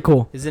 So it's pretty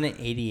cool. Isn't it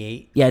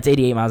 88? Yeah, it's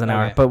 88 miles an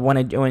hour. But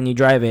when you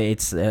drive it,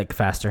 it's like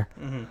faster.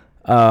 Mm-hmm.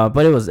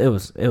 But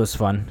it was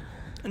fun.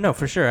 No,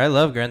 for sure. I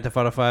love Grand Theft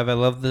Auto 5. I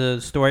love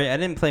the story. I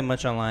didn't play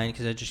much online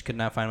because I just could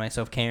not find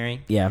myself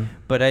caring. Yeah.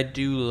 But I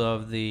do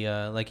love the,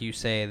 like you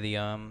say, the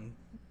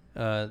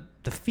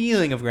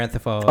feeling of Grand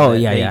Theft Auto. Oh,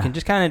 yeah. You can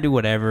just kind of do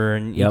whatever,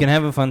 and you can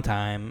have a fun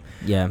time.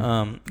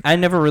 Yeah. I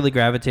never really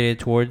gravitated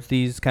towards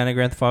these kind of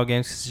Grand Theft Auto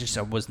games because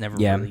I was never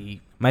really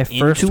My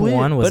first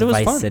one was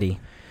Vice fun. City.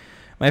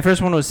 My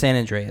first one was San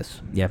Andreas.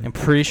 Yeah. I'm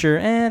pretty sure.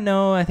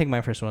 No, I think my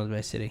first one was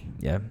Vice City.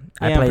 Yeah.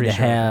 I played the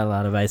hell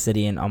out of Vice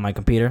City on my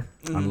computer.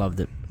 I loved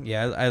it.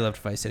 Yeah, I loved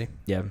Vice City.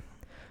 Yeah.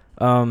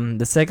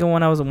 The second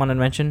one I wanted to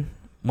mention,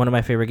 one of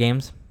my favorite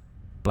games,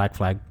 Black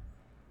Flag.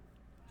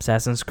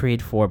 Assassin's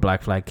Creed 4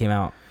 Black Flag came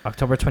out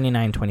October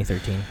 29,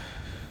 2013.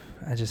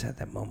 I just had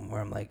that moment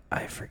where I'm like,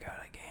 I forgot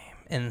a game.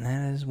 And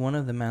that is one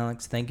of them,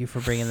 Alex. Thank you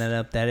for bringing that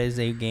up. That is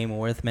a game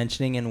worth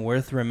mentioning and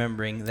worth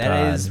remembering.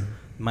 That is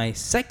my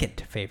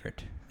second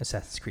favorite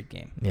Assassin's Creed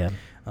game. Yeah.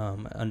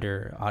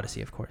 Under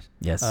Odyssey, of course.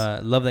 Yes.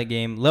 Love that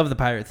game. Love the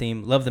pirate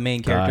theme. Love the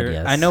main character.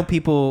 Yes. I know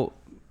people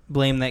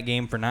blame that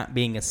game for not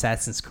being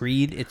Assassin's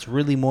Creed. It's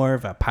really more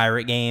of a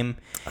pirate game.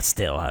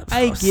 Still,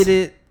 I get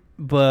it,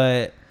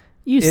 but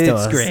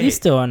it's great. You're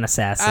still an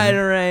assassin. I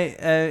don't right.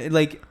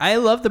 I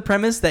love the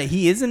premise that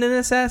he isn't an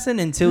assassin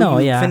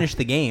until you finish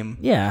the game.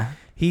 Yeah.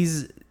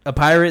 He's a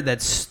pirate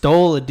that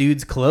stole a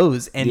dude's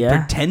clothes and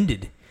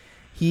pretended.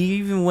 He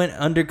even went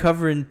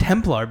undercover in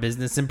Templar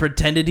business and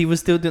pretended he was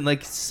still doing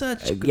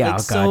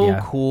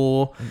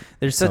cool.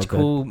 There's such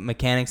cool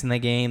mechanics in that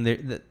game.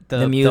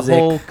 The music, the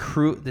whole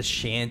crew, the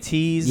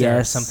shanties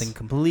are something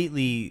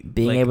completely.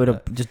 Being able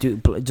to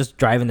just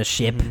driving the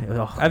ship.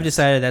 Mm-hmm. I've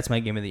decided that's my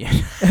game of the year.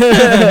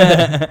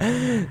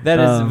 That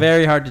is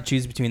very hard to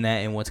choose between that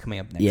and what's coming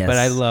up next. Yes. But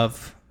I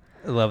love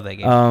that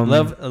game.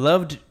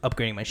 Loved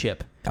upgrading my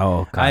ship.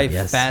 Oh God, I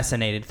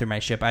fascinated through my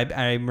ship.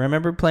 I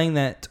remember playing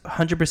that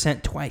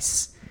 100%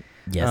 twice.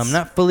 Yes.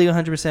 Not fully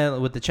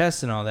 100% with the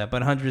chests and all that,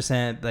 but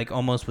 100% like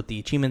almost with the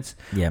achievements.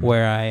 Yeah.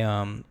 Where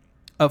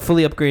I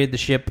fully upgraded the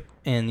ship,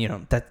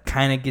 and that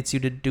kind of gets you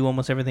to do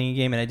almost everything in the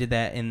game. And I did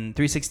that in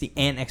 360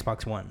 and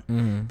Xbox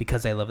One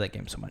because I love that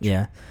game so much.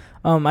 Yeah.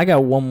 I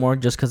got one more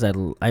just because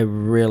I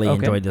really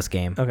enjoyed this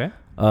game. Okay.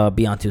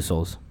 Beyond Two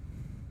Souls.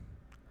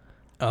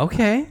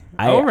 Okay.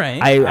 All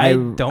right. I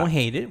don't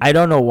hate it. I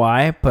don't know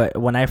why, but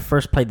when I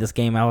first played this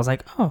game, I was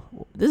like, oh,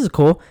 this is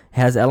cool. It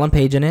has Ellen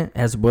Page in it. It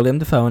has William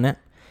Dafoe in it.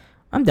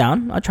 I'm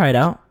down. I'll try it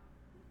out.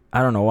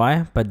 I don't know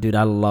why, but dude,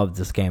 I love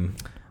this game.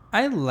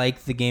 I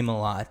like the game a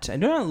lot. I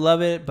do not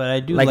love it, but I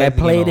do like I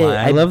played it.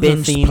 I love the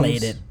themes.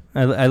 Played it.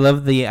 I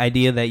love the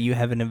idea that you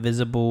have an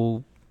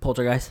invisible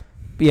poltergeist.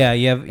 Yeah,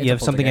 you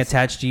have something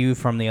attached to you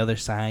from the other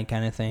side,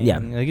 kind of thing. Yeah,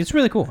 like it's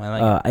really cool. I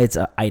like it. It's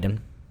an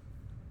item.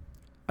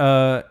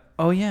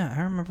 Oh yeah,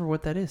 I remember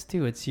what that is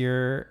too. It's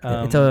your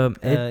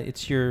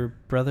it's your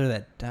brother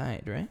that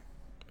died, right?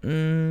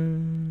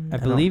 I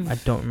believe I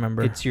don't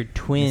remember. It's your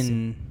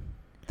twin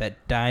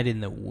that died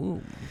in the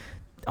womb.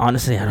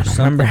 Honestly, I don't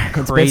Something remember.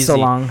 It's been so crazy.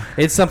 long.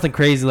 It's something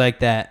crazy like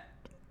that.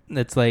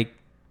 That's like,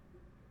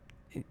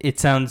 it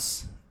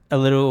sounds a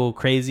little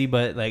crazy,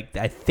 but like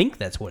I think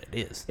that's what it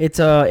is. It's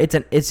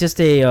just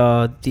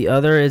a the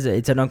other is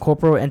it's an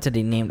incorporeal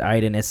entity named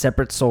Aiden, a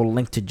separate soul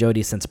linked to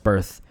Jodie since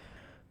birth,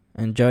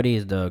 and Jodie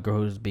is the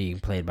girl who's being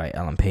played by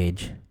Ellen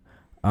Page.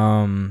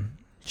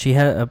 She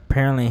had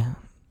apparently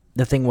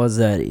the thing was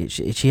that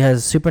she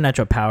has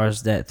supernatural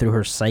powers that through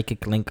her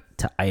psychic link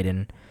to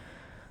Aiden.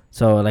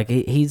 So like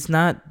he's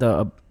not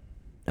the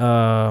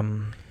I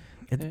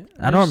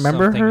don't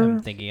remember her.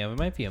 I'm thinking of it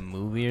might be a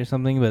movie or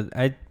something, but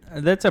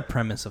that's a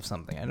premise of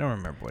something. I don't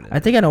remember what it is. I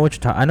think I know what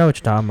you're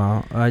talking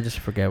about. I just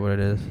forget what it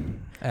is.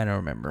 I don't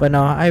remember. But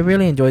no, I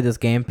really enjoyed this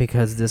game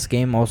because this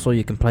game also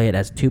you can play it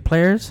as 2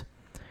 players.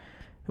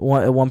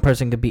 One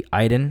person could be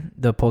Aiden,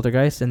 the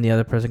poltergeist, and the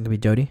other person could be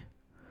Jodie.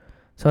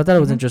 So I thought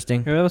it was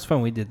interesting. Yeah, that was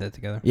fun. We did that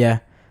together. Yeah.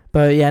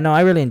 But yeah, no,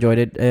 I really enjoyed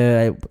it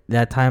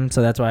that time,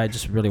 so that's why I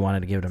just really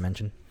wanted to give it a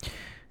mention.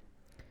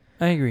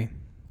 I agree.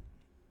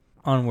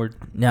 Onward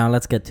Now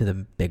let's get to the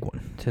big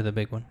one. to the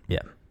big one.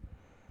 Yeah.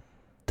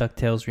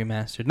 DuckTales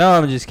Remastered. No,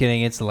 I'm just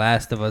kidding. It's The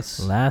Last of Us.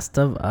 Last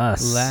of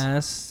Us.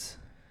 Last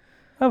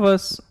of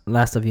Us.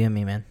 Last of you and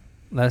me, man.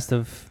 Last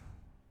of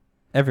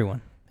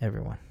everyone.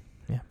 Everyone.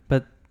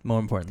 But more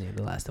importantly,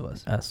 The Last of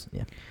Us. Us.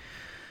 Yeah.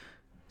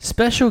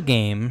 Special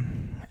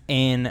game,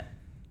 and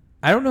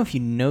I don't know if you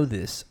know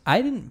this.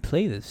 I didn't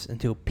play this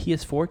until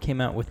PS4 came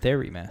out with their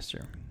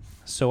remaster.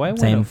 So I went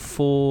Same. a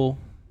full,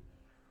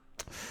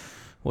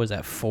 what was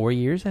that, 4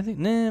 years, I think?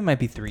 Nah, it might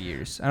be 3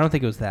 years. I don't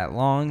think it was that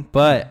long,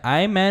 but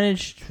I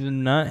managed to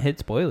not hit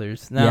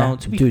spoilers. Now, Yeah,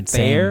 to be dude,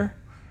 fair,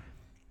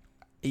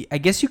 I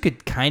guess you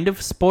could kind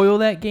of spoil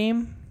that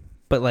game,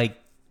 but like,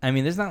 I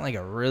mean, there's not like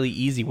a really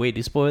easy way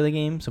to spoil the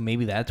game, so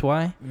maybe that's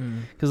why.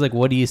 Because like,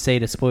 what do you say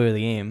to spoil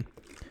the game?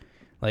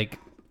 Like,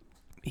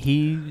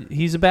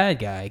 he's a bad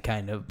guy,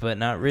 kind of, but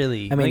not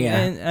really. I mean, like, yeah.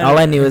 and All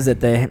I knew is that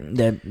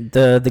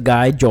the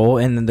guy Joel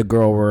and then the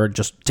girl were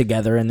just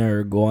together and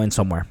they're going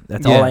somewhere.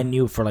 That's all I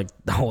knew for like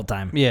the whole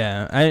time.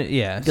 Yeah,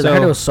 Because I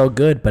heard it was so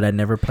good, but I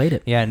never played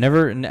it. Yeah,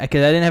 never,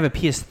 because I didn't have a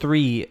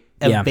PS3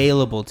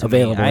 available to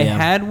me. I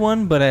had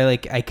one, but I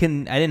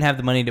didn't have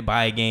the money to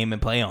buy a game and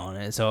play on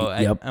it, so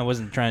I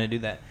wasn't trying to do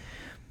that.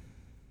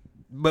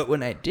 But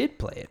when I did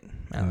play it,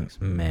 Alex,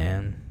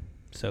 man,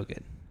 so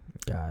good.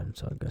 God,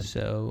 so good.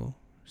 So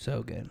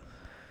good.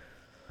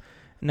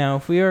 Now,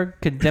 if we are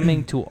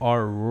condemning to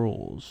our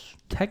rules,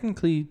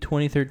 technically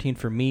 2013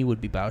 for me would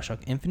be BioShock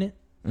Infinite.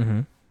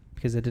 Mm-hmm.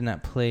 Because I did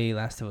not play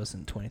Last of Us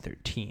in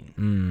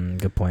 2013.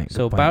 Good point.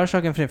 So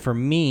BioShock Infinite for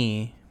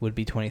me would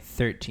be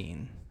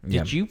 2013.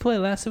 Did you play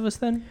Last of Us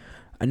then?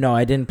 No,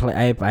 I didn't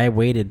play. I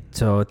waited.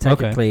 So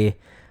technically,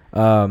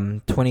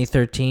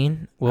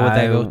 2013. What would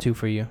that go to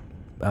for you?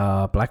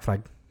 Black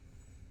Flag.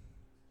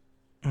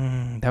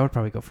 That would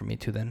probably go for me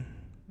too then.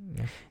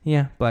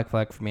 Yeah, Black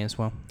Flag for me as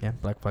well. Yeah,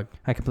 Black Flag.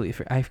 I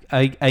completely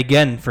I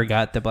again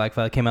forgot that Black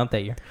Flag came out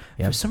that year.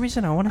 Yep. For some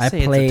reason, I want to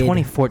say it's a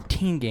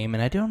 2014 game,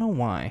 and I don't know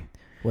why.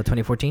 What,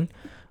 2014?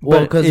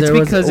 Well, because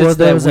it's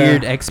that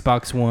weird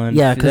Xbox One.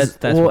 Yeah, because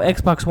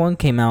Xbox One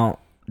came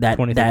out that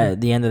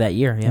the end of that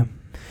year. Yeah.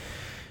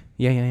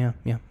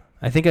 Yeah.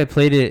 I think I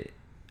played it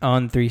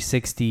on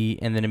 360,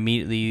 and then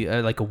immediately,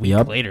 like a week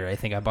later, I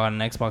think I bought an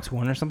Xbox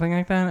One or something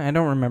like that. I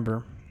don't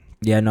remember.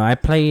 Yeah, no, I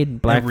played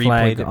Black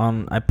Flag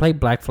on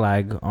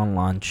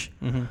launch.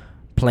 Mm-hmm.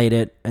 Played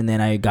it, and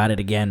then I got it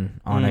again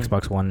on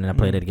Xbox One, and I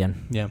played it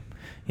again.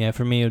 Yeah.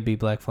 For me, it would be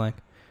Black Flag.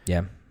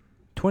 Yeah.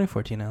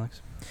 2014,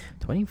 Alex.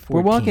 2014.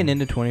 We're walking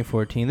into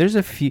 2014. There's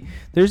a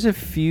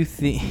few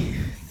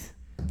things.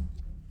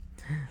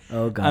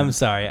 Oh God. I'm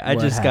sorry. I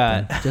what just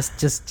happened? got.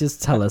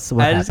 Just tell us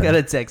what happened. I just got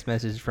a text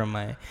message from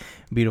my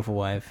beautiful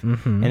wife,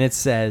 and it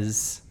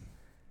says,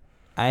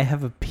 "I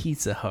have a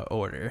Pizza Hut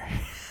order."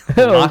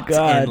 Locked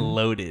and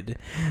loaded.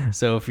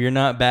 So if you're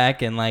not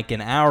back in like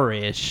an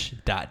hour-ish, ...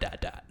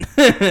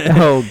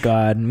 Oh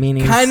God,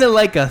 meaning kind of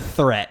like a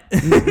threat.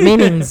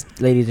 Meanings,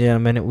 ladies and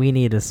gentlemen, we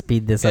need to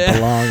speed this up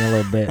along a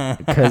little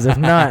bit, because if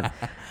not,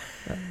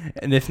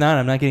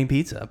 I'm not getting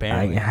pizza.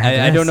 Apparently,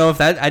 I don't know if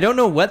that. I don't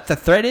know what the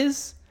threat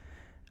is.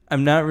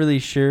 I'm not really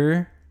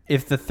sure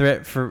if the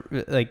threat for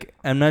like.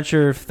 I'm not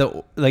sure if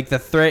the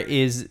threat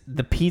is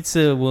the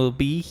pizza will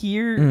be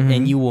here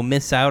and you will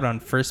miss out on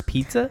first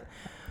pizza.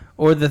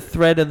 Or the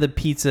threat of the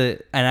pizza,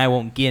 and I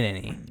won't get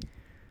any.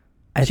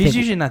 She's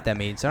usually not that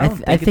mean, so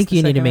I think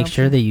you need to make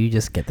sure that you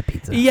just get the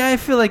pizza. Yeah, I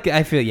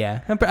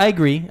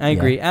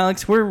agree.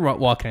 Alex, we're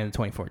walking into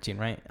 2014,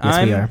 right?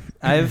 Yes, we are.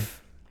 I've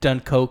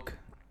done Coke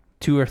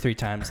 2 or 3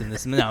 times in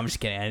this. No, I'm just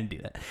kidding. I didn't do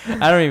that.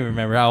 I don't even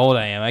remember how old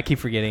I am. I keep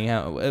forgetting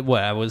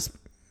what I was.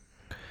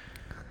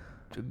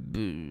 That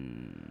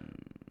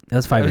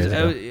was 5 years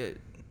ago.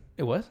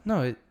 It was?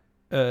 No,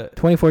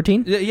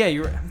 2014? Yeah,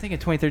 I'm thinking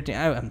 2013.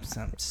 I'm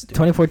stupid.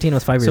 2014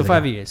 was 5 years ago. So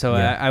 5 years. So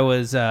I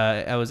was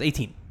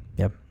 18.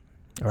 Yep.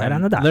 Right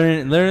on the dot.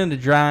 Learning to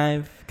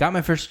drive. Got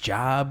my first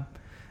job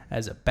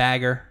as a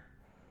bagger.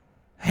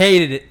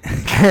 Hated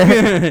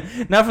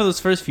it. Not for those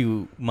first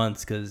few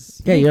months,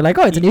 because Yeah, you're like,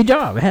 oh, it's a new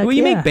job. Heck well,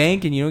 you yeah. make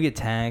bank and you don't get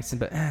taxed,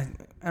 but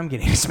I'm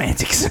getting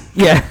semantics.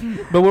 Yeah.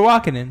 But we're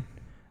walking in,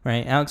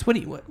 right, Alex?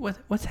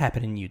 What's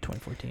happening in you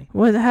 2014?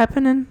 What's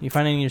happening? You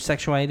finding your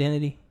sexual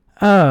identity?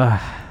 No,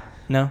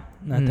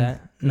 Not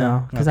that.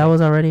 No, because Okay. I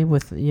was already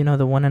with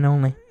the one and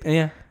only.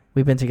 Yeah.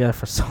 We've been together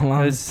for so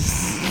long.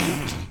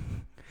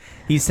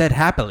 He said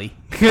happily.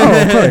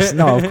 Oh, of course.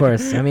 No, of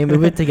course. I mean, we've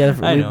been together.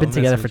 I We've know, been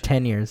together that's for what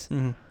 10 years.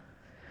 Mm-hmm.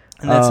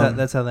 And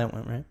that's how that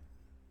went, right?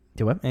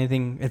 Do what?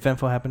 Anything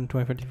eventful happened in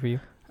 2014 for you?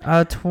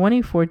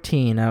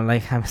 2014.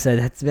 Like I said,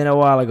 it's been a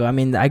while ago. I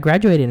mean, I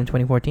graduated in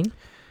 2014.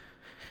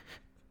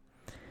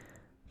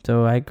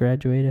 So I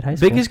graduated high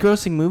school. Biggest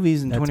grossing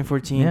movies in That's-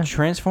 2014: yeah.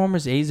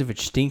 Transformers: Age of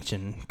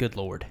Extinction. Good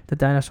lord. The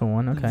dinosaur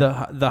one. Okay.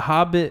 The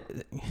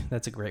Hobbit.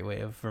 That's a great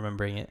way of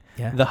remembering it.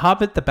 yeah. The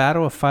Hobbit: The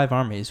Battle of Five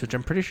Armies, which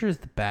I'm pretty sure is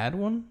the bad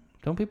one.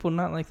 Don't people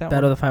not like that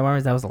Battle one? of the Five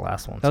Armies. That was the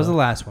last one. That was the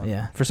last one.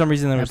 Yeah. For some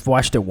reason there was I've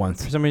watched it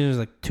once.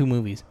 like 2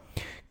 movies.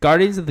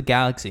 Guardians of the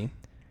Galaxy.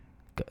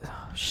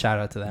 Shout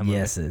out to that movie.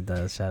 Yes, it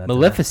does. Shout out.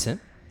 Maleficent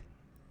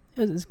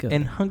To that. It's good.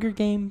 and Hunger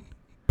Game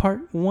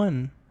Part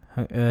 1.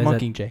 Is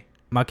Mockingjay.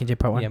 Mockingjay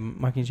Part 1. Yeah,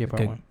 Mockingjay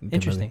Part Good, 1. good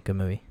Interesting. Movie, good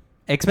movie.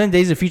 X-Men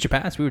Days of Future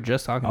Past. We were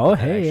just talking Oh, about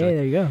that, hey, actually.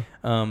 there you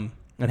go.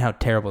 And how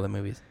terrible the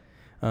movie is.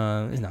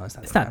 No, it's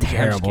not. It's not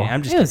terrible.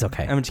 I'm just It was kidding.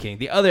 okay. I'm just kidding.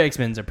 The other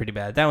X-Men's are pretty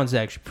bad. That one's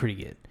actually pretty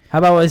good. How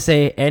about I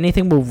say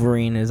anything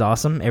Wolverine is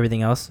awesome.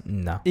 Everything else,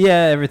 no.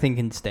 Yeah, everything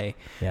can stay.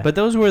 Yeah. But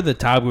those were the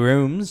top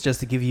rooms,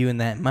 just to give you in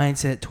that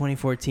mindset.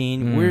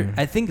 2014.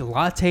 I think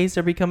lattes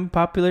are becoming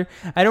popular.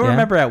 I don't Yeah.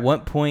 remember at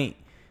what point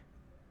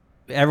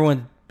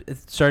everyone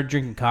started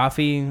drinking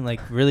coffee, like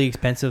really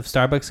expensive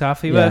Starbucks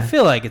coffee, but I Yeah.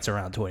 feel like it's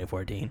around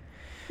 2014.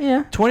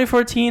 Yeah.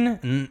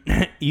 2014,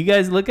 you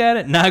guys look at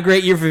it, not a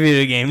great year for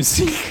video games.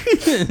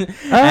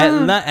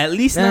 At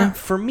least yeah. not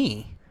for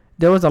me.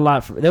 There was a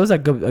lot. There was a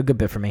good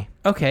bit for me.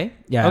 Okay.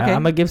 Yeah. Okay.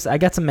 I'm gonna give. I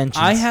got some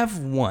mentions. I have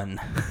one.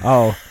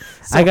 Oh,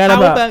 So I got how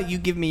about. about you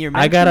give me your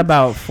mentions? I got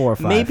about 4 or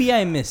 5. Maybe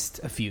I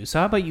missed a few. So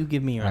how about you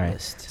give me your All right.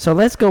 list? So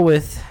let's go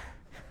with.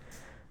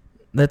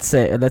 Let's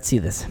see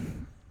this.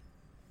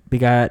 We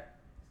got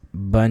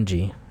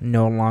Bungie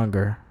no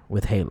longer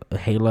with Halo.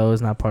 Halo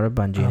is not part of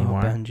Bungie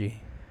anymore. Bungie.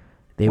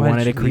 They Why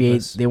wanted did to you leave create.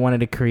 us? They wanted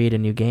to create a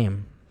new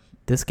game.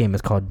 This game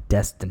is called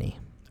Destiny.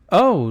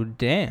 Oh,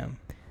 damn.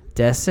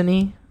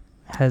 Destiny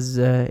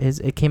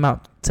it came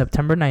out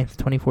September 9th,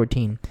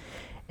 2014.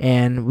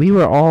 And we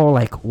were all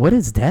like, what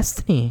is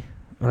Destiny?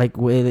 Like,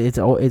 it's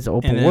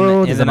open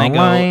world, is it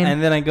online?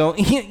 And then I go,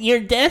 your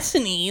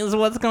destiny is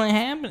what's going to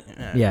happen.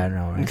 Yeah,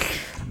 no,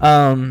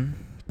 right.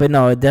 But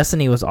no,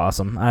 Destiny was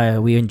awesome.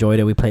 We enjoyed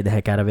it. We played the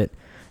heck out of it.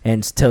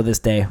 And till this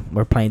day,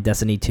 we're playing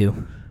Destiny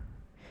 2.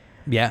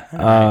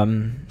 Yeah.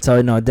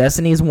 So no,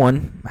 Destiny's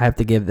 1. I have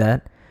to give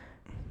that.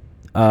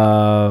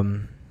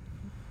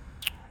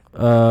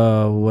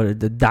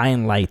 The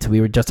Dying Light. We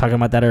were just talking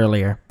about that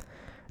earlier.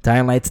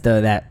 Dying Light's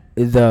the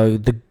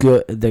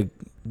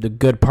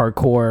good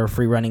parkour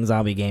free running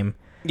zombie game.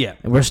 Yeah.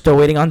 And we're still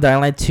waiting on Dying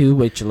Light 2,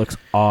 which looks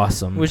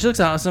awesome. Which looks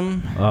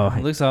awesome. Oh,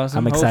 It looks awesome.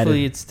 I'm excited.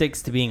 Hopefully it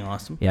sticks to being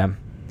awesome. Yeah.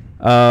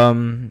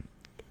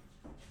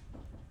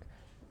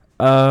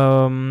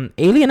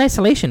 Alien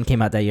Isolation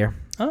came out that year.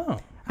 Oh.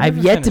 I've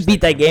yet to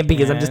beat that game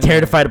because I'm just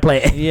terrified to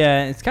play it.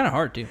 Yeah, it's kind of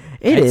hard too.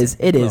 It is.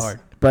 It's a little hard.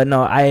 But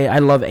no, I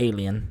love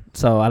Alien,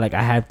 so I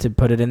had to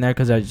put it in there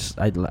because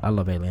I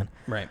love Alien.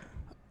 Right.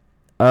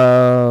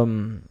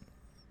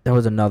 There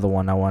was another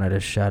one I wanted to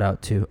shout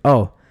out to.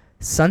 Oh,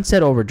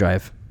 Sunset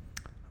Overdrive.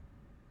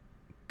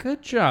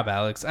 Good job,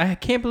 Alex. I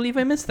can't believe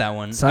I missed that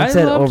one.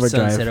 Sunset I loved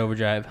Overdrive. Sunset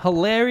Overdrive.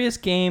 Hilarious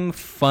game,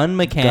 fun God,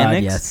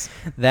 mechanics. yes.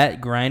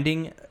 That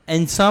grinding.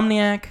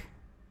 Insomniac,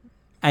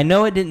 I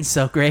know it didn't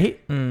sell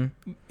great, and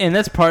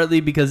that's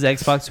partly because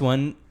Xbox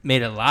One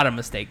made a lot of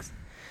mistakes.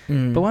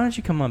 But why don't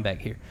you come on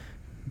back here?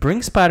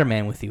 Bring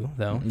Spider-Man with you,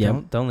 though.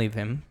 Yep. Don't leave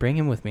him. Bring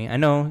him with me. I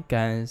know,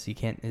 guys, you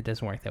can't. It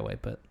doesn't work that way,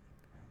 but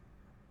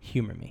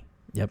humor me.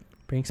 Yep.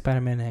 Bring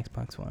Spider-Man to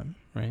Xbox One,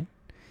 right?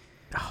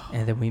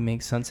 And then we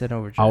make Sunset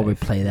Overdrive. I'll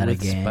replay that with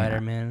again.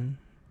 Spider-Man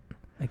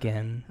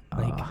again.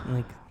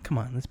 Like, come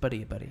on, let's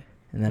buddy.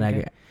 And then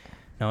Okay.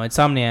 No,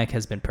 Insomniac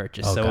has been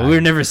purchased, Oh, so God. we're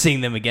never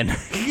seeing them again.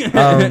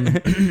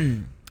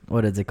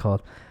 what is it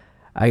called?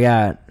 I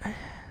got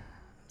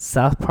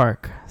South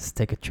Park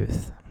Stick of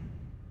Truth.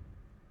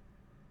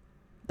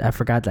 I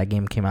forgot that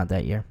game came out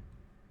that year.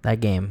 That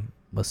game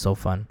was so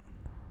fun.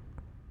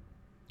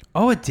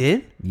 Oh, it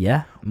did?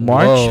 Yeah.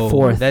 March Whoa,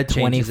 4th, that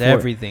changes 24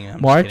 everything. I'm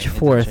just March kidding. It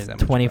doesn't change 4th, that much,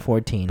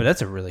 2014. But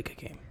that's a really good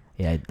game.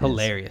 Yeah, it is.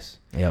 Hilarious.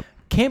 Yep.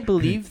 Can't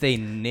believe they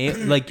nailed.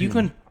 Like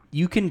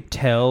you can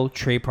tell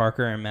Trey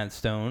Parker and Matt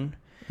Stone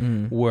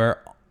were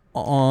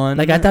on.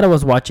 Like I thought I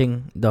was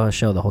watching the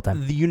show the whole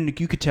time. You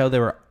could tell they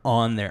were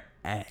on their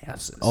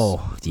asses.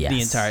 Oh, yes.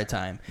 The entire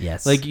time.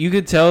 Yes. Like you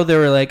could tell they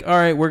were like, all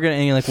right, we're gonna.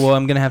 And you're like, well,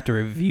 I'm gonna have to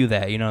review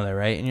that. You know that,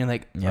 right? And you're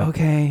like, Yep.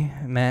 okay,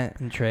 Matt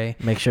and Trey.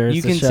 Make sure it's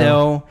You the can show.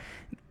 tell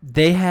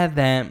they had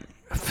that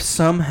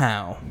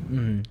somehow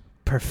Mhm.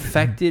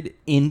 perfected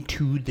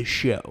into the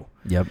show.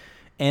 Yep.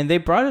 And they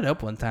brought it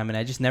up one time, and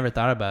I just never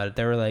thought about it.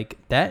 They were like,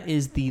 that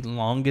is the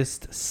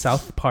longest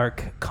South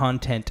Park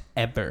content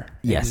ever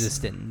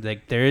existed.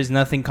 Like, there is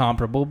nothing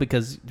comparable,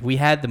 because we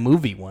had the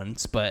movie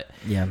once, but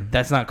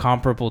that's not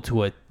comparable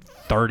to a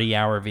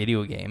 30-hour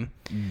video game.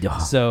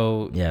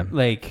 So,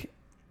 like,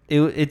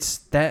 it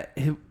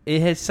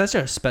has such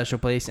a special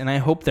place, and I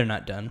hope they're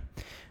not done.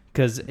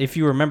 Because if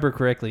you remember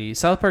correctly,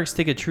 South Park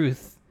Stick of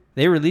Truth,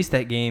 they released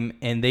that game,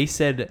 and they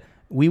said,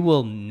 we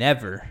will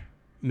never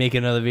make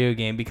another video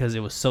game because it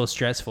was so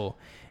stressful.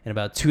 And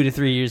about 2 to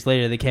 3 years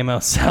later, they came out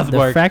with South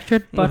Park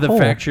Fractured But Whole. The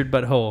Fractured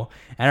But Whole.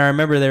 And I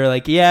remember they were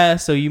like, yeah,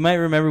 so you might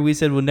remember we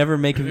said we'll never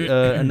make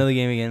another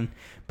game again.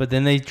 But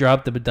then they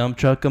dropped a dump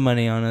truck of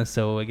money on us,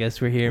 so I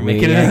guess we're here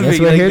making it. I guess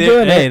we're here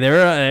doing it. Hey,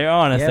 they're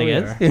honest, I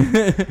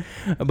guess.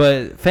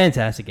 But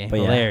fantastic game,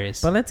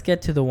 hilarious. But let's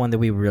get to the one that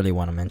we really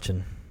want to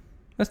mention.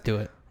 Let's do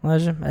it.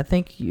 Elijah, I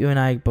think you and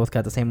I both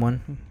got the same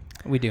one.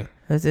 We do.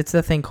 It's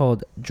the thing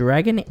called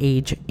Dragon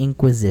Age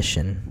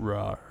Inquisition.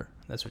 Rawr.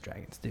 That's what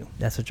dragons do.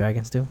 That's what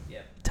dragons do?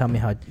 Yeah. Tell me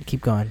how.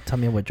 Keep going. Tell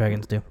me what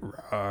dragons do.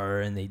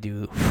 Rawr, and they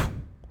do.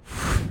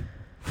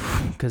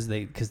 Because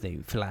they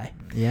fly.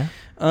 Yeah.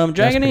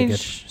 Dragon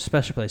Age,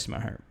 special place in my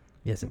heart.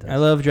 Yes, it does. I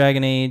love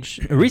Dragon Age.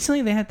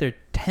 Recently, they had their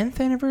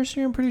 10th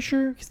anniversary, I'm pretty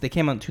sure. Because they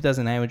came out in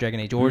 2009 with Dragon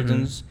Age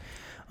Origins.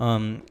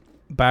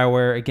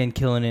 BioWare, again,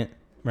 killing it,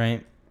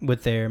 right?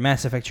 With their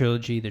Mass Effect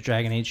trilogy, their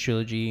Dragon Age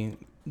trilogy.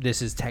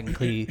 This is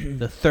technically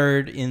the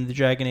third in the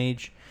Dragon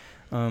Age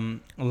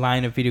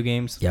line of video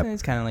games. Yep.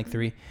 It's kind of like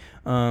 3.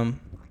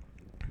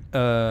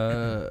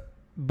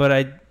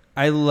 But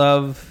I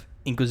love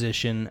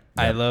Inquisition.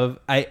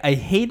 Yep. I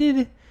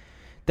hated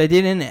that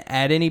they didn't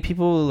add any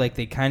people like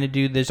they kind of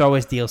do. There's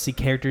always DLC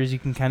characters you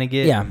can kind of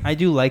get. Yeah. I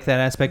do like that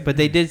aspect, but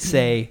they did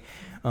say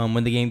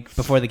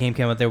before the game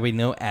came out there would be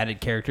no added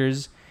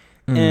characters.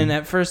 And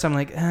at first I'm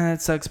like,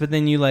 that sucks. But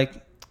then you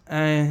like,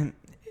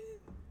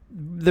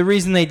 the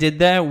reason they did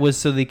that was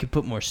so they could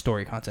put more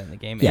story content in the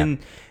game. Yeah. And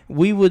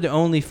we would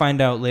only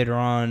find out later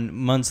on,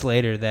 months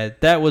later,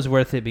 that was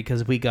worth it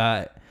because we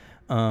got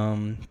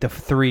the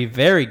 3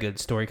 very good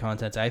story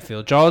contents, I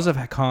feel. Jaws of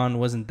Hakkon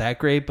wasn't that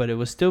great, but it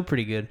was still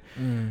pretty good.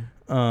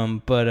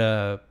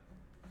 But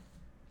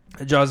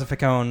Jaws of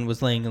Hakkon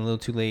was laying a little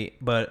too late.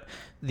 But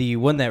the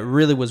one that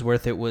really was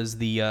worth it was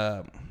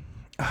the...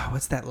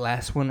 what's that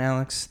last one,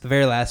 Alex? The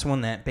very last one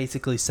that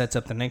basically sets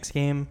up the next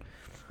game.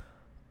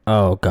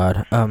 Oh,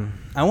 God.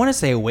 I want to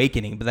say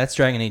Awakening, but that's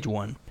Dragon Age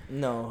 1.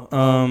 No.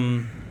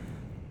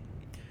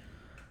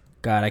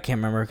 God, I can't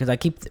remember because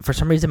for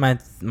some reason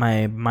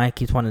my mind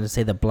keeps wanting to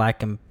say the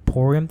Black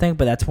Emporium thing,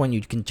 but that's when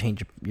you can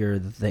change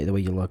the way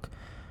you look.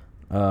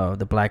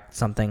 The black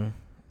something.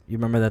 You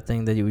remember that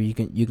thing that you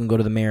can go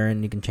to the mirror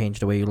and you can change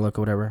the way you look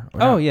or whatever?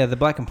 Yeah, the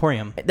Black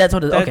Emporium. That's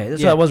what it is. Okay,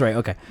 that's what I was right.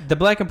 Okay. The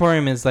Black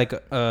Emporium is like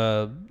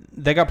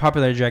they got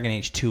popular in Dragon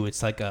Age 2.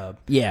 It's like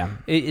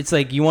it's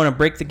like you want to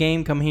break the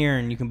game, come here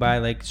and you can buy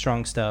like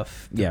strong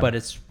stuff. Yeah. But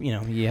it's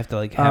you have to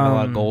like have a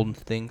lot of gold and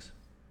things.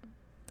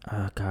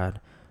 Oh God.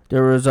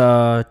 There was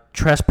a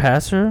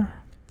Trespasser.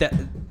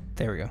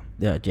 There we go.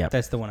 Yeah.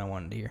 That's the one I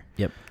wanted to hear.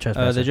 Yep.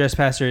 Trespasser. The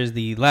Trespasser is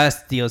the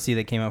last DLC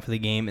that came out for the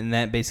game, and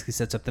that basically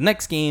sets up the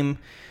next game,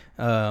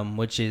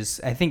 which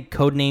is, I think,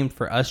 codenamed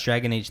for us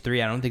Dragon Age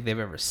 3. I don't think they've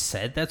ever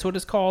said that's what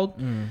it's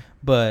called,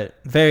 but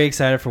very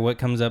excited for what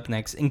comes up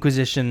next.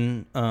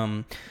 Inquisition.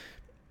 And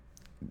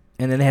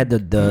then they had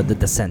the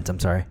Descent, I'm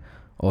sorry.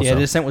 Also. Yeah,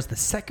 Descent was the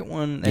second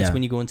one. That's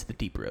when you go into the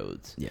deep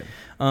roads. Yeah.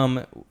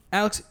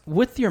 Alex,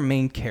 with your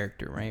main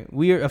character, right?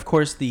 Of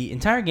course, the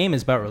entire game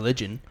is about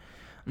religion.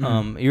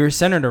 You're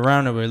centered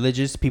around a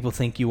religious. People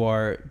think you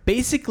are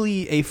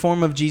basically a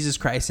form of Jesus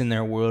Christ in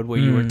their world, where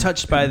you were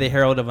touched by the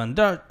Herald of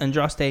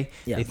Andraste.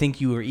 Yeah. They think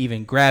you were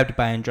even grabbed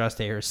by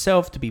Andraste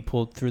herself to be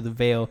pulled through the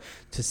veil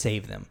to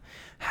save them.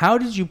 How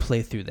did you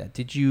play through that?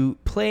 Did you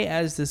play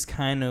as this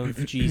kind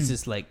of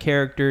Jesus-like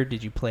character?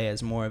 Did you play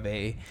as more of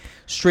a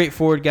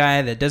straightforward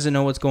guy that doesn't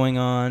know what's going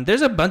on?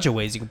 There's a bunch of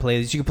ways you can play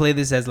this. You can play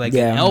this as like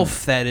an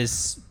elf that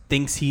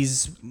thinks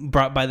he's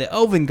brought by the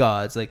elven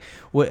gods. Like,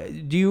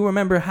 what do you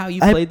remember how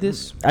you played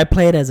this? I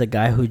played as a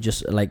guy who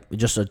just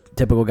a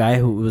typical guy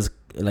who was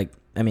like,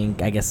 I mean,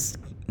 I guess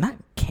not.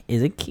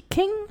 Is it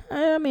king?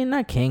 I mean,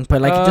 not king,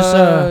 but like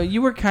just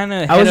you were kind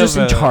of. I was just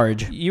in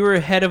charge. You were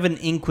head of an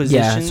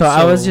inquisition. Yeah, so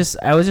I was just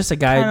a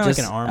guy. Just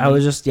like an army. I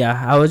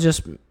was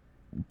just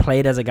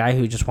played as a guy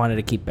who just wanted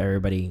to keep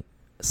everybody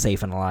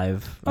safe and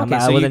alive. Okay,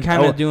 so you're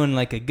kind of doing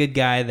like a good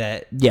guy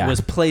that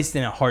was placed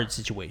in a hard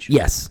situation.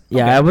 Yes.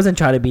 Yeah, okay. I wasn't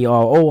trying to be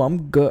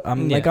I'm good.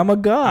 Like, I'm a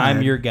god.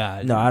 I'm your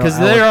god. No, because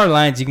there are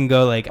lines you can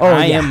go like,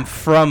 I am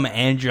from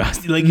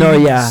Andraste. Like, you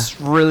can just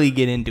really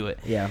get into it.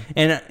 Yeah.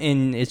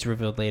 And it's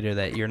revealed later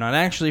that you're not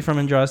actually from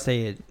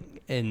Andraste,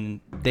 and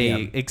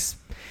they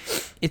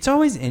it's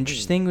always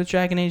interesting with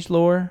Dragon Age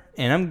lore,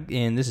 and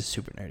this is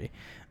super nerdy,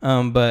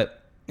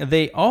 but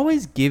they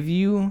always give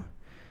you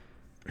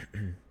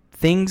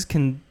things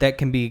that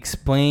can be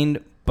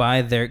explained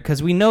by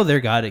because we know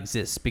their god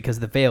exists because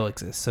the veil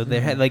exists. So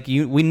they had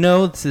we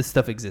know this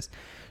stuff exists.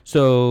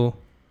 So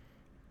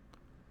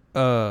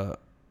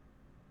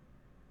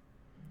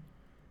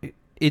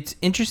it's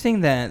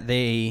interesting that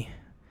they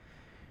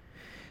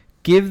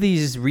give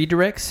these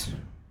redirects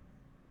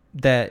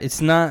that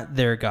it's not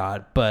their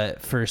god,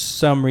 but for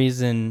some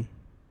reason,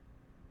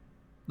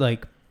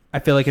 like, I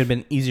feel like it'd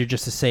been easier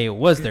just to say it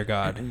was their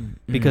god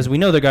because we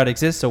know their god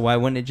exists. So why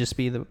wouldn't it just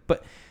be the?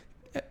 But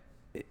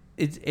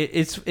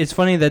it's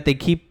funny that they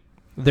keep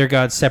their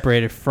god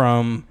separated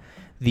from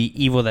the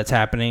evil that's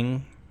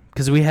happening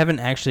because we haven't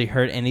actually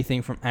heard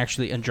anything from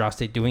actually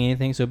Andraste doing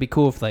anything. So it'd be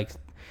cool if, like,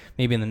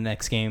 maybe in the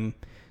next game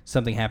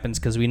something happens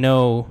because we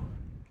know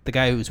the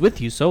guy who's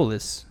with you,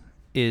 Solus,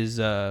 is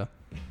going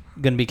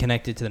to be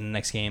connected to the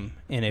next game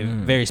in a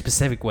very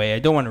specific way. I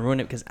don't want to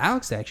ruin it because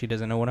Alex actually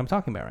doesn't know what I'm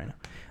talking about right now.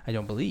 I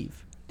don't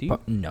believe. Do you?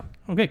 No.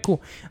 Okay,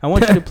 cool. I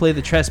want you to play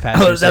the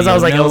Trespasser. I was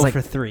like,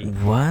 for 3.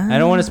 What? I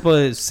don't want to spoil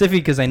it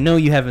specifically because I know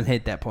you haven't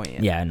hit that point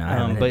yet. Yeah, no. I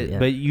haven't hit it yet.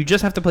 But you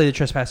just have to play the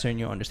Trespasser and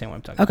you'll understand what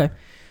I'm talking about. Okay.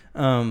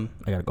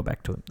 I gotta go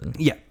back to it then.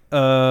 Yeah.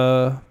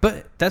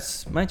 But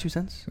that's my 2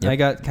 cents. Yep. I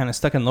got kind of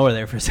stuck in lore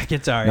there for a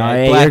second. Sorry. No,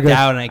 I blacked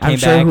out and I came back. I'm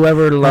sure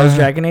whoever loves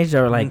Dragon Age,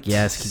 they were like,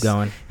 yes, keep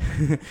going.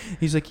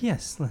 He's like,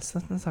 yes, let's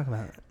talk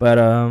about it. But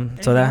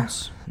so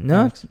that's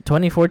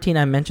 2014.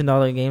 I mentioned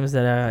all the games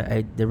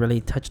that they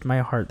really touched my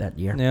heart that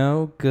year.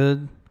 No,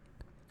 good.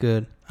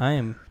 I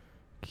am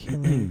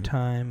killing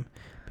time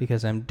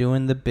because I'm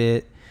doing the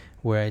bit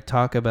where I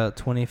talk about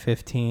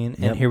 2015.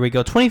 And here we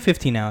go.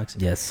 2015, Alex.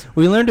 Yes.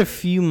 We learned a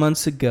few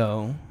months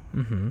ago.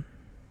 Mm-hmm.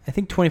 I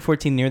think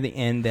 2014 near the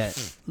end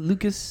that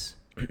Lucas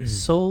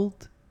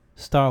sold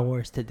Star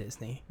Wars to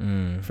Disney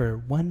for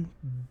 $1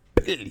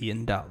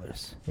 billion.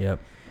 Yep.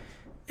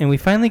 And we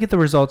finally get the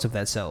results of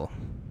that sale.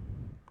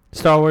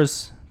 Star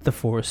Wars The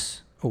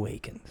Force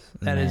Awakens.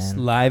 That is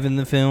live in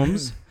the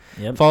films.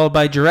 Yep. Followed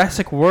by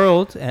Jurassic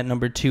World at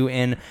number 2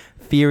 and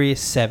Furious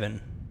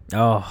 7.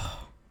 Oh.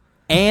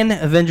 And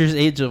Avengers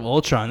Age of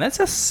Ultron.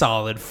 That's a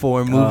solid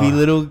 4-movie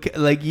little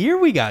year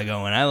we got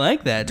going. I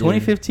like that.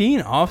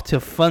 2015 off to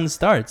fun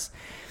starts.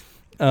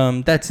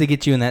 That's to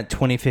get you in that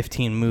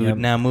 2015 mood. Yep.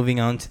 Now moving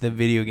on to the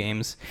video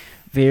games.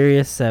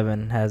 Furious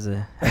 7 has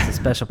a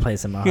special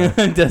place in my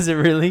heart. Does it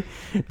really?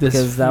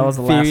 Because that was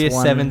the last one.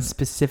 Furious 7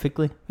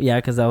 specifically? Yeah,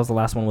 because that was the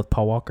last one with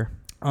Paul Walker.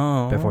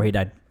 Oh. Before he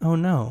died. Oh,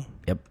 no.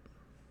 Yep.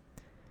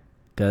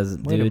 Because,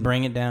 way to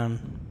bring it down.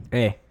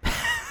 Hey.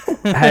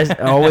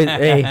 Always,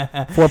 hey,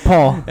 for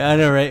Paul. I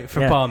know, right?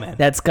 For Paul, man.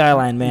 That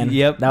skyline, man.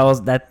 Yep. That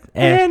was that.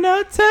 And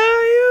I'll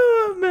tell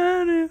you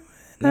about it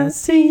when I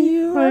see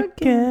you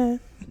again.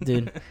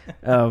 Dude,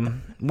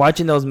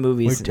 watching those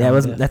movies,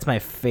 that's my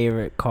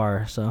favorite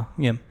car. So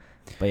yeah.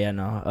 But yeah,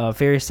 no.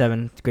 Furious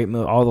 7, great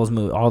movie. All those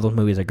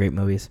movies are great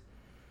movies.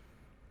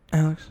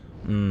 Alex.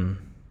 A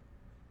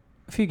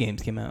few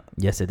games came out.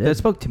 Yes, it did. That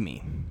spoke to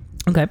me.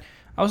 Okay.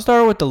 I'll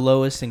start with the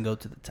lowest and go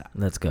to the top.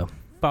 Let's go.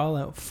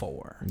 Fallout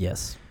 4.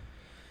 Yes.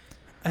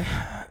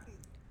 I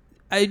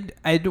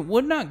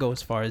would not go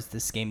as far as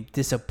this game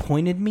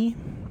disappointed me,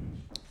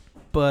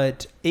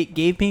 but it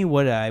gave me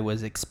what I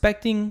was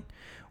expecting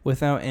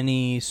without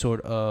any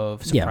sort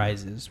of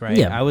surprises, right?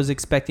 Yeah. I was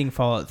expecting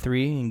Fallout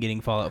 3 and getting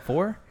Fallout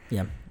 4.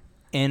 Yeah.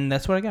 And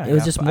that's what I got. It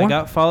was just more. I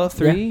got Fallout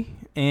 3,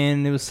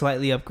 and it was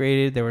slightly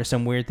upgraded. There were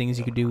some weird things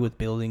you could do with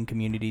building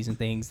communities and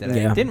things that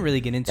I didn't really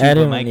get into,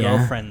 but my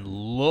girlfriend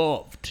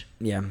loved.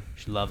 Yeah.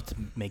 She loved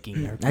making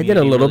her community I did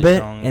a little really bit,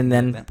 strong and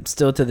then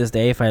still to this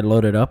day, if I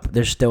load it up,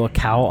 there's still a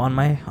cow on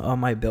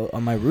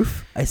my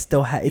roof. I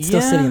still it's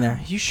still sitting there.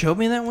 You showed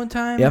me that one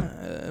time. Yep.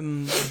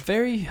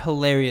 Very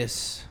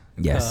hilarious.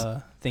 Yes.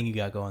 Thing you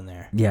got going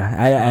there. Yeah,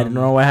 I don't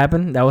know what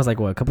happened. That was like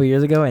a couple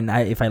years ago, and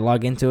if I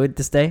log into it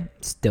this day,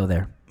 it's still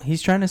there.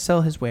 He's trying to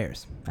sell his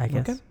wares. I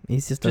guess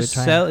he's just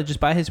trying. Just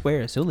buy his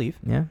wares. He'll leave.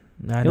 Yeah,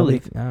 he'll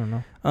leave. I don't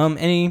know.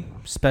 Any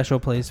special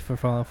place for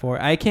Fallout 4?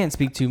 I can't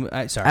speak too.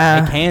 I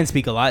can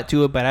speak a lot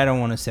to it, but I don't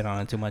want to sit on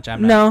it too much. I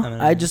mean,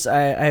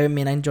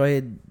 I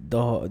enjoyed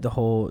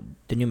the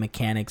new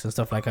mechanics and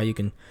stuff, like how you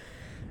can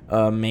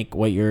make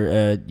what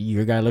your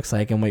guy looks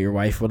like and what your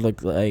wife would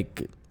look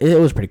like. It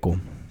was pretty cool.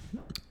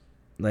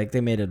 Like,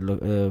 they made it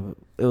look.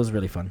 It was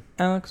really fun.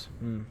 Alex,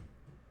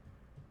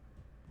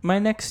 my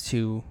next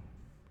two,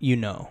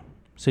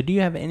 So do you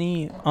have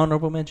any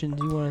honorable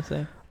mentions you want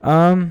to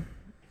say?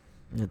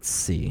 Let's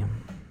see.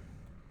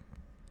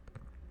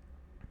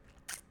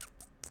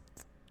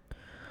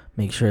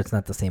 Make sure it's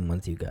not the same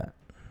ones you got.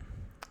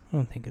 I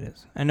don't think it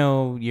is. I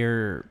know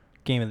your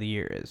game of the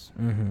year is.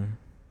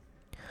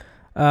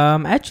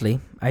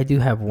 Actually, I do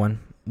have one,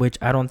 which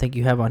I don't think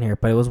you have on here,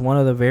 but it was one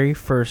of the very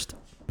first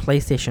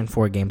PlayStation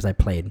 4 games I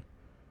played.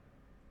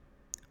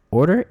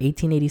 Order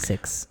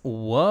 1886.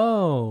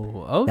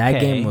 Whoa. Okay. That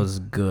game was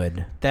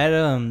good.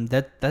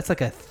 That's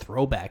like a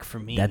throwback for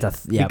me.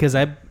 Because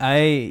I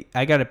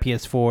got a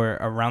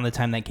PS4 around the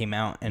time that came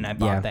out, and I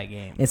bought that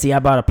game. And see, I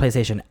bought a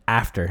PlayStation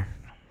after.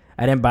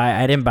 I didn't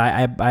buy.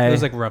 It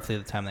was like roughly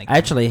the time that came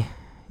out.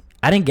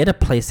 I didn't get a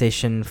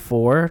PlayStation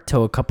 4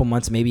 till a couple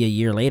months, maybe a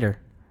year later.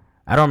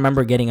 I don't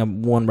remember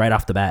getting one right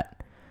off the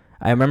bat.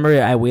 I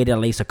remember I waited at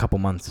least a couple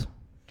months.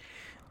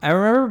 I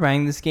remember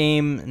buying this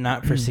game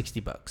not for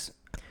 $60.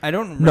 I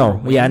don't remember. No,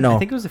 when. yeah, no. I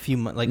think it was a few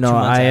months, like No, 2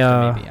 months I,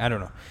 after, maybe. I don't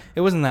know.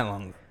 It wasn't that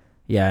long.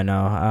 Yeah,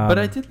 no. But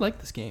I did like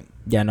this game.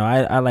 Yeah, no.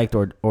 I liked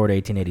Order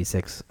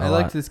 1886. I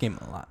liked this game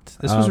a lot.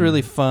 This was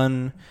really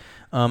fun.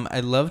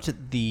 I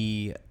loved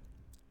the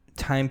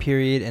time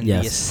period and the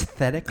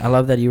aesthetic. I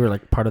love that you were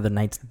like part of the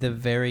Knights. The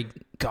very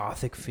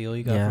gothic feel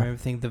you got from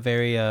everything. The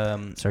very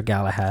Sir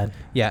Galahad.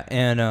 Yeah,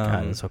 and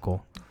God, that's so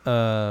cool.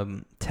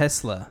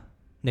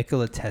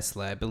 Nikola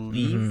Tesla, I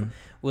believe,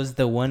 was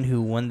the one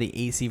who won the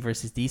AC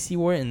versus DC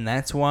war, and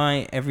that's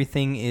why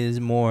everything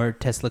is more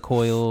Tesla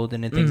coiled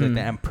and things like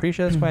that. I'm pretty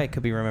sure that's why. I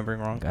could be remembering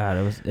wrong. God,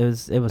 it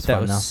was that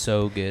fun. Was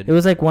so good. It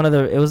was like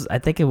I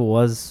think it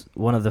was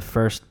one of the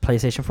first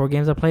PlayStation 4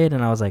 games I played,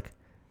 and I was like,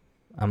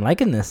 I'm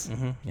liking this.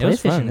 It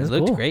was fun. It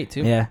looked cool. great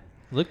too. Yeah,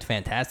 it looked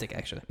fantastic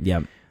actually.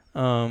 Yeah.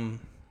 I'm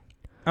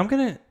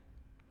gonna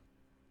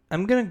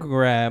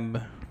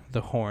grab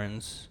the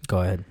horns.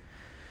 Go ahead.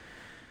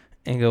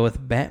 And go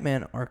with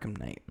Batman Arkham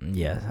Knight.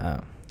 Yeah.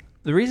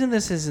 The reason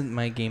this isn't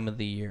my game of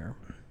the year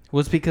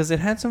was because it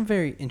had some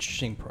very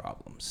interesting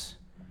problems.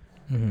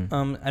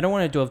 I don't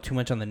want to dwell too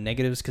much on the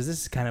negatives because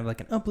this is kind of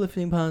like an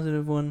uplifting,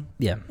 positive one.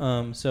 Yeah.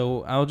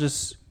 So I'll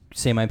just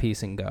say my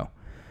piece and go.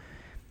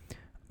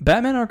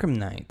 Batman Arkham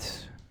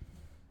Knight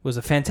was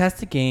a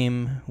fantastic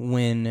game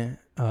when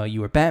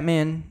you were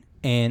Batman,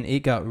 and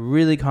it got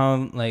really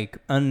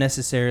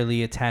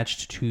unnecessarily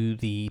attached to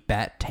the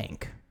Bat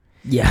Tank.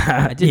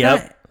 Yeah. I did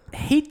not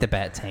hate the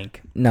Bat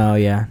Tank. No,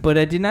 yeah. But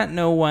I did not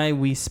know why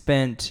we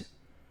spent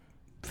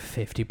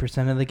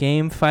 50% of the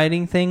game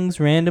fighting things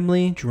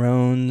randomly.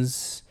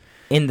 Drones.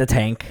 In the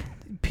tank.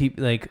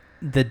 Like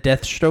the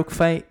Deathstroke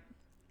fight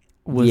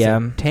was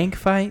a tank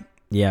fight.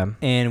 Yeah.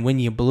 And when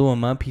you blew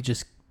him up, he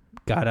just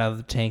got out of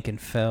the tank and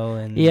fell.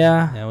 And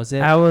that was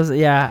it.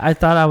 I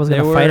thought I was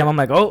going to fight him. I'm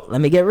like, oh, let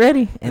me get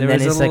ready. And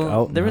then it's like,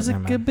 oh. There was a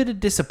good bit of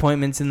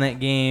disappointments in that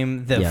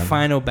game. The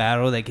final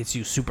battle that gets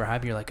you super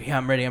hyped. You're like, yeah,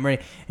 I'm ready. And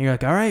you're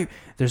like, all right,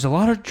 there's a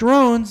lot of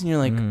drones. And you're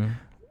like,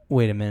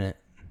 wait a minute.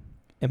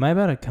 Am I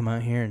about to come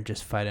out here and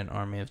just fight an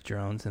army of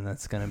drones? And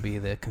that's going to be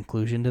the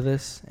conclusion to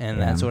this? And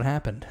that's what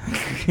happened.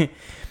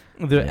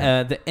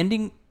 The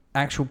ending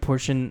actual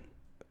portion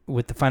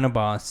with the final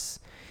boss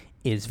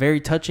is very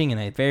touching, and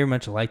I very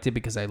much liked it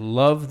because I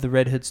love the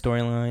Red Hood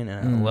storyline, and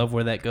I love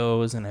where that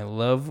goes, and I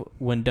love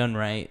when done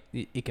right,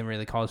 it can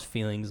really cause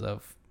feelings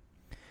of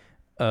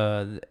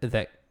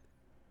that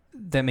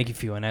make you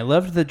feel. And I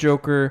loved the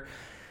Joker.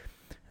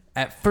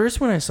 At first,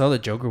 when I saw the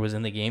Joker was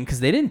in the game, because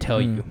they didn't tell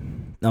you.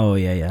 Oh,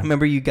 yeah.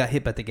 Remember, you got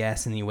hit by the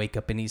gas, and you wake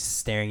up, and he's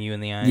staring you in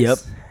the eyes. Yep.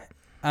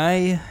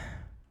 I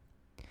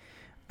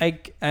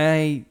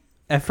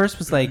at first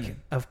was like,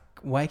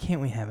 why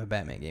can't we have a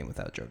Batman game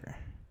without Joker?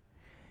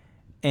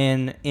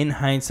 And in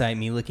hindsight,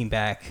 me looking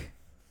back,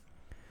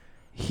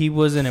 he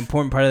was an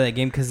important part of that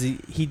game because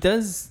he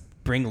does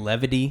bring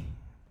levity,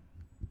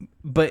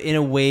 but in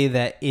a way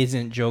that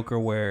isn't Joker,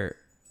 where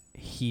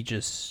he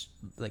just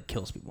like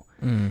kills people.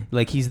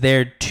 Like he's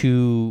there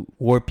to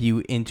warp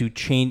you into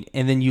change,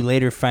 and then you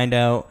later find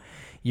out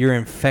you're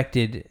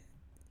infected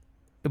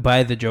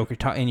by the Joker,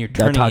 and you're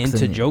turning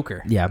into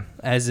Joker. Yeah.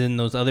 As in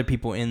those other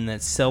people in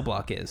that cell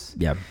block is.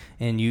 Yeah.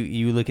 And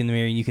you look in the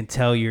mirror and you can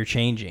tell you're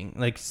changing.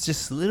 Like, it's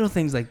just little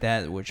things like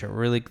that, which are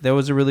really, that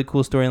was a really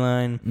cool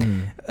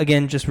storyline.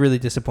 Again, just really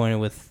disappointed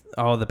with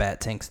all the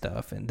Bat Tank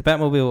stuff. And the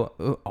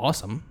Batmobile,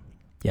 awesome.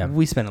 Yeah.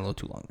 We spent a little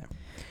too long there.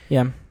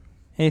 Yeah.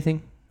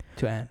 Anything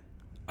to add?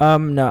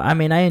 No, I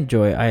mean, I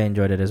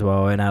enjoyed it as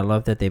well. And I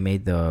love that they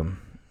made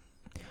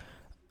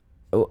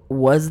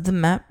was the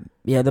map?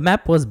 Yeah, the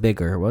map was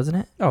bigger, wasn't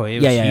it? Oh, it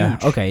was huge. Yeah.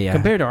 Okay, yeah.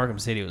 Compared to Arkham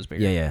City, it was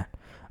bigger. Yeah.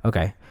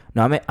 Okay.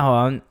 No, I mean,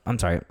 I'm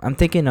sorry. I'm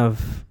thinking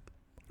of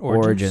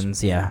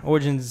Origins. Yeah.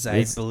 Origins,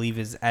 I believe,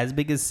 is as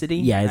big as City.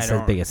 Yeah, it's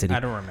as big as City.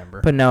 I don't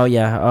remember. But no,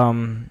 yeah.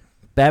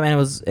 Batman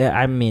was.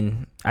 I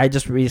mean, I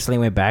just recently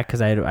went back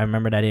because I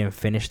remembered I didn't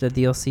finish the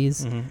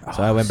DLCs,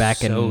 so I went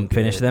back and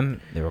finished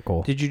them. They were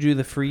cool. Did you do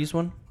the Freeze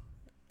one?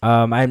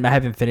 I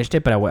haven't finished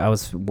it, but I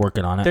was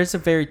working on it. There's a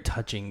very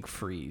touching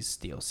Freeze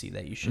DLC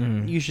that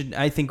you should.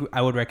 I think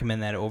I would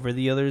recommend that over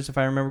the others if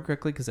I remember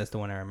correctly, because that's the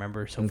one I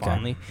remember so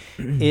fondly.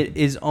 It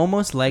is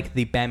almost like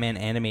the Batman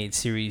animated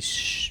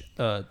series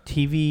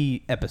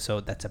TV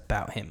episode that's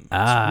about him.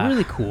 It's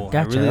really cool.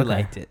 Gotcha, I really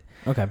liked it.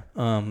 Okay.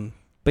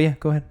 But yeah,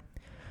 go ahead.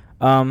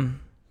 I'm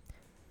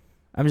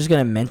just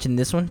gonna mention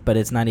this one, but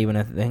it's not even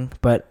a thing.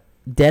 But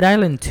Dead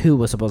Island 2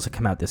 was supposed to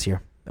come out this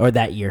year. Or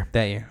that year.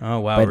 Oh,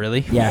 wow, but,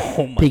 really? Yeah.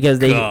 Oh my because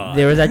God.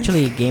 there was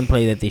actually a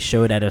gameplay that they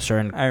showed at a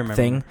certain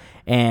thing,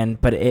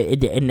 but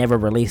it never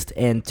released.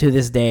 And to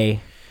this day,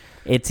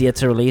 it's yet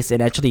to release.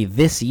 And actually,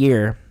 this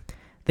year,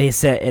 they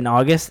said in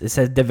August, it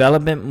says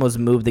development was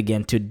moved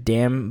again to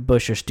Dan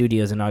Busher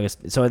Studios in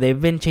August. So they've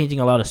been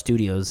changing a lot of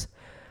studios.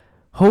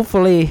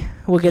 Hopefully,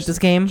 we'll get this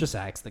game. Just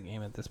axe the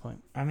game at this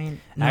point. I mean,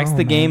 axe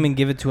the game and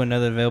give it to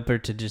another developer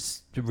to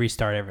just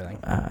restart everything.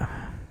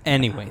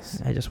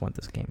 Anyways, I just want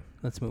this game.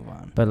 Let's move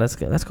on. But let's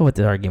go with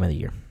our game of the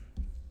year.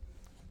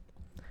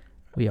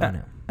 We all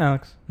know.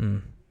 Alex,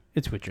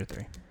 it's Witcher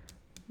 3.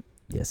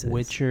 Yes, it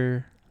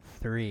Witcher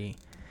 3.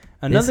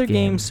 Another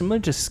game game similar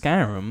to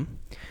Skyrim,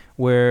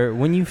 where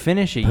when you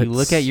finish it, you Put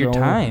look at your so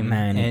time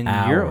many and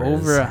you're hours.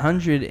 over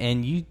 100,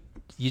 and you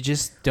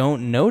just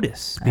don't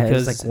notice It was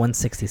because like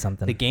 160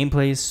 something. the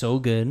gameplay is so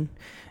good.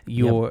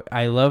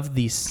 I love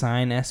the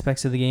sign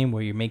aspects of the game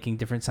where you're making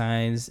different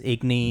signs.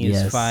 Igni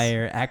is Yes.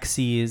 fire.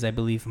 Axie is, I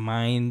believe,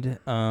 mind.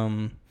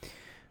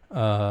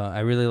 I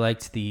really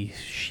liked the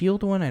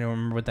shield one. I don't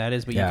remember what that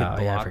is, but you Yeah,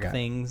 could yeah, I block forgot.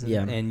 things, and,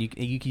 Yeah. and you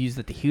could use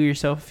that to heal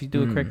yourself if you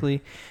do it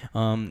correctly.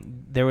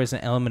 There was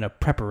an element of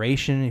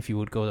preparation. If you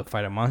would go to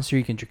fight a monster,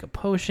 you can drink a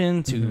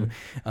potion to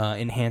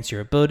enhance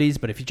your abilities.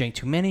 But if you drank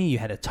too many, you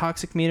had a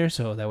toxic meter,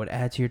 so that would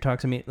add to your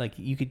toxic meter. Like,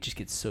 you could just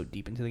get so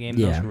deep into the game.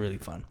 That Yeah. was really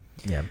fun.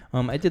 Yeah.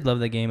 I did love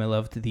that game. I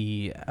loved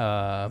the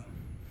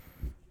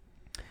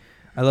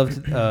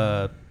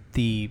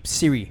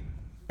Siri.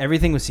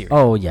 Everything was Siri.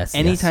 Oh yes.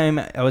 Anytime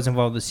I was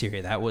involved with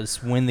Siri, that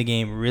was when the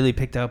game really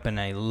picked up, and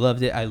I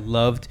loved it. I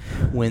loved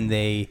when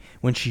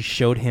she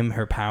showed him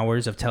her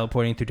powers of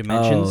teleporting through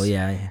dimensions. Oh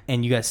yeah.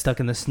 And you got stuck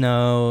in the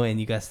snow, and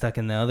you got stuck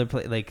in the other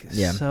place. Like,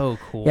 Yeah. so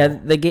cool. Yeah.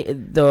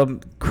 The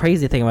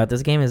crazy thing about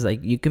this game is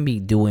like you can be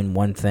doing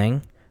one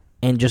thing,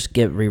 and just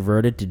get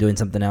reverted to doing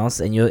something else,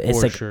 and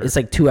it's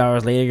like 2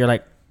 hours later you're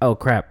like, oh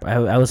crap,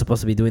 I was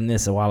supposed to be doing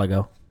this a while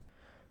ago.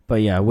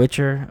 But yeah,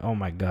 Witcher, oh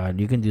my god,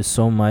 you can do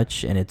so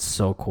much, and it's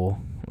so cool.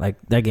 Like,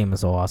 that game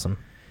is so awesome.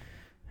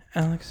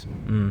 Alex,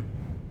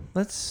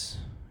 let's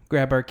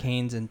grab our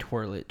canes and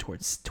twirl it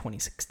towards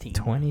 2016.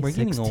 We're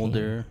getting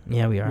older.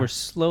 Yeah, we are. We're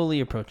slowly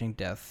approaching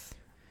death.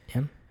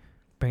 Yeah.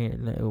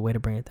 Way to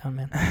bring it down,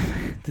 man.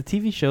 The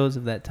TV shows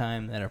of that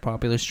time that are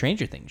popular,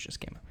 Stranger Things just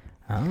came out.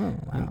 Oh,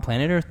 And wow.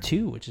 Planet Earth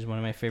 2, which is one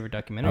of my favorite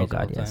documentaries Oh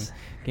god, of all yes. time.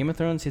 Game of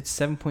Thrones hits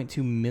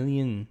 7.2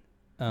 million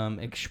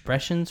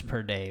expressions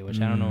per day, which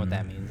I don't know what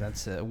that means.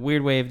 That's a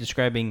weird way of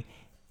describing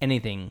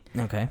anything.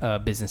 Okay.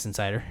 Business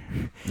Insider.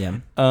 Yeah.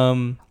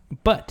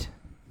 But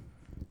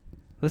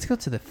let's go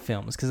to the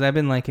films, because I've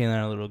been liking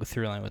our little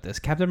through line with this.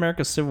 Captain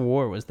America: Civil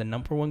War was the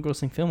 #1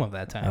 grossing film of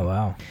that time. Oh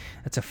wow.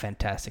 That's a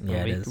fantastic Yeah,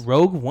 movie. it is.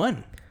 Rogue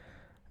One.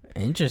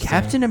 Interesting.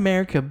 Captain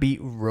America beat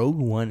Rogue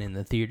One in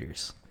the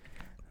theaters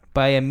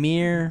by a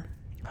mere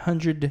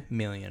 100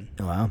 million.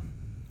 Oh, wow.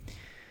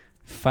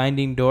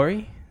 Finding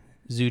Dory,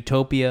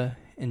 Zootopia,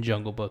 and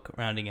Jungle Book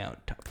rounding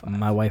out top 5.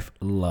 My wife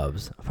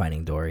loves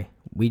Finding Dory.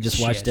 We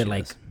just watched it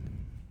like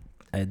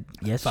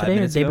yesterday or the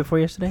minutes day ago? before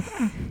yesterday?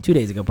 2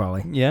 days ago,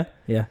 probably. Yeah?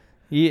 Yeah.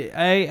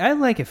 Yeah, I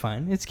like it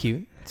fine. It's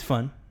cute. It's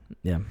fun.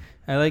 Yeah.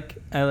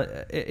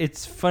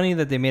 It's funny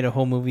that they made a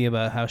whole movie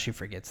about how she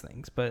forgets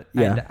things, but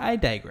Yeah. I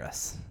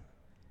digress.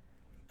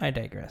 I'm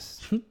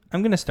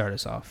going to start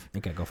us off.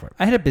 Okay, go for it.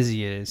 I had a busy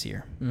year this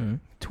year. Mm-hmm.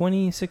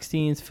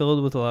 2016 is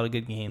filled with a lot of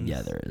good games.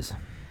 Yeah, there is.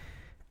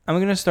 I'm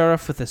going to start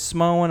off with a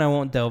small one I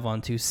won't delve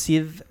onto.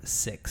 Civ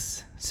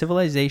 6.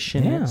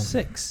 Civilization Yeah.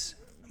 6.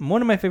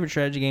 One of my favorite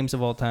strategy games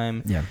of all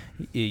time. Yeah.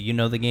 You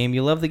know the game.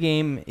 You love the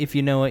game. If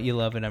you know it, you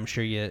love it. I'm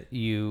sure if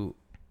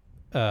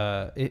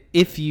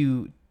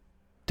you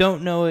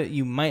don't know it,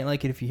 you might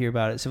like it if you hear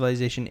about it.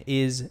 Civilization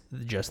is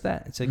just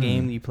that. It's a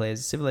game that you play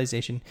as a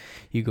civilization.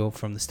 You go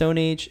from the Stone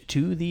Age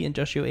to the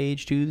Industrial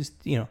Age to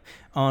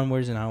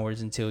onwards and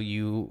onwards until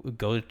you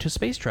go to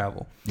space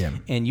travel. Yeah.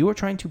 And you are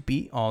trying to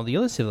beat all the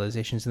other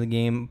civilizations in the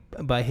game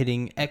by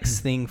hitting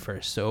X thing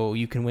first. So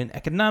you can win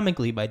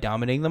economically by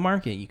dominating the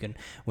market. You can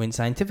win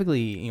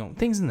scientifically,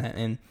 things in that.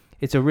 And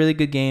it's a really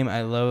good game.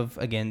 I love,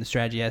 again, the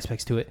strategy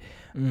aspects to it.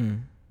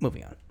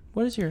 Moving on.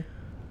 What is your...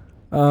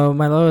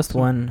 My lowest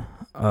one,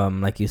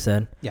 like you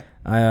said. Yeah.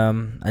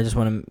 I just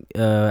want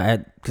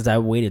to, because I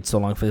waited so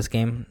long for this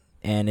game,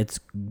 and it's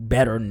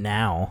better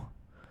now.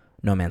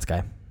 No Man's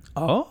Sky.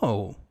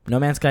 Oh. No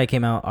Man's Sky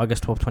came out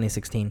August 12th,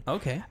 2016.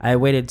 Okay. I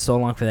waited so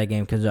long for that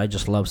game because I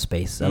just love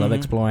space. I love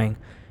exploring,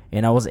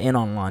 and I was in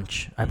on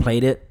launch. I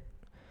played it.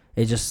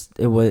 It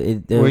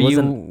wasn't Were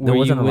you a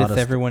lot with of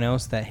everyone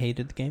else that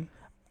hated the game?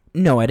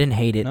 No, I didn't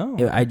hate it. Oh.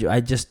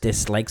 I just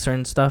dislike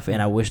certain stuff, and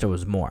I wish there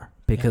was more.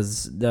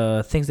 Because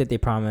the things that they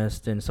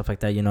promised and stuff like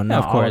that,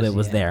 not all of it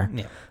was there.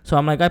 Yeah. So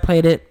I'm like, I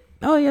played it.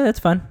 Oh, yeah, that's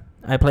fun.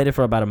 I played it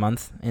for about a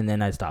month, and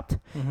then I stopped.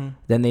 Mm-hmm.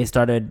 Then they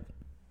started,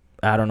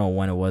 I don't know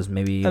when it was,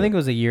 maybe... I think it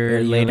was a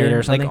year later or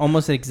like something.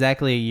 almost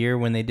exactly a year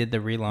when they did the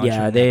relaunch.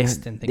 Yeah, of they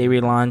Next and things.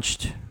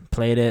 relaunched,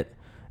 played it,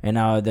 and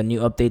now the new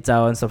updates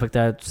out and stuff like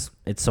that.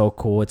 It's so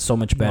cool. It's so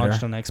much better.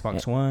 Launched on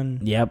Xbox One.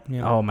 Yep.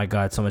 Yep. Oh my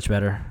God, so much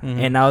better. Mhm.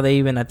 And now they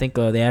even, I think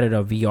they added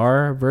a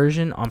VR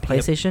version on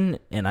PlayStation,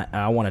 and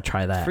I want to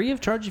try that. Free of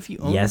charge if you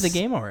own Yes. the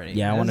game already.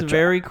 Yeah, I That's wanna try-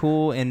 very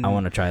cool, and I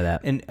want to try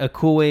that. and a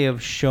cool way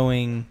of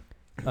showing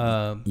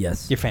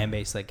Yes. your fan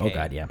base, like, Oh, hey,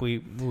 God, yeah.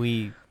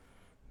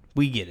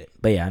 we get it.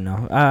 But yeah,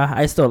 no.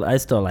 I still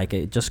like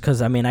it just because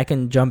I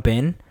can jump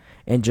in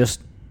and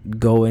just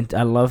go into.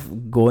 I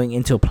love going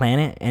into a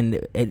planet,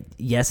 and it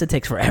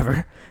takes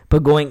forever,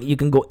 but you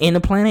can go in a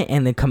planet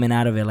and then coming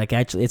out of it. Like,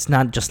 actually, it's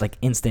not just like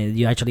instant.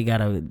 You actually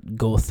gotta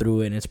go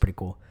through it, and it's pretty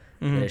cool.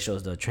 Mhm. And it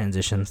shows the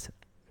transitions.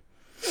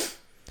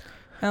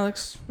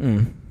 Alex,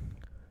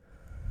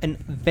 a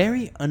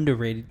very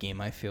underrated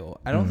game. I feel.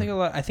 I don't think a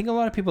lot. I think a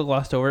lot of people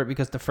glossed over it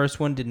because the first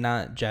one did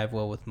not jive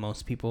well with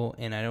most people,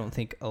 and I don't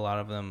think a lot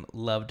of them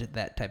loved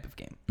that type of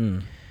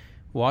game.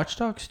 Watch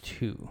Dogs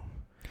 2.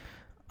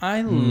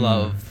 I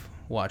love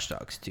Watch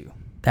Dogs 2.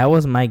 That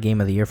was my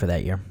game of the year for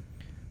that year.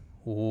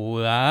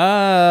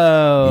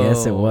 Wow.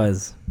 Yes, it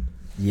was.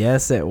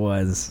 Yes, it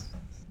was.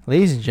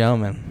 Ladies and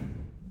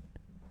gentlemen,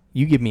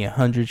 you give me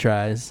 100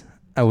 tries,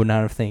 I would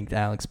not have think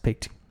Alex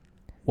picked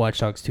Watch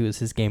Dogs 2 as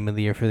his game of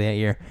the year for that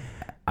year.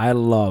 I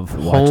love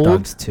Watch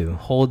Dogs 2.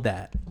 Hold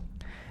that.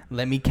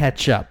 Let me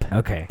catch up.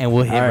 Okay. And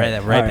we'll hit right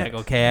back,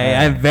 okay?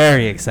 I'm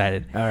very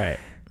excited. All right.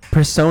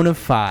 Persona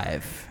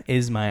 5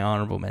 is my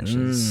honorable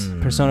mentions.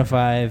 Persona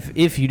 5,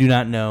 if you do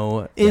not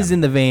know, is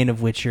in the vein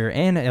of Witcher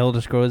and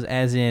Elder Scrolls,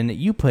 as in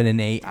you put in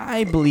a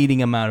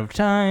eye-bleeding amount of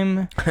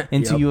time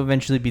until you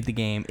eventually beat the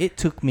game. It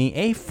took me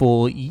a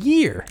full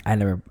year. I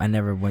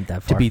never went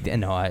that far. To beat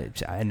no, I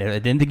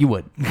didn't think you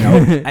would.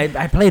 No,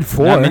 I played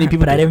 4, Not many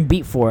people but I do. didn't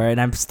beat 4, and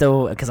I'm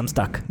still, because I'm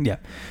stuck. Yeah.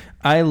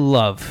 I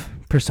love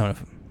Persona,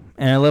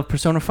 and I love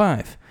Persona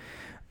 5.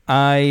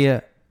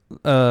 I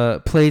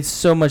played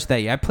so much that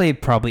year. I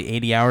played probably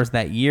 80 hours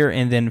that year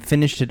and then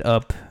finished it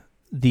up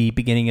the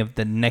beginning of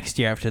the next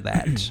year after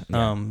that,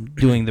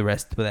 doing the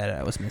rest that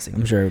I was missing.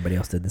 I'm sure everybody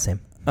else did the same.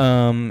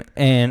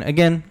 And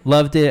again,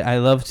 loved it. I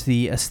loved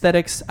the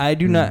aesthetics. I've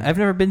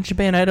never been to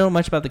Japan. I don't know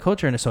much about the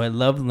culture, and so I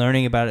loved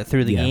learning about it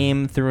through the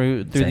game,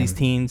 through these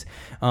teens.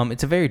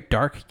 It's a very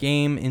dark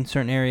game in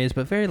certain areas,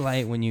 but very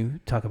light when you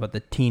talk about the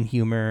teen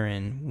humor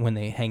and when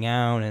they hang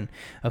out. And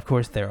of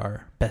course, there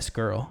are best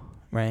girl.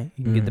 Right,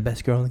 you can get the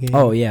best girl in the game.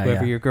 Oh yeah,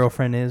 whoever your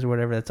girlfriend is or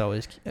whatever. That's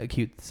always a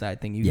cute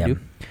side thing you can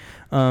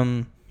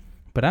do.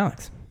 But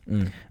Alex,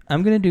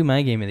 I'm gonna do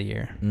my game of the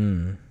year.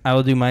 I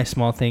will do my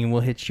small thing, and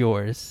we'll hit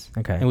yours.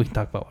 Okay, and we can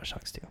talk about Watch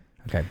Dogs too.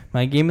 Okay,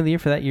 my game of the year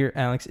for that year,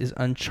 Alex, is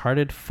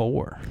Uncharted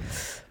 4.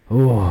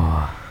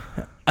 Ooh.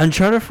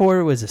 Uncharted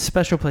 4 was a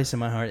special place in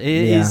my heart. It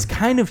is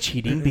kind of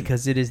cheating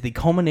because it is the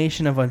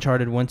culmination of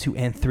Uncharted 1, 2,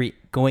 and 3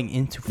 going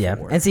into 4. Yeah,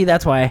 and see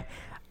that's why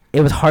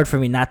it was hard for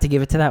me not to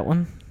give it to that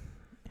one.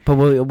 But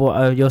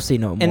you'll see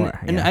no more.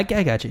 And I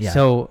got you. Yeah.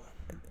 So,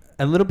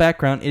 a little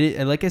background.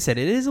 Like I said,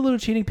 it is a little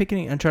cheating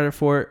picking Uncharted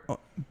 4,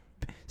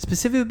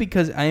 specifically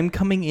because I am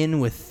coming in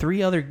with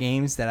 3 other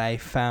games that I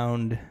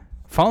fallen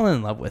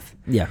in love with.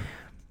 Yeah.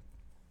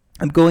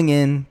 I'm going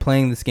in,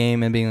 playing this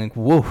game, and being like,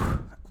 whoa,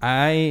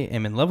 I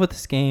am in love with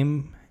this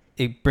game.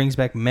 It brings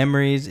back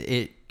memories.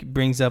 It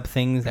brings up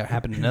things that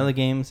happened in other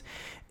games.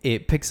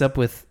 It picks up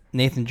with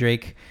Nathan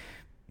Drake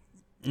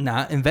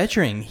not in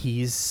venturing.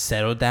 He's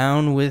settled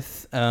down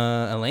with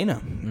Elena,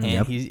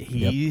 and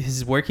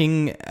he's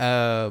working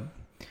at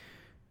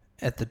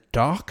the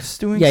docks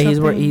doing something.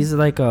 He's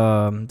like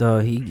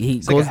he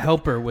goes like a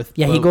helper with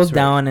he boats, goes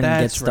down and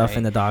That's gets stuff right.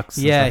 in the docks.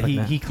 Yeah, and stuff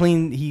like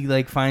that. he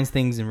like finds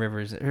things in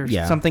rivers or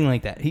something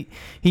like that. He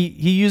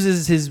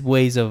uses his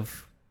ways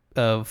of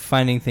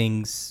finding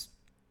things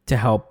to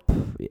help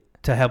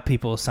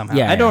people somehow.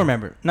 Yeah, I don't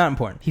remember. Not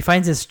important. He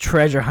finds his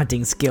treasure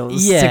hunting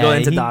skills to go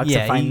into docks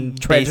to find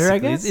treasure, I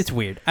guess. It's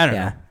weird. I don't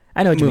know.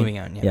 I know what you mean. Moving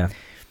on, yeah.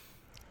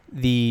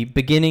 The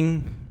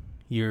beginning,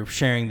 you're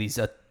sharing these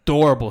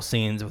adorable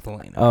scenes with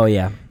Elena. Oh,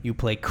 yeah. You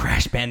play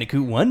Crash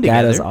Bandicoot 1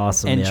 together. That is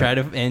awesome, And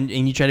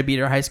you try to beat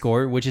her high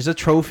score, which is a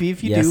trophy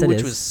if you do,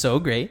 which was so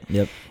great.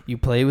 Yep. You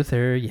play with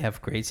her. You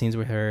have great scenes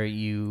with her.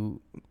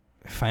 You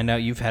find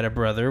out you've had a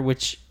brother,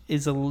 which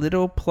is a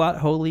little plot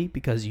holy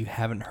because you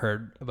haven't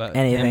heard about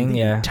anything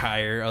the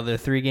entire other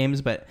 3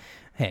 games, but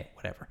hey,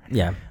 whatever.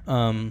 Yeah.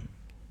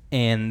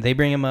 And they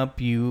bring him up.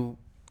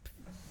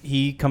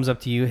 He comes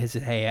up to you. He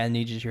says, "Hey, I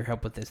need your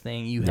help with this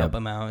thing." You help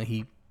him out.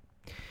 I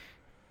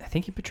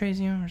think he betrays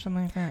you or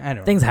something like that. I don't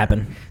know. Things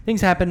happen. Things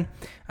happen.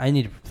 I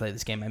need to play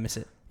this game. I miss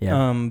it.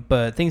 Yeah.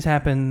 But things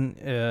happen,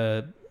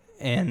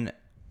 and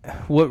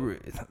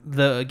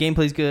the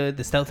gameplay's good.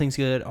 The stealth thing's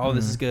good. All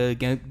this is good.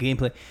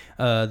 Gameplay,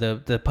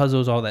 the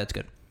puzzles, all that's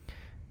good.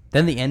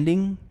 Then the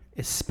ending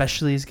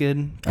especially is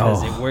good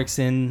because it works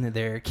in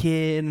their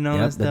kid and all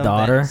that stuff. The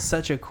daughter. That's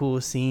such a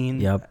cool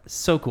scene. Yep.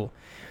 So cool.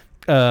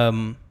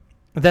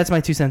 That's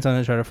my 2 cents on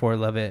Uncharted 4.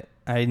 Love it.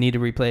 I need to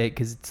replay it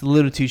because it's a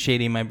little too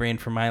shady in my brain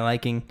for my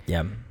liking.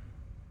 Yeah.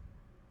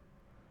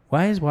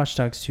 Why is Watch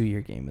Dogs 2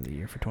 your game of the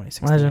year for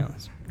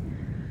 2016?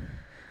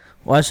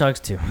 Watch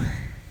Dogs 2.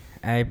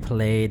 I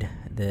played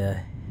the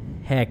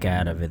heck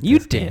out of it. You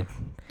did.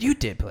 You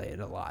did play it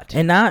a lot.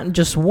 And not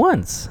just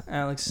once.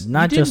 Alex,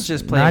 not you just didn't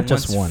just play not it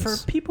just once. For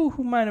people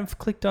who might have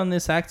clicked on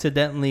this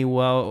accidentally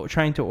while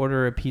trying to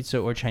order a pizza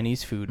or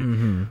Chinese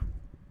food,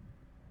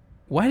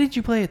 why did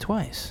you play it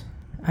twice?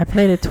 I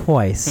played it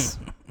twice,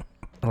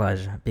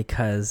 Elijah,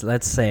 because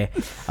let's say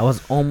I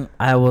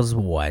was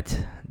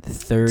what,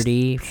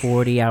 30,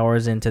 40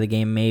 hours into the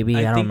game, maybe.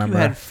 I don't remember.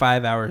 You had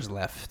 5 hours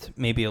left,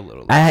 maybe a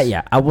little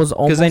less. I was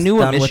almost done with the game. Because I knew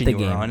what mission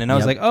you were on, and I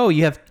was like, oh,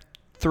 you have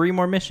 3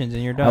 more missions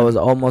and you're done. I was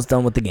almost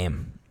done with the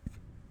game.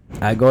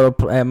 I go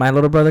to my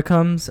little brother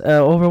comes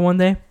over one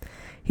day.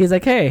 He's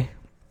like, hey,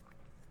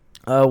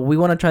 we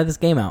want to try this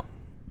game out.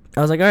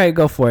 I was like, all right,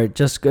 go for it.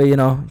 Just go,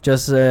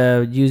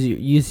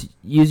 use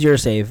your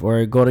save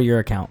or go to your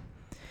account.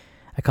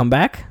 I come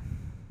back,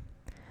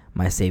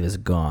 my save is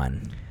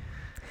gone.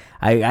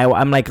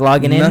 I'm like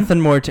logging in.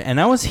 Nothing more to,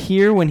 and I was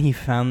here when he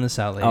found this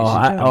out.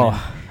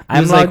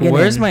 I'm like, logging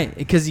where's in. my?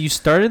 Because you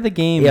started the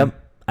game. Yep,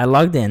 I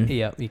logged in.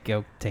 Yep, you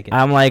go take it.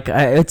 I'm like,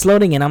 it's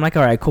loading in. I'm like,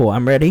 all right, cool,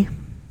 I'm ready.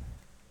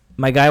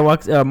 My guy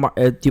walks.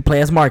 You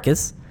play as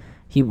Marcus.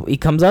 He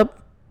comes up.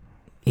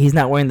 He's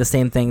not wearing the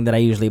same thing that I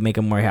usually make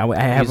him wear.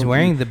 He's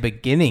wearing the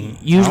beginning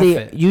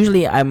outfit.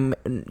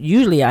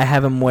 Usually I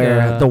have him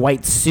wear the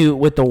white suit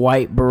with the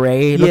white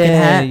beret looking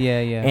hat.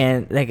 Yeah.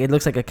 And like it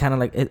looks like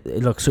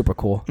it looks super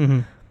cool. Mm-hmm.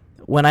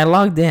 When I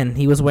logged in,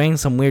 he was wearing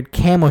some weird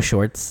camo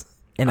shorts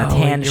and a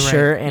tan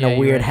shirt and a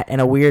weird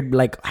and a weird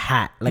like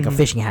hat, like a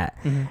fishing hat.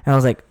 Mm-hmm. And I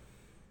was like,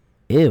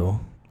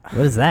 ew.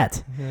 What is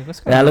that?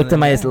 Like, I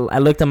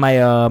looked at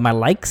my my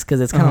likes because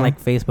it's kind of like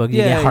Facebook. You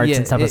get hearts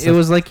and stuff. It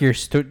was like your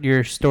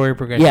story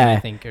progression. I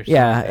think. Or something.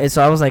 Yeah. And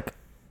so I was like,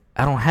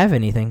 I don't have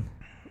anything.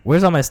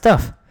 Where's all my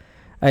stuff?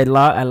 I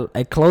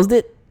closed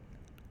it,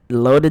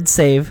 loaded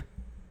save,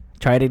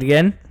 tried it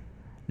again,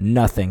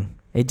 nothing.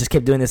 It just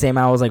kept doing the same.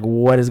 I was like,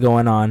 what is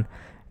going on?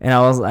 And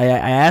I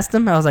asked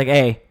him. I was like,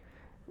 hey,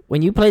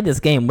 when you played this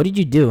game, what did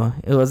you do?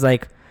 It was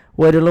like,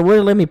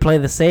 wouldn't let me play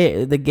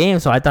the game,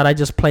 so I thought I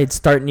just played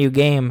start new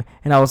game,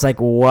 and I was like,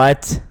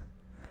 what?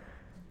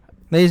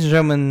 Ladies and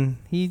gentlemen,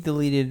 he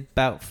deleted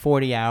about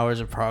 40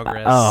 hours of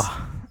progress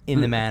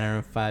in the matter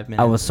of 5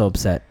 minutes. I was so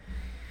upset.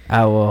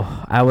 I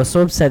was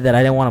so upset that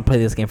I didn't want to play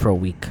this game for a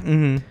week.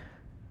 Mm-hmm.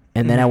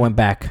 And then I went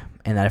back,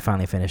 and then I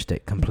finally finished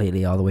it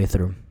completely all the way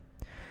through.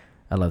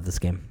 I love this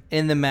game.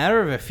 In the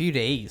matter of a few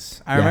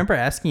days, I remember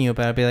asking you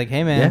about it. I'd be like,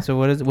 "Hey man, so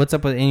what's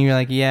up with?" And you're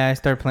like, "Yeah, I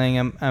started playing.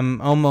 I'm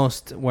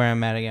almost where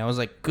I'm at again." I was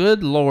like,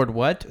 "Good lord,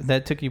 what?"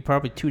 That took you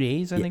probably 2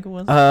 days. I think it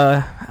was.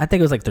 I think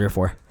it was like 3 or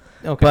 4.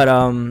 Okay. But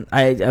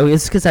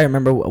it's because I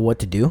remember what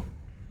to do,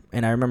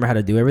 and I remember how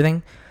to do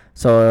everything.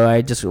 So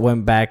I just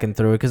went back and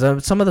through it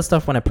because some of the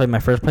stuff when I played my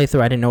first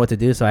playthrough, I didn't know what to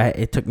do. So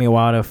it took me a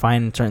while to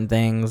find certain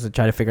things and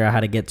try to figure out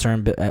how to get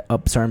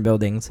certain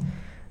buildings.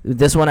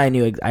 This one I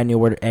knew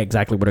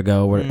exactly where to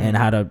go and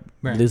how to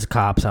lose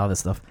cops, all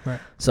this stuff. Right.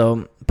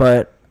 So,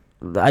 but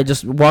I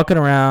just walking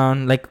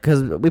around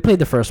because we played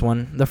the first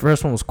one. The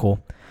first one was cool.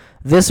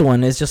 This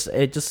one is just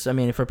I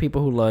mean, for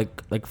people who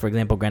like for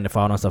example Grand Theft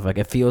Auto and stuff, like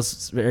it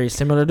feels very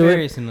similar to it.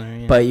 Very similar,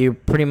 yeah. But you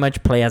pretty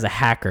much play as a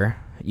hacker.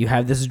 You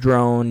have this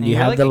drone. And you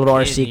have like the little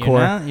RC core.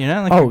 You're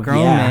not like a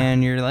grown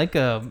man. You're like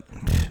a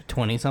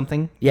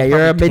 20-something. Yeah,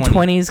 you're a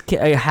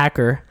mid-20s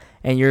hacker.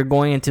 And you're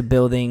going into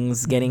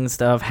buildings, getting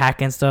stuff,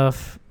 hacking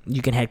stuff.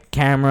 You can hack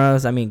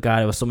cameras. I mean,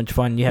 God, it was so much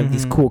fun. You have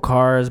these cool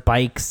cars,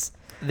 bikes.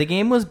 The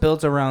game was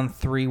built around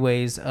 3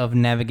 ways of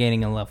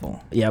navigating a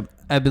level. Yep.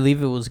 I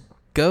believe it was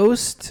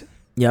Ghost.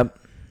 Yep.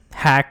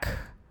 Hack.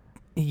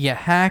 Yeah,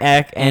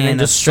 hack and then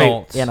just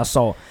assault. Straight,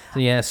 assault. So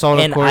yeah, assault.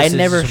 And of course, I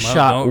never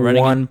shot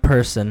one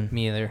person.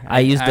 Me either. I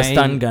used the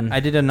stun gun. I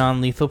did a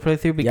non-lethal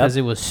playthrough because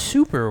it was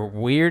super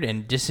weird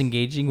and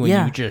disengaging when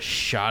you just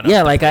shot.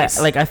 Yeah,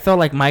 I felt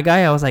like my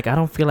guy. I was like, I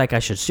don't feel like I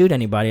should shoot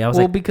anybody. I was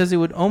because it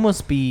would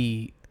almost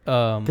be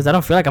because I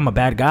don't feel like I'm a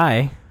bad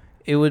guy.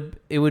 It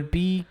would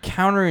be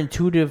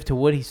counterintuitive to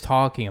what he's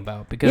talking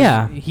about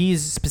because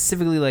he's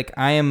specifically like,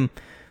 I am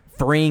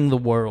freeing the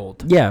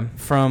world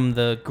from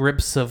the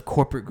grips of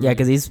corporate greed. Yeah,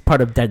 because he's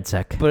part of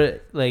DedSec.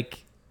 But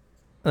like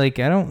I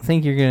don't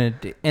think you're gonna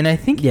and I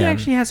think he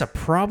actually has a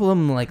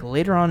problem like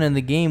later on in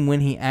the game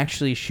when he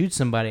actually shoots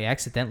somebody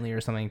accidentally or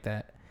something like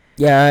that.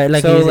 Yeah,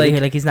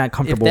 he's not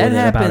comfortable with it. If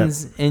that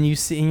happens and you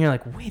see and you're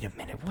like, wait a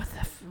minute, what?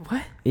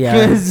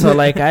 Yeah, so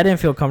I didn't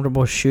feel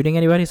comfortable shooting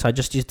anybody, so I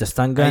just used the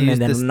stun gun and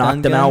then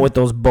knocked them out with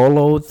those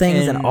bolo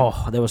things, and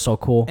they were so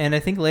cool. And I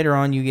think later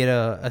on you get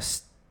a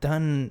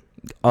stun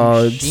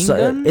machine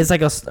gun?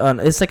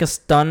 It's like a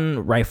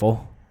stun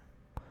rifle.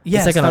 Yeah,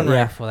 it's like stun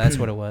rifle. That's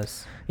what it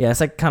was. Yeah, it's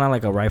like kind of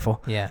like a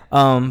rifle. Yeah.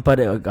 But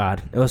it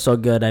was so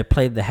good. I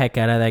played the heck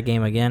out of that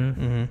game again.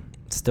 Mm-hmm.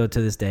 Still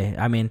to this day.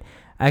 I mean,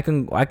 I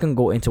can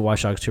go into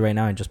Watch Dogs 2 right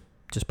now and just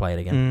play it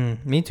again.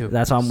 Me too.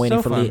 That's why I'm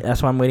waiting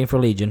that's why I'm waiting for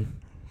Legion.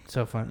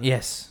 So fun.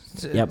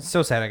 Yes. Yep.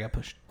 So sad I got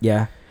pushed.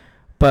 Yeah.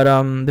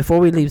 But before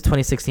we leave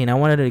 2016, I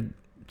wanted to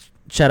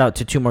shout out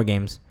to 2 more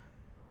games.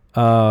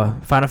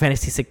 Final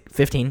Fantasy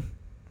 15.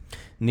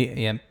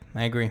 Yep,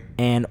 I agree.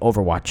 And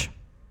Overwatch.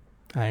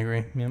 I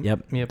agree.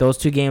 Yep. Those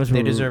 2 games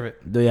they deserve it.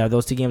 Yeah,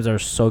 those 2 games are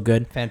so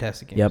good.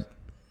 Fantastic games. Yep.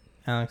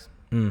 Alex,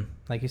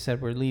 like you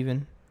said, we're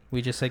leaving.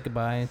 We just said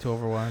goodbye to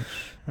Overwatch.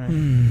 Right?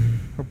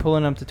 We're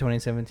pulling up to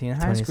 2017.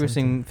 Highest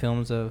grossing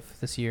films of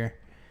this year.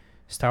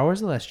 Star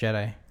Wars The Last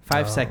Jedi.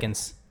 5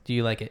 seconds. Do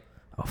you like it?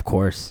 Of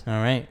course. All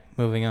right.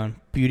 Moving on.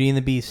 Beauty and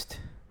the Beast.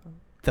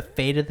 The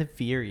Fate of the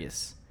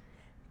Furious.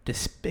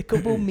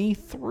 Despicable Me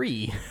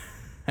 3.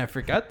 I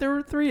forgot there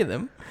were 3 of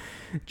them.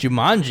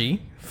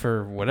 Jumanji,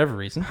 for whatever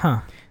reason.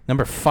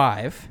 Number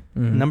 5.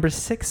 Number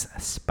 6,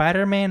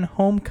 Spider-Man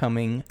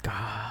Homecoming.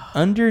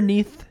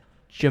 Underneath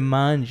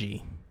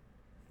Jumanji.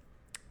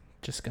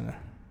 Just gonna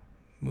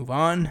move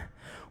on.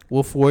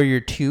 Wolf Warrior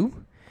 2.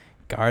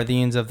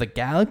 Guardians of the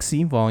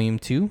Galaxy Volume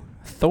 2,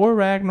 Thor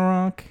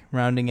Ragnarok,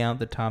 rounding out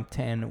the top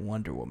 10,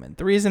 Wonder Woman.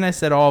 The reason I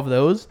said all of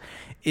those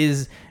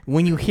is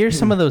when you hear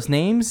some of those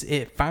names,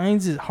 it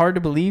finds it hard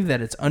to believe that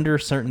it's under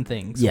certain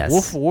things. Yes.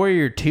 Wolf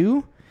Warrior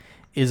 2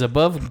 is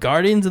above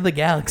Guardians of the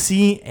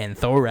Galaxy and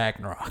Thor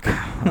Ragnarok.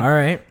 All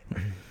right.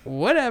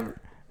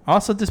 Whatever.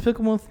 Also,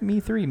 Despicable Me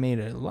 3 made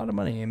a lot of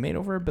money. It made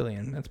over $1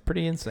 billion. That's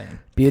pretty insane.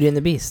 Beauty and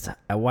the Beast.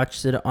 I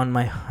watched it on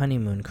my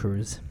honeymoon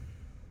cruise.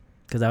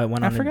 Because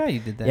I forgot you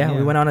did that. Yeah,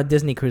 we went on a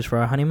Disney cruise for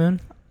our honeymoon.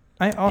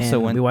 I also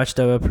went. We watched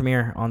a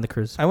premiere on the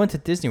cruise. I went to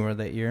Disney World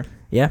that year.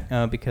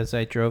 Yeah. Because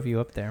I drove you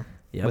up there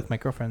with my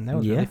girlfriend. That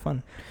was really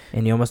fun.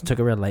 And you almost took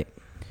a red light.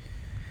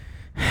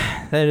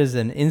 That is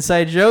an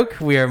inside joke.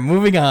 We are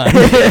moving on.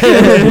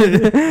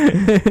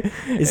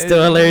 It's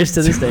still hilarious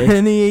to this day.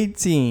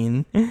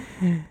 2018.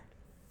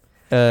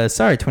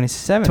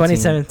 2017.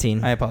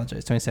 2017. I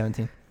apologize.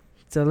 2017.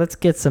 So let's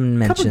get some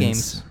mentions. Couple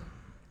games.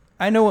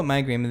 I know what my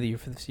game of the year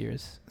for this year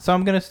is. So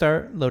I'm going to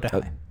start low to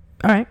high.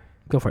 All right.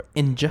 Go for it.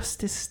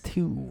 Injustice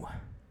 2.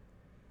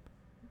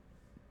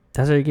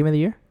 That's our game of the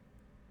year?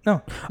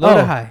 No. Low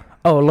to high.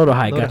 Oh, low to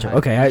high. Low to Gotcha. high.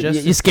 Okay.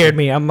 You scared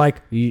me. I'm like,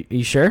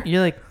 you sure?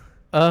 You're like,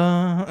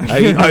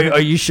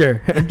 are you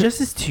sure?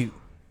 Injustice 2.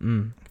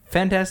 Mm.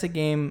 Fantastic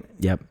game.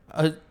 Yep.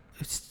 A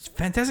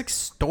fantastic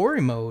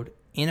story mode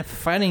in a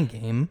fighting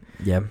game.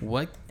 Yep.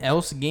 What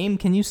else game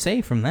can you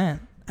say from that?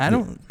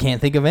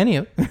 Can't think of any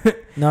of.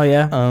 No,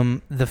 yeah.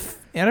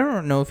 I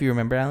don't know if you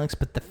remember, Alex,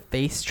 but the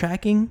face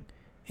tracking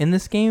in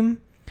this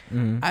game,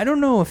 I don't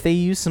know if they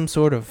used some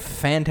sort of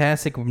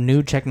fantastic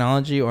new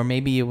technology or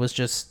maybe it was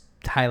just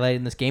highlighted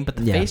in this game, but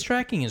the face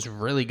tracking is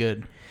really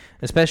good.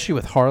 Especially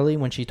with Harley,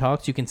 when she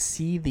talks, you can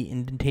see the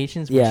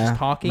indentations when she's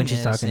talking.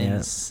 It's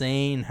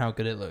insane how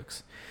good it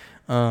looks.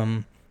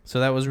 So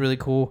that was really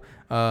cool.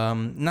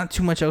 Not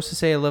too much else to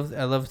say. I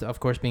loved,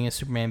 of course, being a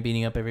Superman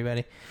beating up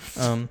everybody.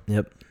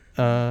 Yep.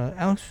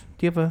 Alex,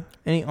 do you have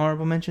any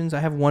honorable mentions? I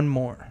have one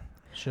more.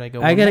 Should I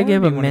go? I gotta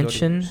give a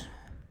mention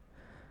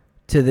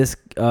to this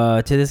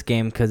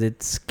game because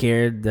it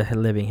scared the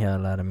living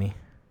hell out of me.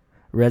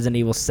 Resident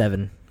Evil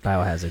 7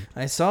 Biohazard.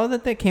 I saw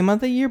that came out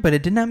that year, but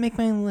it did not make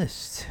my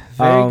list.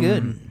 Very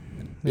good.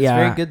 It's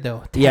very good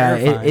though.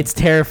 Terrifying. Yeah, it's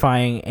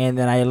terrifying. And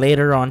then I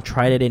later on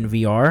tried it in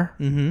VR.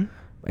 Mm-hmm.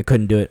 I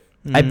couldn't do it.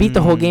 I beat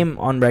the whole game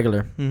on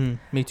regular. Mm-hmm.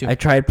 Me too. I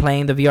tried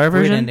playing the VR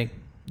version. Ending.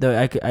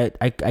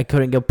 I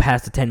couldn't go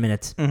past the 10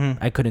 minutes.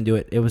 Mm-hmm. I couldn't do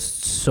it. It was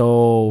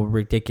so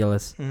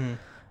ridiculous. Mm-hmm.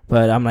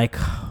 But I'm like,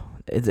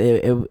 it's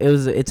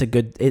a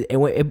good. It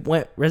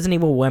went. Resident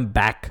Evil went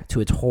back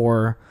to its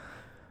horror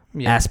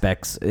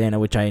aspects,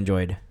 which I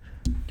enjoyed.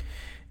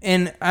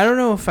 And I don't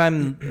know if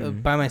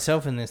I'm by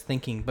myself in this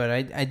thinking, but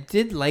I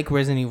did like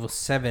Resident Evil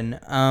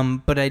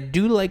 7. But I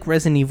do like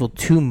Resident Evil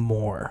 2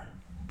 more.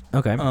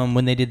 Okay.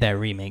 When they did that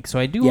remake, so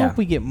I do hope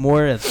we get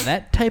more of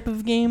that type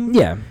of game.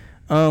 Yeah.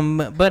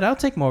 But I'll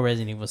take more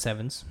Resident Evil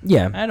 7s.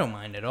 Yeah. I don't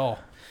mind at all.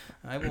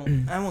 I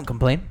won't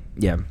complain.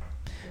 Yeah.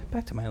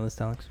 Back to my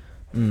list, Alex.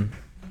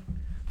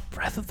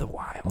 Breath of the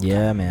Wild.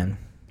 Yeah, man.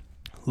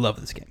 Love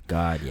this game.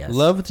 God, yes.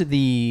 Loved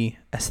the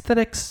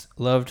aesthetics.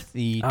 Loved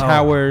the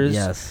towers.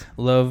 Yes.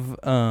 Love.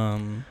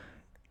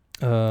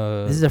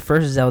 This is the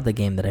first Zelda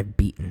game that I've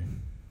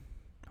beaten.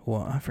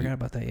 Well, I forgot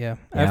about that. Yeah.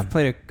 Yeah. I've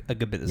played a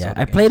good bit of Zelda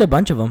I games. played a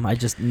bunch of them. I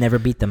just never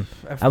beat them.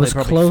 I was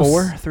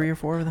close. 3 or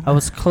 4 of them. I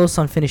was close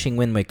on finishing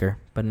Wind Waker,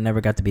 but I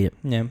never got to beat it.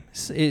 Yeah,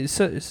 it's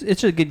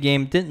a good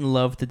game. Didn't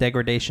love the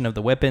degradation of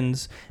the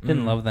weapons.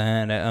 Didn't love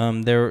that.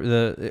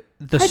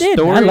 The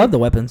story. I love the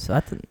weapons.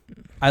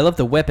 I love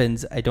the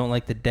weapons. I don't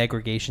like the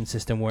degradation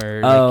system where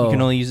you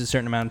can only use a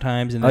certain amount of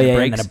times and then it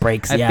breaks. And then it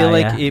breaks. I feel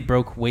like it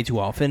broke way too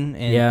often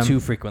and too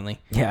frequently.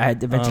 Yeah, I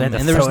eventually had to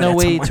and there was throw no it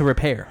way somewhere. to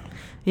repair.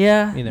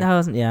 Yeah, either. that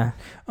wasn't. Yeah.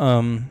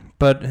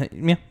 But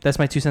yeah, that's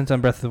my 2 cents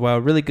on Breath of the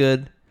Wild. Really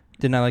good.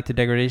 Did not like the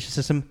degradation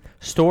system.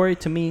 Story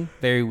to me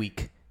very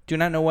weak. Do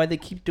not know why they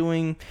keep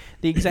doing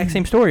the exact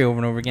same story over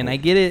and over again. I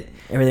get it.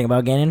 Everything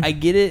about Ganon. I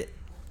get it.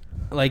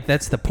 Like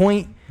that's the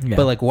point. Yeah.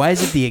 But like, why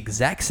is it the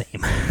exact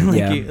same?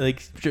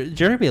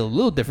 Should be a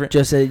little different.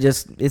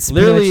 It's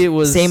literally it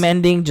was same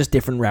ending, just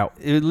different route.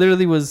 It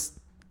literally was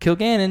kill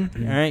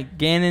Ganon. All right,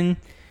 Ganon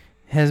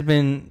has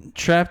been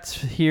trapped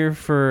here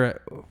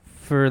for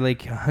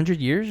like 100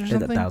 years or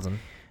something.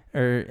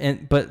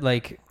 1,000. But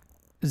like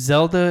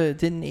Zelda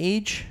didn't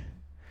age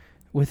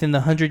within the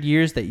 100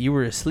 years that you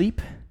were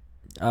asleep.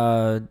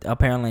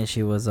 Apparently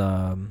she was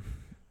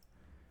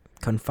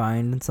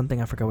confined in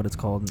something. I forgot what it's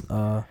called.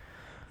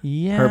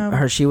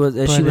 Yeah, she was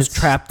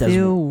trapped as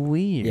well.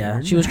 Weird.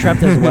 Yeah, she was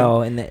trapped as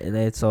well,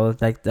 and so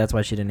that's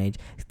why she didn't age.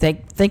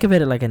 Think of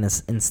it like in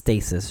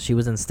stasis. She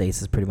was in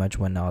stasis pretty much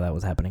when all that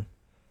was happening.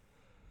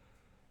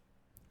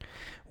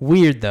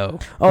 Weird though.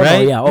 Oh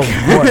right? No, yeah. Oh, of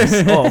course.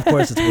 Of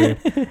course it's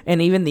weird.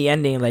 And even the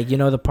ending, like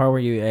the part where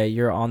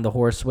you're on the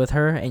horse with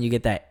her and you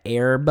get that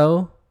air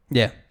bow.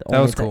 Yeah, that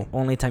was cool.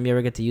 Only time you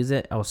ever get to use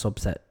it, I was so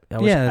upset.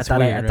 I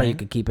thought you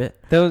could keep it.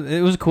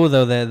 It was cool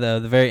though. That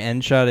the very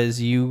end shot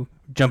is you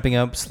jumping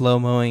up, slow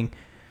mowing,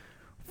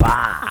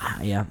 bah,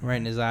 yeah, right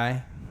in his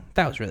eye.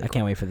 That was really I cool.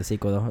 can't wait for the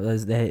sequel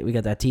though. We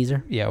got that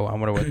teaser. Yeah, well, I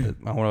wonder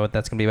what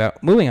that's gonna be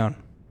about. Moving on,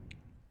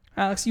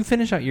 Alex, you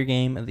finish out your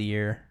game of the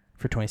year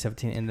for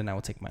 2017, and then I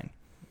will take mine.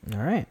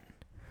 All right.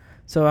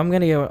 So I'm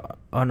gonna give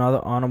another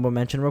honorable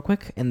mention real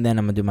quick, and then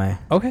I'm gonna do my.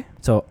 Okay.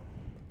 So,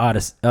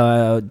 Odyssey,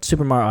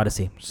 Super Mario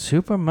Odyssey.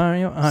 Super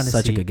Mario Odyssey.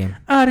 Such a good game.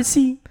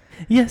 Odyssey.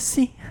 Yes,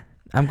 see.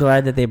 I'm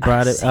glad that they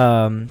brought it.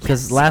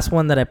 Because last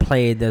one that I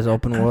played, there's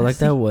open world like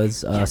that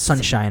was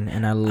Sunshine,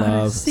 and I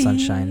love Odyssey,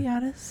 Sunshine.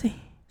 Odyssey.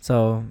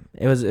 So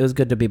it was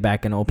good to be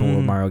back in an open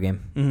world Mario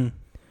game. Mm-hmm.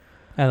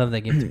 I love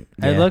that game too.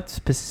 I Yeah. loved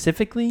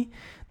specifically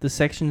the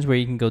sections where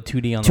you can go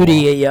 2D on the 2D,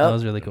 wall. yep. That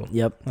was really cool.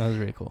 Yep. That was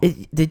really cool.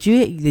 Did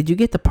you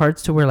get the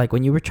parts to where like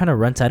when you were trying to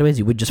run sideways,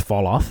 you would just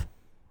fall off?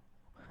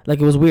 Like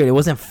it was weird. It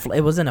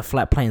wasn't a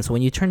flat plane. So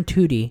when you turn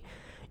 2D,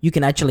 you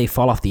can actually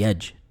fall off the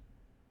edge.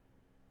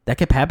 That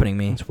kept happening to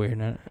me. It's weird,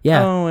 not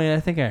Yeah. Oh, yeah, I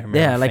think I remember.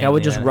 Yeah, like I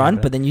would just run,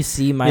 but then you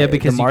see the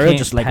because Mario you can't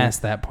just like pass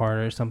that part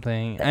or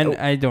something. And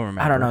I don't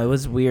remember. I don't know. It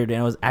was weird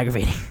and it was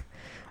aggravating.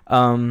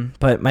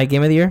 But my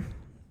game of the year,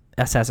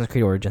 Assassin's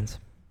Creed Origins.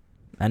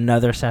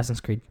 Another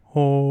Assassin's Creed.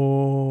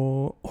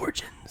 Oh,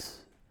 Origins.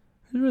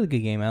 It was a really good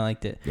game. I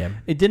liked it. Yeah.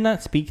 It did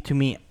not speak to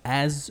me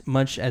as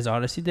much as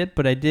Odyssey did,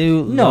 but I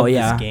do No, love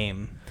yeah. this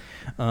game.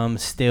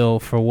 Still,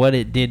 for what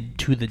it did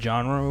to the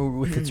genre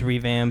with its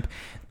revamp,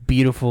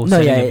 beautiful No,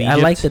 setting yeah, of Egypt. I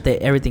like that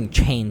everything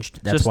changed.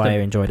 That's Just why a- I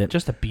enjoyed it.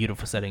 Just a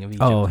beautiful setting of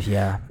Egypt. Oh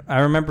yeah.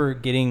 I remember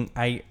getting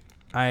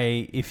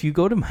if you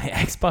go to my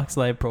Xbox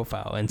Live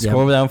profile and Yep.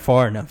 scroll down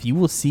far enough, you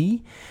will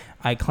see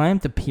I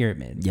climbed a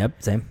pyramid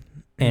Yep. Same.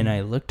 and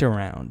I looked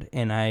around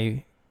and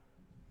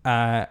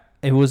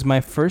it was my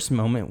first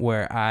moment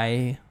where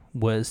I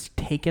was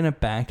taken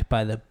aback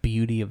by the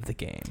beauty of the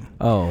game.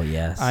 Oh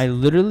yes. I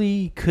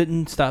literally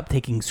couldn't stop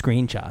taking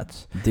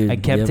screenshots. Dude, I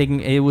kept yep. taking.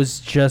 It was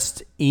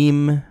just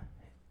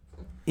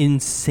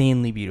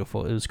insanely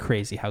beautiful. It was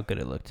crazy how good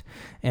it looked,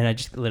 and I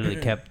just literally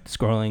kept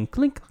scrolling,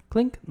 clink,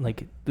 clink.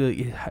 Like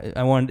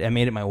I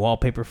made it my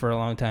wallpaper for a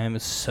long time.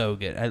 It's so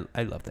good.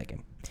 I love that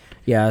game.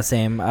 Yeah,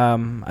 same.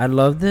 I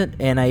loved it,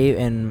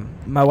 and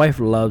my wife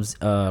loves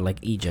like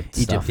Egypt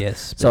stuff.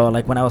 Yes. So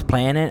like when I was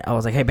playing it, I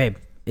was like, "Hey, babe,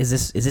 is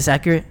this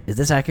accurate? Is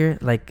this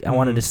accurate?" Like I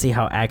wanted to see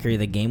how accurate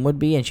the game would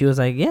be, and she was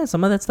like, "Yeah,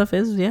 some of that stuff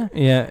is, yeah."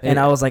 Yeah, And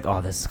I was like, "Oh,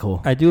 this is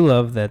cool." I do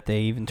love that they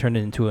even turned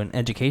it into an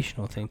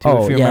educational thing too.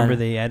 Oh, if you yeah. remember,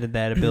 they added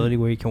that ability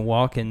where you can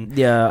walk and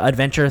The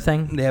adventure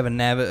thing. they have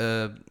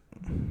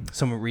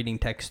someone reading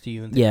text to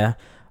you. And Yeah.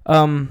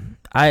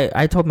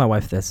 I told my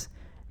wife this.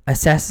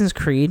 Assassin's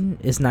Creed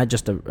is not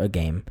just a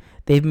game.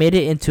 They've made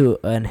it into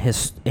a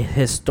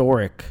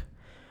historic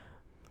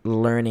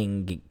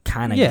learning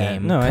kind of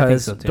game. no, I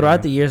think so too, throughout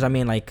yeah. the years, I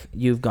mean, like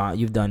you've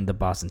done the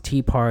Boston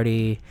Tea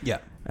Party, Yeah.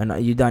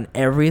 and you've done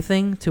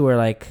everything to where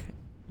like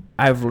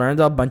I've learned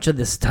a bunch of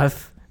this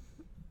stuff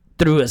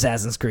through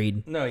Assassin's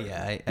Creed. No,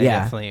 yeah, I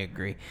Yeah. definitely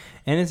agree.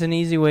 And it's an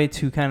easy way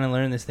to kind of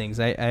learn these things.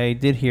 I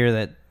did hear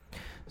that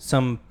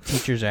some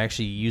teachers are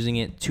actually using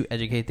it to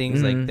educate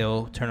things. Like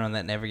they'll turn on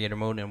that navigator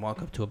mode and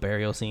walk up to a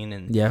burial scene,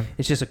 and Yeah.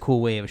 it's just a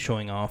cool way of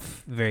showing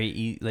off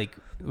very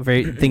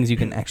things you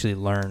can actually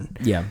learn.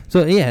 Yeah.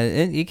 So yeah,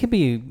 it could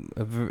be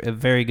a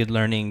very good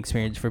learning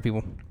experience for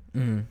people.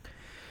 Mm.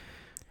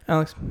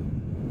 Alex,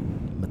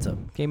 What's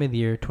up? Game of the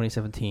Year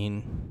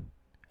 2017,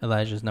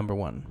 Elijah's number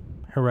one,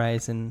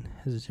 Horizon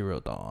Zero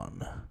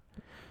Dawn.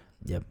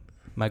 Yep.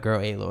 My girl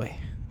Aloy,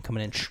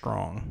 coming in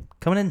strong,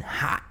 coming in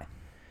hot,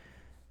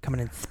 coming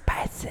in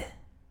spicy.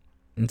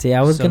 And see,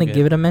 I was So gonna good.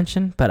 give it a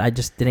mention, but I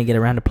just didn't get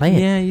around to playing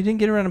it. Yeah, you didn't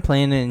get around to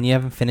playing it, and you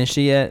haven't finished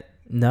it yet.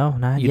 No,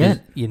 not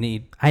yet. You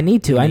need. I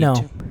need to. you I need know.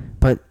 to.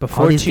 But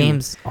Before all these 2.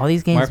 games,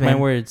 Mark man. my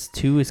words,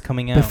 2 is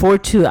coming out. Before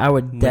 2, I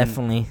would When-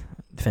 definitely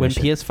when finish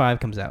it. PS5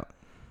 comes out,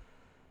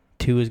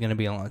 2 is going to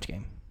be a launch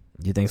game.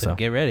 You think so?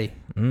 Get ready.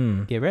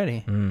 Mm. Get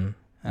ready. Mm.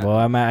 Well,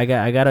 I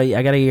got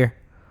a year.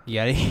 You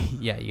got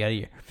you got a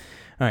year.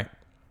 All right.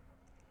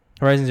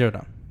 Horizon Zero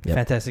Dawn. Yep.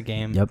 Fantastic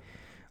game. Yep.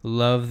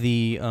 Love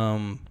the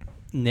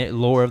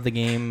lore of the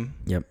game.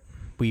 Yep.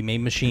 We made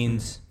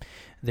machines.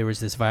 There was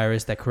this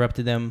virus that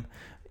corrupted them.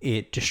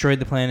 It destroyed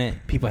the planet.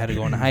 People had to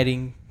go into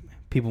hiding.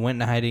 People went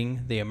into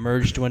hiding. They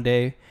emerged one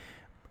day.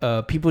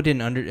 People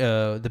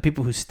the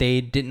people who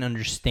stayed didn't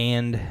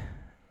understand.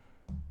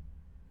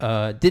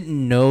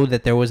 Didn't know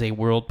that there was a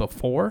world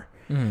before.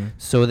 Mm.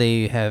 So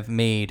they have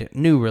made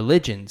new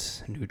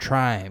religions, new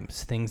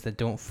tribes, things that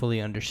don't fully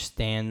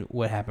understand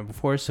what happened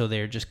before. So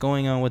they're just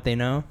going on what they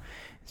know.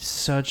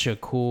 Such a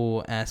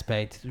cool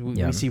aspect.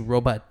 Yeah. We see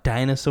robot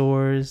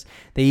dinosaurs.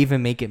 They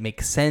even make it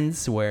make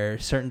sense where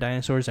certain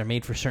dinosaurs are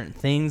made for certain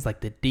things. Like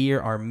the deer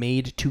are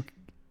made to...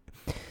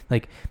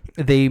 Like,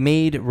 they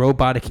made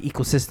robotic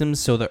ecosystems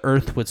so the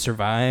Earth would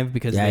survive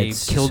because Yeah, they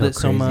it's killed so it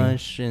so crazy.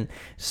 much. And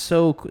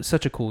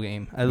such a cool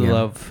game. I Yeah.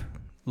 love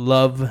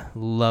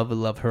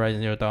Horizon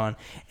Zero Dawn,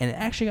 and it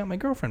actually got my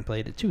girlfriend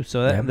played it too.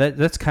 So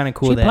that's kind of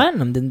cool. She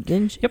platinum,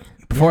 didn't she? Yep.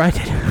 Before I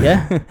did.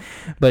 Yeah.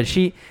 But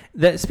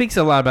that speaks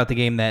a lot about the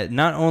game. That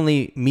not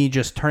only me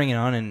just turning it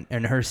on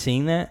and her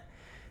seeing that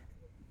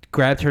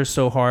grabbed her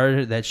so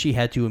hard that she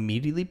had to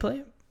immediately play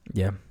it.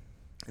 Yeah.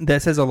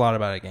 that says a lot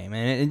about a game,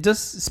 and it does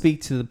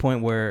speak to the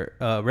point where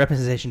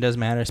representation does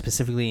matter,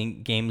 specifically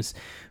in games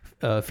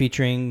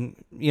featuring,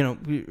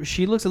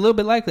 she looks a little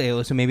bit like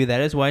Layla, so maybe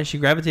that is why she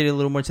gravitated a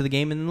little more to the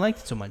game and liked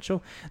it so much.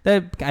 So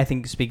that, I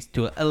think, speaks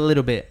to a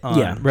little bit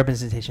on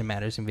representation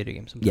matters in video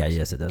games sometimes. Yeah,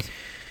 yes, it does.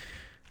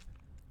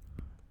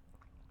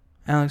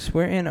 Alex,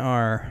 we're in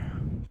our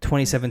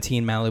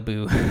 2017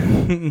 Malibu,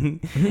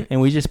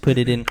 and we just put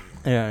it in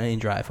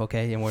drive,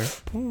 okay? And we're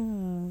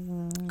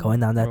going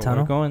down that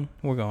tunnel.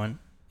 We're going,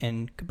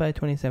 and goodbye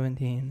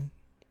 2017.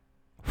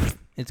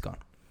 It's gone.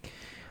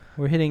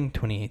 We're hitting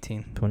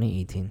 2018.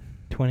 2018.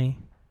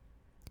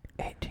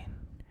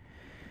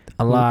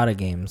 A lot of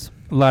games.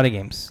 A lot of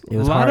games. It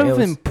was a lot hard. of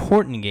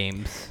important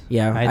games.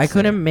 Yeah, I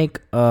couldn't make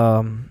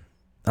a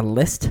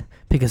list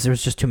because there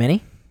was just too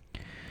many.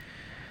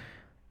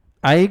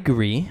 I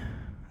agree.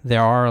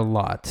 There are a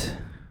lot.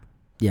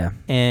 Yeah.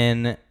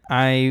 And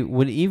I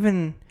would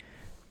even...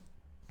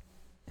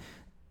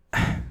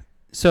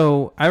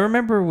 So, I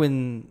remember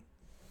when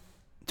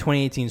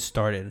 2018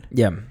 started.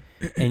 Yeah.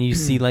 And you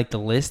see, like, the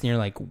list, and you're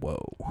like,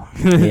 whoa.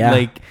 Yeah.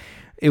 Like,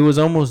 it was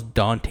almost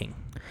daunting.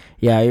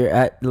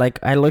 Yeah,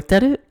 I looked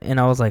at it, and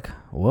I was like,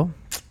 well,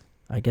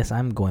 I guess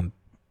I'm going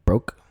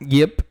broke.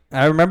 Yep.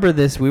 I remember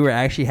this. We were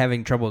actually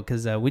having trouble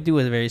because we do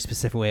a very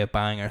specific way of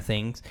buying our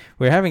things.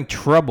 We were having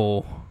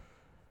trouble,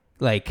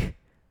 like,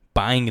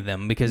 buying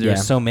them because there were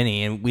so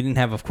many, and we didn't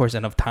have, of course,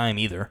 enough time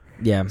either.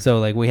 Yeah. So,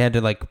 like, we had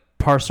to, like,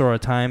 parcel our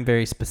time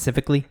very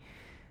specifically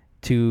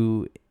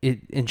to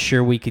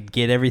ensure we could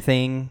get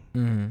everything,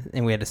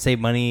 and we had to save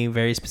money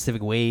very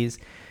specific ways.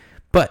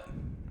 But,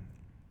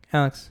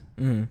 Alex,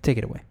 take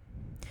it away.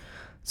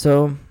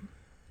 So,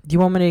 do you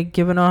want me to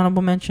give an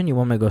honorable mention? You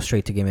want me to go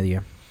straight to Game of the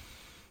Year?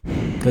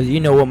 Because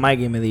you know what my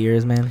Game of the Year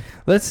is, man.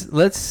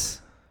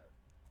 Let's.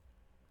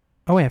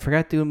 Oh wait, I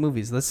forgot to do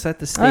movies. Let's set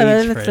the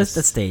stage. Let's just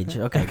the stage.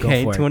 Okay,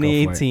 go for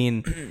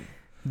 2018,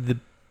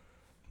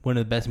 one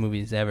of the best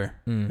movies ever.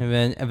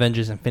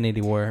 Avengers: Infinity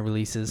War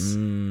releases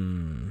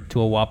to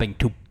a whopping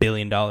 $2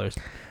 billion.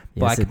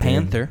 Black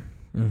Panther,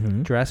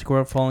 Jurassic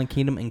World: Fallen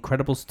Kingdom,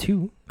 Incredibles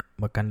 2,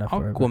 Wakanda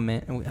Forever,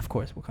 Aquaman, of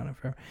course, Wakanda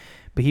Forever,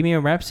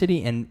 Bohemian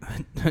Rhapsody, and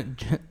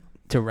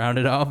to round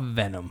it off,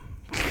 Venom.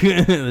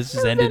 Let's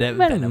just end it at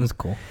Venom. It was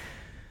cool.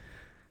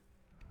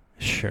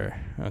 Sure.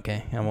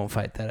 Okay. I won't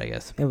fight that, I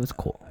guess. It was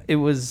cool. It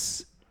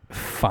was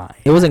fine.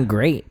 It wasn't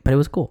great, but it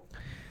was cool.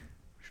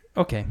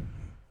 Okay.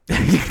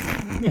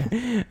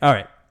 All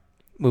right.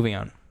 Moving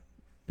on.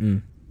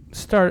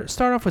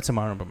 Start off with some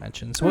honorable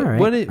mentions.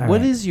 What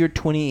is your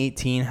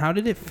 2018? How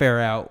did it fare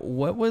out?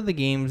 What were the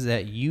games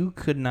that you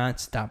could not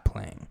stop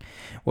playing?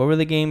 What were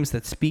the games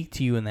that speak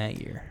to you in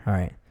that year? All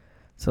right.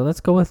 So let's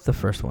go with the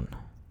first one.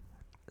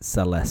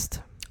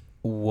 Celeste.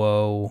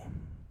 Whoa.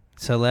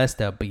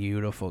 Celeste, a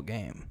beautiful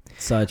game.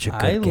 Such a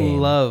good game. I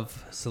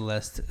love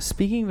Celeste.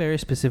 Speaking very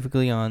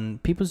specifically on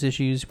people's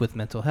issues with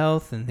mental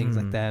health and things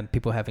like that,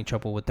 people having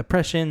trouble with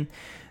depression,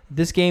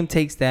 this game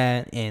takes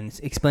that and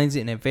explains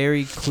it in a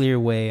very clear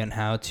way on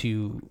how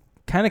to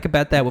kind of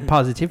combat that with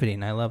positivity,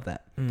 and I love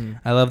that.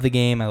 I love the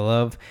game. I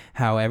love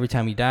how every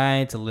time you die,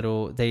 it's a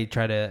little, they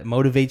try to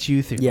motivate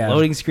you through the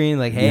loading screen,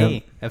 like,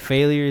 hey, a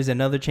failure is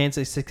another chance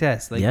of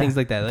success, like things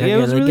like that. Like, it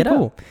was really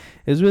cool.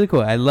 It was really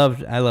cool. I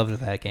loved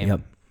that game.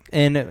 Yep.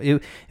 And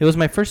it was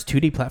my first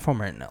 2D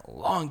platformer in a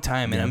long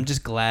time, and I'm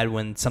just glad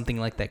when something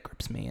like that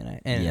grips me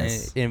and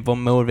it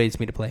motivates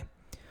me to play.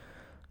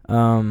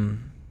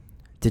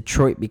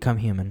 Detroit Become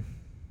Human.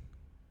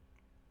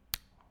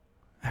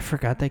 I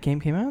forgot that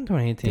game came out in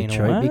 2018.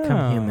 Detroit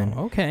Become Human.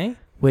 Okay.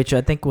 Which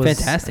I think was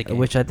fantastic.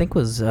 Which I think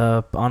was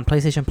on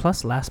PlayStation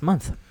Plus last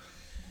month,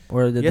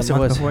 or the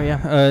month before.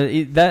 Yeah.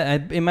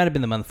 It might have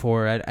been the month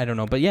before. I don't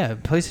know, but yeah,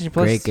 PlayStation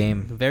Plus. Great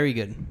game. Very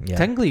good. Yeah.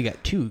 Technically, you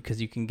got 2 because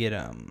you can get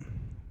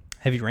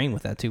Heavy Rain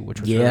with that too, which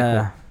was really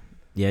cool.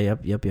 Yeah.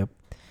 Yep.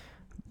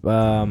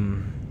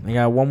 I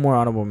got one more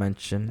honorable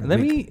mention. Let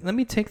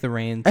me take the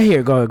reins.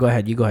 Here, go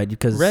ahead. You go ahead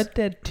because Red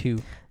Dead 2.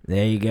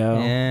 There you go.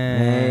 Yeah.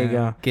 There you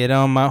go. Get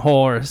on my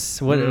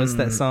horse. What's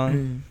that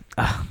song?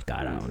 Oh,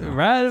 God, I don't know.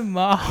 Ride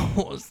my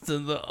horse to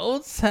the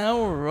Old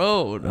Town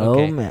Road.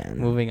 Okay, oh, man.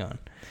 Moving on.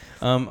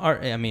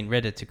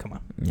 Red Dead 2, come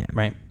on. Yeah.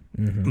 Right?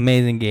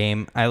 Amazing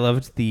game. I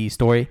loved the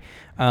story.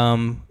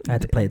 I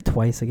had to play it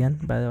twice again,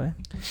 by the way.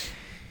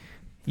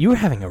 You were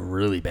having a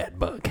really bad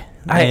bug,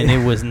 and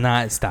it was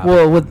not stopping.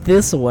 Well, with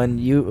this one,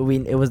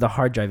 it was the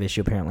hard drive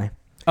issue, apparently.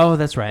 Oh,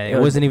 that's right. It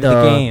wasn't even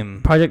the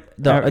game. The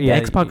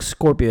Xbox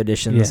Scorpio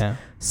editions,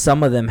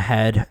 some of them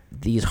had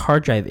these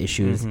hard drive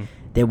issues.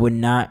 They would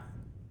not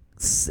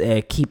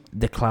keep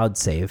the cloud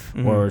save,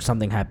 or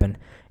something happened.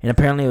 And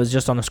apparently it was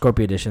just on the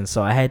Scorpio edition,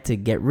 so I had to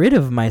get rid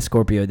of my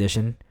Scorpio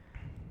edition.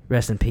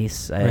 Rest in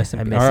peace. I miss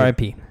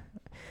R.I.P.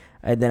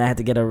 And then I had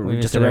to get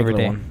just a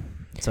regular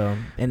one. So,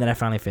 and then I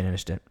finally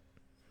finished it.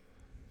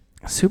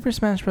 Super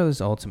Smash Bros.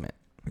 Ultimate.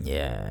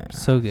 Yeah.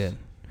 So good.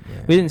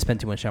 Yeah. We didn't spend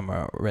too much time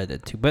on Red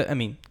Dead 2, but I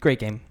mean, great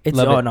game. It's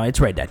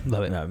Red Dead.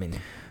 Love it. No, I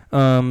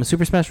mean,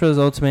 Super Smash Bros.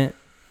 Ultimate,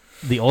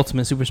 the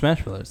ultimate Super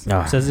Smash Bros.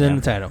 Says it in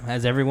the title.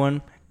 Has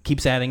everyone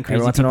keeps adding Every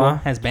crazy once in a people. while.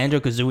 Has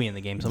Banjo-Kazooie in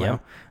the game somehow.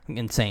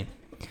 Insane.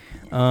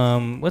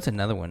 What's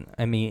another one?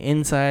 I mean,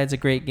 Inside's a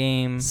great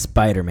game.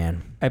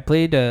 Spider-Man. I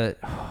played.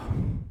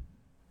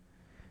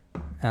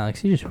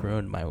 Alex, you just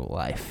ruined my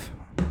life.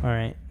 All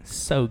right,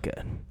 so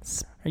good.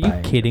 Are you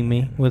kidding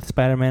me with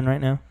Spider-Man right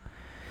now?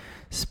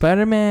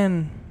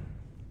 Spider-Man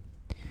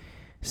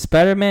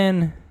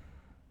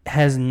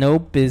has no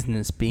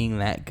business being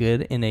that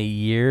good in a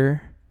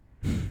year.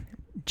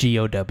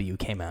 GOW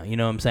came out. You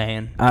know what I'm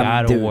saying?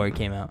 God of War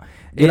came out.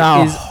 You It know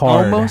how is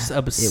hard almost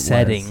it was.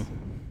 upsetting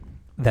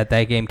that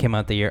game came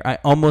out the year. I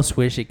almost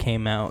wish it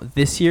came out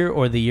this year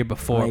or the year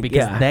before, Like,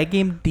 because yeah. that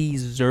game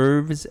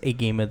deserves a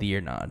Game of the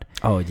Year nod.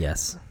 Oh,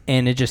 yes.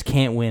 And it just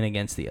can't win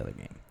against the other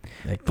game.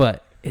 Like,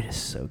 But it is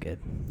so good.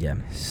 yeah.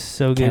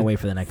 So good. Can't wait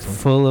for the next one.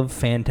 Full of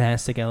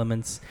fantastic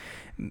elements.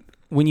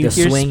 When you The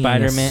hear swinging is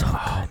Spider-Man, so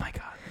oh my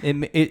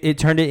god, it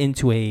turned it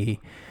into a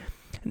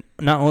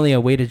not only a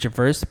way to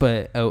traverse,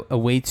 but a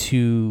way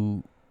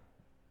to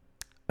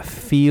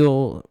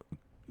feel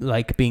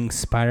like being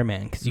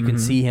Spider-Man, because you can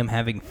see him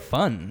having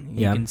fun.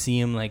 You can see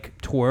him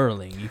like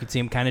twirling. You can see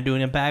him kind of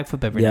doing a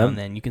backflip every now and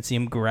then. You can see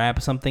him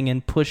grab something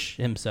and push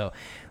himself,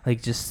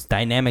 like just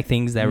dynamic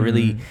things that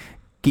really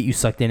get you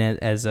sucked in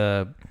as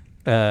a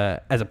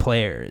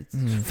player. It's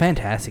a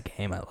fantastic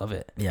game. I love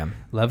it. Yeah.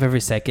 Love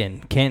every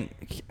second.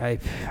 I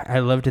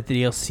loved the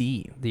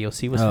DLC. The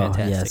DLC was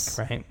fantastic,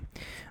 right?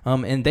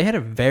 And they had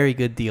a very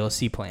good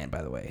DLC plan,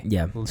 by the way.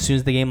 Yeah. As soon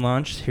as the game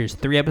launched, here's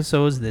 3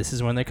 episodes. This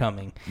is when they're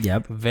coming.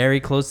 Yep.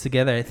 Very close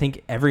together. I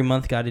think every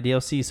month got a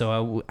DLC,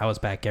 so I was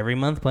back every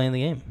month playing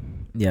the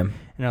game. Yeah.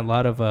 And a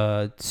lot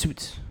of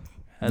suits.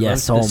 I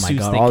Yes. loved Oh the my suits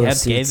god. they All the kept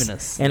suits. giving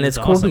us. And It it's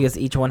was cool awesome. because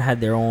each one had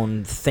their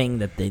own thing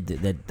that they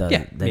did. That does.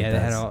 Yeah, that they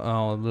had does.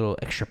 all a little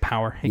extra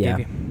power it Yeah.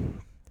 gave you.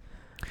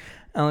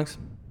 Alex,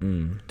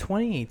 Mm.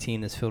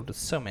 2018 is filled with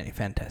so many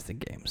fantastic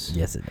games.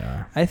 Yes, it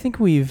are. I think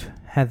we've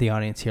had the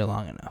audience here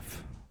long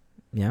enough.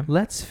 Yeah.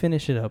 Let's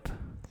finish it up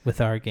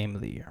with our game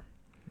of the year,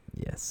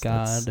 Yes.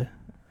 God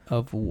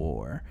of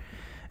War.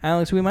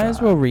 Alex, we might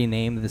as well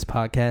rename this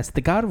podcast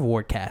the God of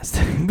War Cast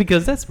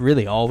because that's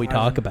really all we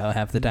talk about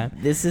half the time.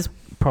 This is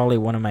probably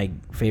one of my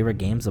favorite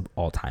games of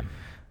all time.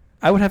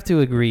 I would have to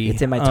agree.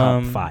 It's in my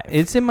top 5.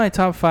 It's in my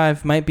top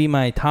 5. Might be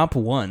my top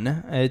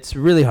 1. It's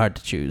really hard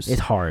to choose.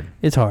 It's hard.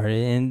 It's hard,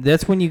 and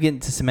that's when you get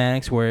into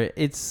semantics where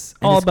it's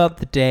all about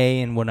the day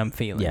and what I'm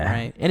feeling,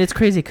 right? And it's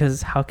crazy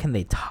because how can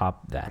they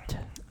top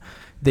that?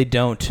 They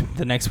don't.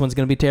 The next one's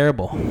going to be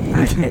terrible.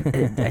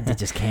 I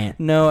just can't.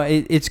 No,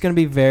 it's going to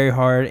be very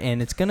hard,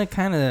 and it's going to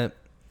kind of...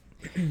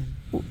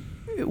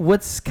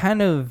 What's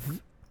kind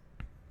of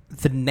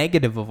the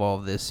negative of all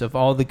of this, of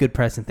all the good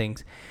press and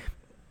things,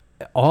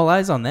 all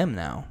eyes on them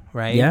now,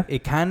 right? Yeah.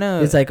 It kind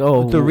of... It's like,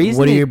 the reason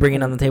what are you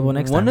bringing on the table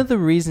next time? One of the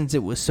reasons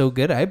it was so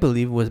good, I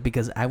believe, was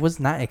because I was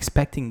not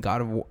expecting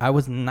God of War. I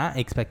was not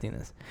expecting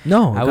this.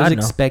 No, I was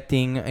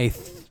expecting a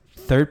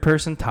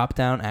third-person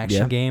top-down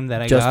action game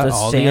that I Just got a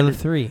all the other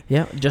 3.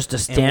 Yeah, just a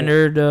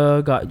standard,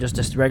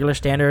 just a regular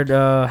standard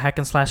hack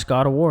and slash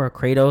God of War.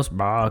 Kratos,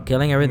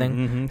 killing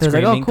everything. It's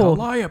like, oh, cool.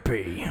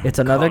 Calliope. It's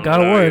another God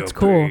of War. It's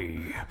cool.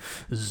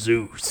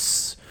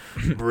 Zeus,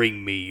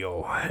 bring me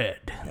your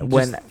head.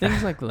 When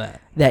things like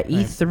that. That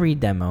E3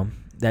 demo,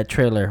 that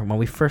trailer, when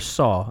we first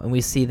saw, and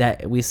we see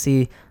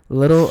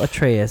little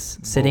Atreus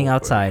sitting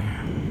outside,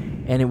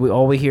 and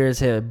all we hear is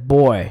his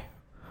boy.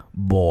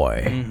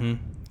 Mm-hmm.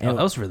 And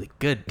that was really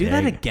good. Do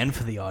that again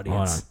for the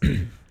audience.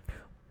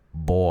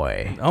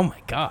 Boy. Oh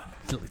my God,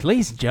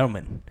 ladies and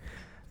gentlemen.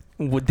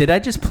 Did I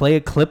just play a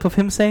clip of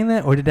him saying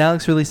that, or did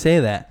Alex really say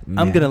that?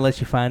 Yeah. I'm gonna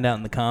let you find out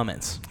in the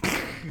comments.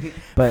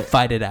 But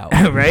fight it out,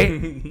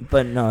 right?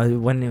 But no,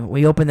 when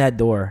we open that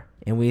door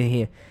and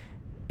we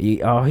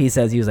hear, all he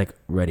says, he was like,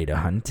 ready to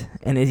hunt,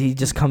 and he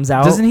just comes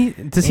out. Doesn't he?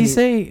 Does he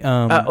say?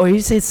 Or he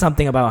says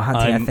something about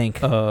hunting. I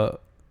think.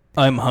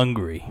 I'm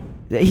hungry.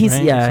 He's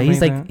right?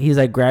 He's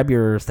like grab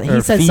your.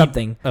 He says feed,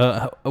 something.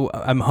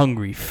 I'm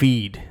hungry.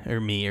 Feed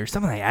me or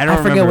something.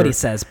 I forget what he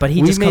says, but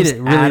he just made comes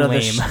it really out of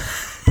lame.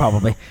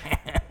 Probably.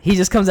 He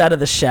just comes out of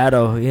the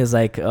shadow. He's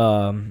like,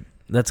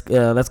 let's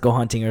go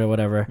hunting or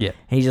whatever. Yeah.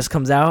 And he just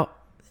comes out.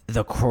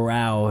 The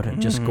crowd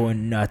just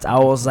going nuts. I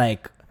was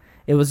like,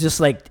 it was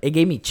just like it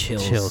gave me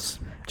chills.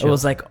 It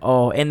was like,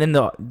 oh, and then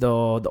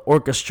the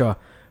orchestra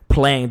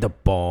playing the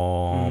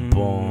boom,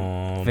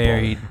 boom,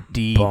 very boom,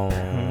 deep. Boom.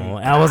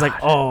 And I was like,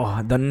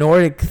 oh, the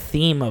Nordic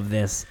theme of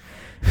this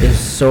is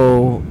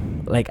so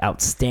like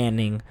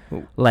outstanding.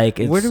 Like,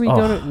 it's, where do we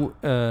go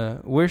to?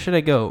 Where should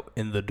I go?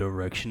 In the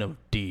direction of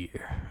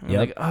deer. I'm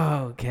like,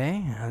 oh,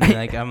 okay.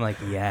 I'm like,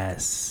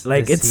 yes.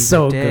 Like, it's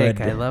so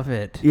good. I love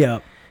it. Yeah.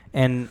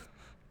 And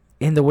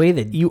in the way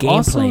that you gameplay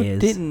also is.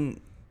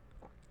 didn't.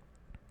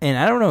 And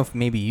I don't know if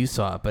maybe you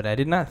saw it, but I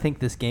did not think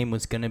this game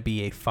was going to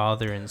be a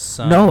father and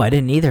son. No, I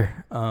didn't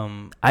either.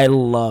 I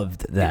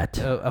loved that.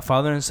 A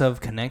father and son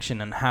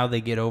connection and how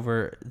they get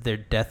over their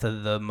death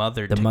of the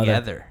mother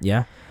together.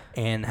 Yeah.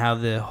 and how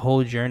the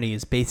whole journey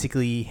is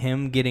basically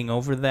him getting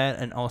over that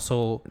and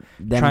also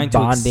Them trying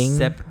bonding.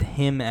 to accept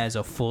him as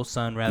a full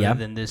son rather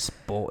than this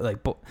boy.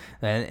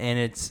 And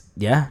it's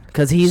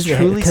because he's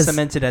truly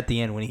cemented at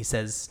the end when he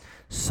says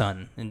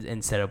son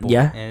instead of boy.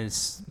 Yeah, and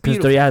it's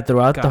because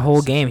throughout the whole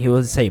Gods. game he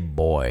would say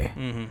boy.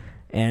 Mm-hmm.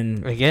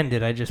 And Again,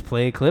 did I just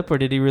play a clip or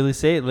did he really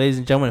say it? Ladies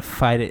and gentlemen,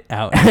 fight it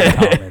out in the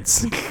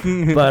comments.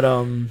 but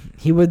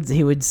he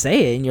would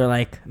say it, and you're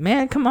like,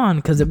 man, come on,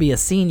 because there'd be a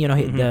scene,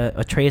 the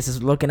Atreus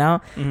is looking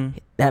out. Mm-hmm.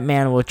 That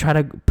man will try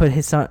to put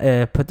his son,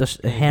 put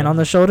the hand on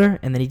the shoulder,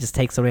 and then he just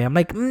takes it away. I'm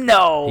like,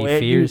 no,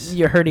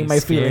 you're hurting my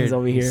feelings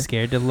over here. He's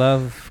scared to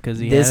love because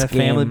he This had a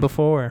family game-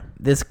 before.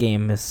 This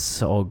game is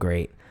so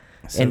great,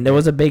 So and there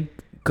was a big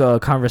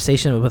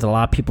conversation with a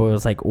lot of people. It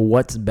was like,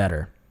 what's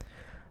better,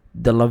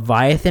 the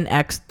Leviathan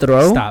axe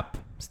throw? Stop.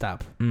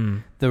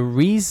 Mm. The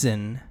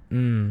reason,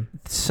 Mm.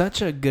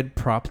 such a good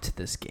prop to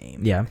this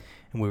game. Yeah.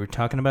 And we were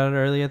talking about it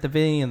earlier at the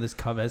video, and this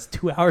comment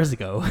 2 hours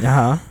ago.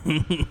 Uh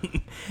huh.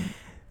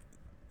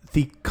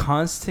 The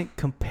constant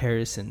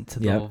comparison to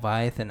the Yep.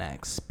 Leviathan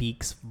axe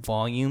speaks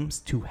volumes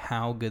to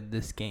how good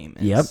this game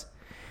is. Yep.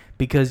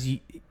 Because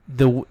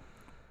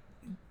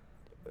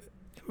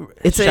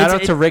It's shout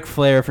out to Ric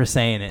Flair for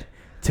saying it.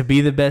 To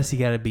be the best, you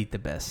got to beat the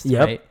best.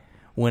 Yep. Right?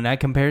 When I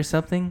compare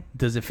something,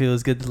 does it feel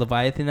as good as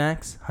Leviathan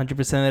axe?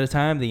 100% of the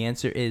time, the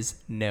answer is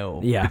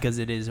no. Yeah. Because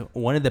it is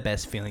one of the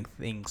best feeling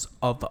things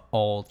of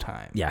all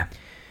time. Yeah.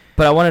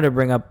 But I wanted to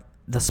bring up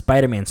the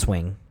Spider-Man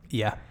swing.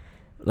 Yeah.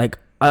 Like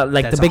That's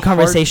the big a hard-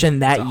 conversation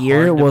that's that a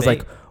year hard was debate.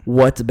 like,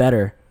 what's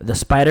better, the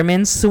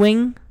Spider-Man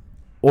swing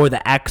or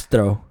the axe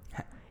throw?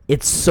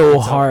 It's so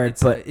hard,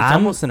 but it's I'm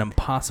almost an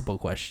impossible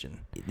question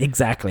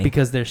exactly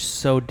because they're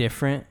so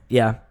different.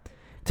 yeah.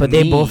 To But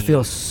they both me-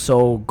 feel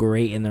so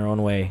great in their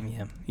own way.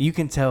 Yeah, you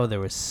can tell there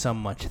was so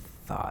much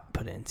thought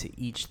put into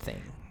each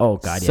thing. Oh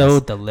God, so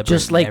yes. deliberate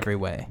Just like in every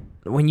way.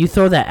 when you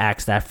throw that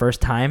axe that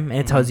first time, and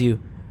it tells you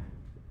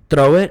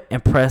throw it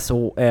and press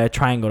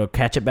triangle to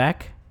catch it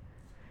back.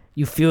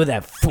 You feel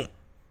that. Boom.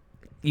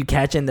 You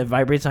catch it and the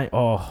vibrates on.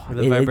 Oh,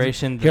 The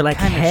vibration. You're like,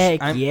 heck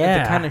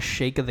yeah. The kind of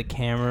shake of the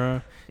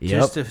camera.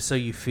 Yep. So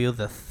you feel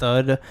the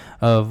thud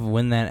of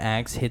when that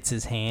axe hits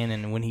his hand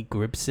and when he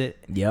grips it.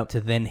 Yep. To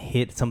then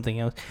hit something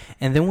else,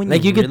 and then when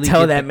Like you really could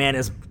tell get that the- man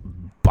is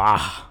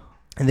bah.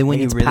 and then when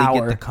you it's really power.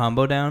 get the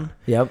combo down,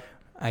 Yep.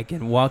 I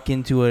can walk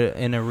into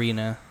an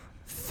arena,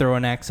 throw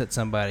an axe at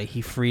somebody,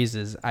 he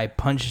freezes. I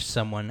punch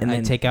someone, And I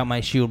then- take out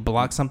my shield,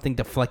 block something,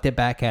 deflect it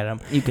back at him.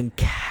 You can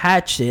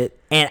catch it,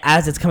 and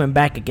as it's coming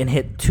back, it can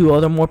hit two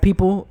other more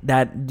people.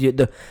 And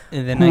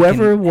And then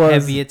Whoever I can was-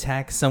 heavy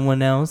attack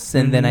someone else,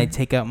 and then I Mhm.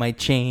 take out my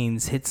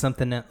chains, hit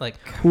something else, like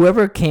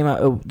whoever came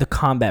out the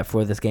combat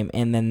for this game,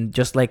 and then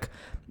just like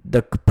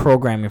the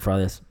programming for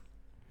this,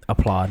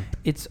 applaud.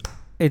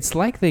 it's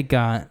like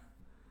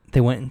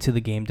they went into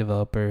the game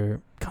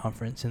developer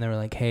conference and they were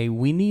like, "Hey,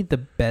 we need the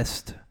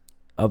best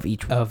Of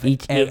each every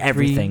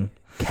everything.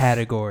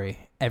 category,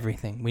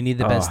 everything. We need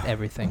the best Oh.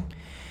 everything,"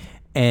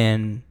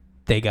 and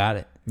they got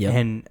it. Yep.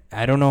 And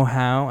I don't know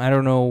how. I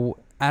don't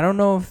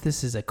know if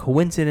this is a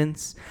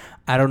coincidence.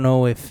 I don't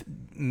know if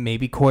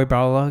maybe Cory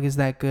Barlog is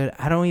that good.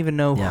 I don't even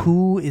know Yeah.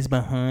 who is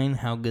behind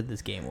how good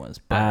this game was.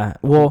 But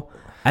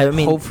I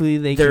mean, hopefully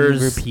they can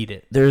there's- repeat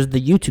it. there's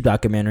the YouTube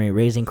documentary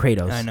Raising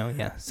Kratos. I know,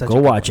 yeah. Such Go a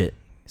good watch one. it.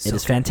 So It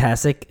is good.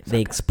 fantastic. So They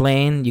good.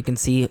 explain. You can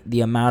see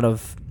the amount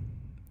of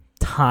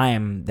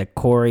time that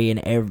Corey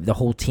and the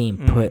whole team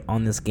Mhm. put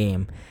on this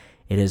game.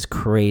 It is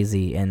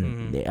crazy,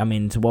 and Mhm. I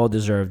mean, it's well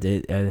deserved.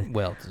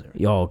 Well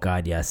deserved. Oh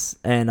God, yes.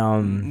 And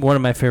One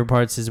of my favorite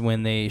parts is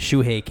when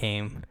Shuhei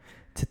came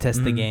to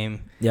test the Mhm.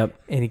 game, yep.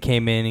 and he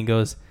came in and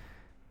goes,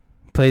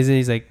 plays it.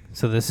 He's like,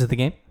 "So this is the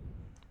game?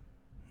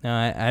 No,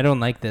 I don't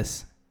like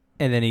this."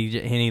 And then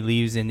he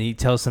leaves and he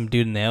tells some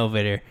dude in the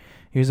elevator.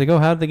 He was like, "Oh,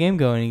 how'd the game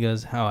go?" And he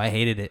goes, "Oh, I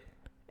hated it."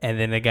 And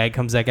then the guy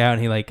comes back out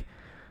and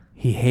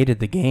he hated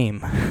the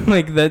game.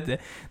 Like that.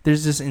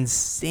 There's just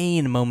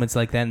insane moments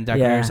like that in the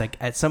documentaries. Yeah. Like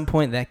at some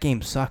point that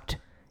game sucked.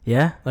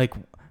 Yeah. Like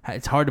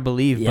it's hard to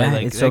believe. Yeah, but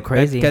like, it's so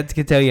crazy. That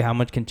can tell you how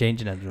much can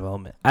change in a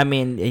development. I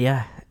mean,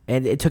 yeah.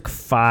 And it took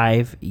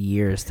 5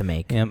 years to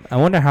make. Yeah, I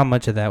wonder how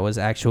much of that was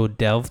actual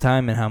delve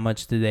time and how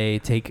much did they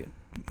take?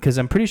 Because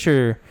I'm pretty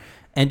sure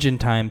engine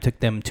time took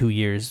them 2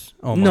 years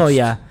almost. No,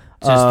 yeah.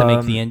 Just to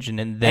make the engine,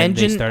 and then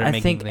they started I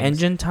making think things.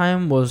 engine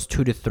time was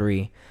 2 to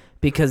 3,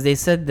 because they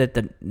said that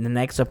the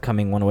next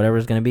upcoming one, whatever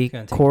it's gonna be, It's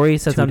gonna take Corey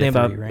said 2 to something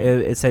about 3, right?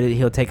 it said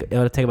it'll take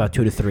about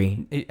 2 to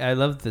 3. I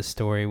love the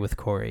story with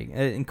Corey,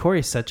 and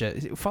Corey's such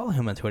a follow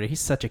him on Twitter. He's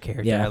such a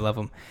character. Yeah. I love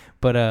him,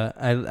 but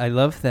I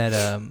love that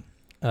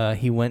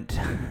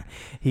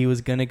he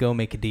was gonna go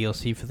make a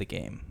DLC for the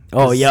game.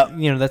 Oh, 'Cause, yep.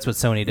 you know that's what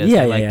Sony does. Yeah,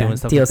 They yeah, like yeah. doing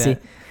stuff DLC.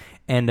 like that.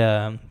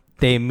 And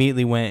they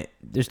immediately went,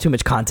 There's too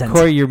much content.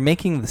 "Corey, you're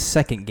making the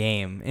second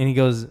game," and he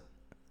goes,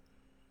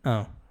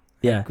 "Oh,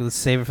 Yeah. let's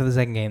save it for the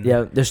second game."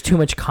 Yeah, there's too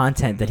much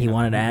content that he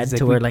wanted to add He's like,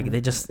 to where "We- like it's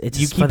You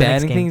just for keep the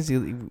next adding game.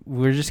 things.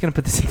 We're just gonna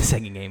put this in the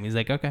second game. He's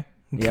like, "Okay."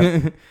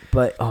 Yep.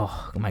 But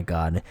oh my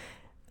God,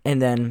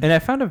 then I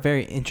found a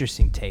very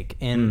interesting take,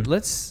 and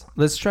let's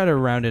try to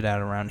round it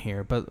out around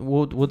here. But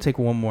we'll take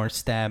one more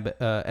stab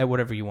at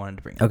whatever you wanted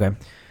to bring up. okay.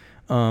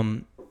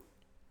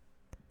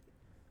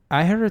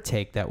 I heard a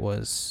take that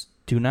was,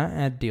 do not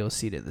add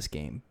DLC to this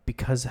game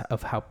because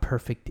of how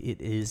perfect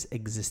it is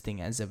existing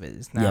as it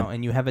is now,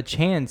 and you have a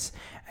chance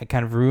at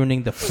kind of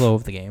ruining the flow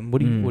of the game. What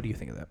do you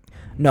think of that?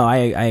 No,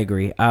 I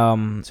agree.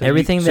 So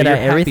everything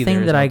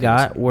that I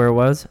got where it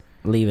was,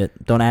 leave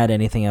it. Don't add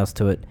anything else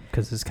to it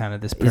because it's kind of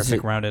this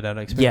perfect rounded out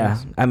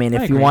experience. Yeah, I mean,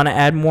 if you want to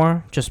add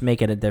more, just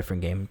make it a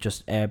different game.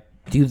 Just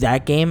do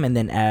that game and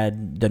then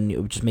add the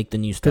new. Just make the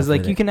new stuff. Because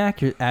like you can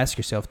ask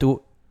yourself,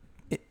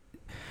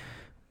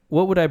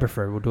 what would I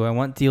prefer? Do I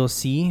want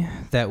DLC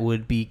that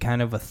would be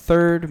kind of a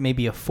third,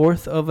 maybe a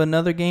fourth of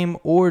another game,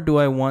 or do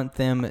I want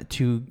them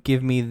to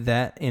give me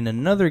that in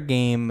another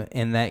game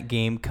and that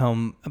game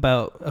come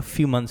about a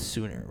few months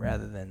sooner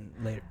rather than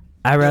later?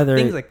 I rather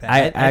things like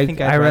that. I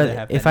think I'd rather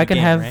have that if I can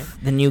game, have right?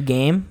 the new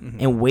game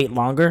and wait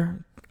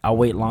longer, I'll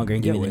wait longer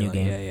and give you the new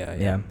game.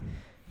 Yeah.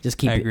 Just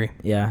keep it. I agree.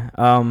 Yeah.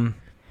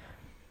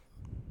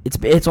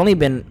 It's only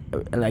been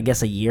I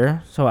guess a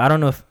year, so I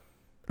don't know if,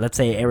 let's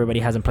say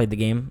everybody hasn't played the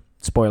game.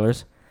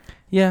 Spoilers.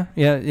 Yeah.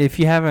 If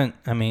you haven't,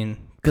 I mean,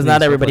 because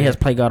not everybody has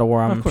played God of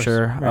War, I'm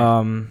sure.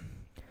 Right.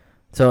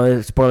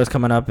 So spoilers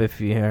coming up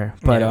if you hear.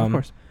 But of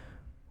course.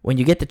 When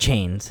you get the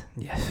chains,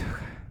 yes,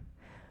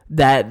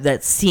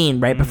 that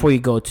scene right before you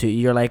go to,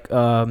 you're like,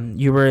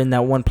 you were in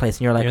that one place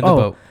and you're like, you're in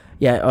the boat.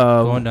 Yeah,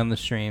 going down the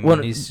stream.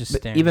 And he's just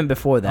staring. Even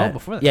before that. Oh,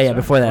 before that. Yeah,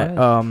 before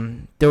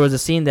that. There was a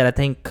scene that I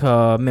think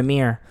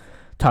Mimir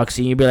talks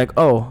to you. You'd be like,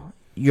 oh,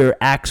 your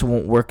axe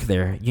won't work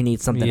there. You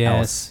need something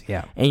else.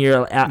 Yeah. And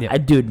you're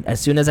dude,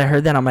 as soon as I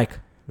heard that, I'm like,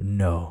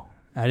 no.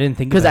 I didn't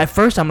think because at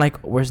first I'm like,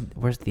 where's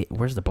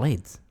the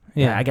blades?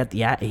 Yeah, I got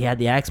he had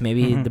the axe.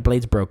 Maybe the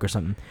blades broke or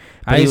something.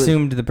 But I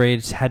assumed the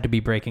blades had to be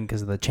breaking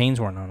because the chains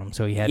weren't on them,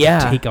 so he had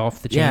to take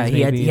off the chains.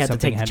 Yeah, he had to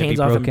take the chains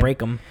off and break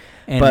them.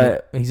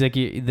 But he's like,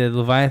 the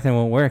Leviathan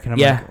won't work, and I'm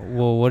like,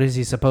 well, what is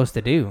he supposed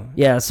to do?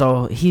 Yeah,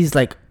 so he's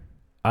like,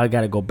 I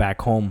gotta go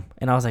back home,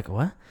 and I was like,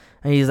 what?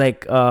 And he's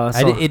like,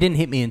 it didn't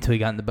hit me until he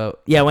got in the boat.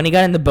 Yeah, when he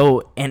got in the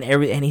boat and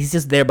he's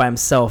just there by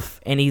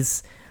himself, and he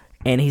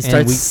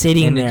starts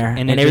sitting there,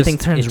 and everything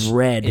turns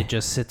red. It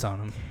just sits on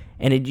him,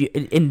 and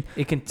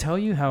it can tell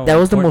you how that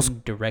was the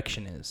most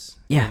direction is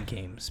in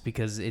games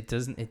because it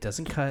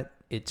doesn't cut.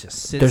 It just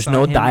sits. There's on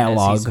no him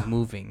dialogue. As he's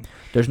moving.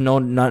 There's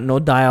no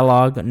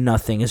dialogue.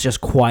 Nothing. It's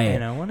just quiet.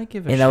 And I want to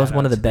give. And that was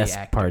one of the best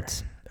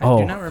parts. I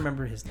do not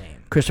remember his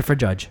name. Christopher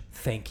Judge.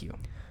 Thank you.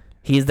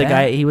 He's the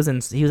guy. He was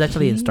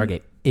actually in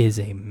Stargate. Is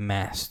a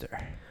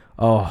master.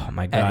 Oh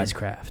my god. At his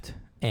craft,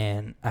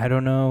 and I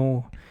don't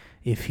know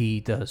if he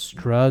does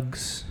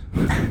drugs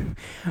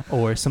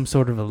or some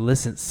sort of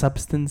illicit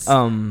substance.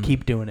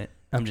 Keep doing it.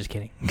 I'm just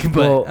kidding.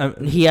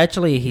 But he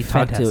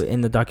talked to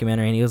in the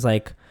documentary, and he was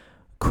like,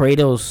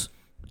 Kratos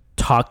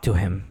talked to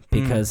him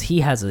because he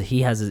has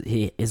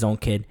his own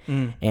kid,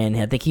 and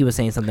I think he was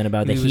saying something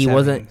about that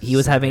he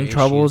was having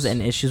troubles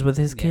and issues with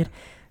his kid.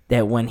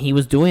 That when he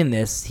was doing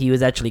this, he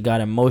was actually got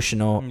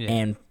emotional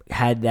and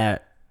had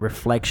that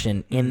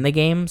reflection in the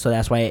game. So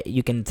that's why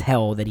you can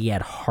tell that he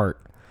had heart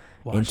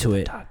into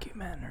it.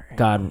 Documentary.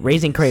 God,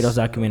 Raising Kratos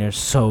documentary is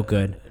so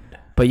good,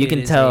 but you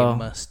can tell. A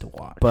must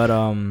watch. But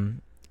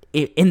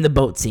in the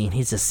boat scene,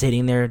 he's just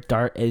sitting there,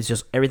 dark. It's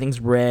just everything's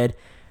red.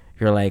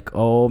 You're like,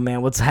 oh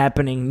man, what's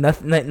happening?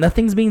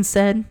 Nothing's being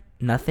said.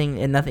 Nothing.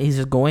 He's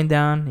just going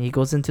down. He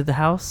goes into the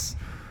house.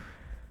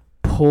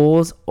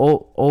 Pulls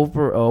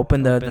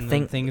open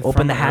the thing,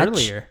 open the hatch.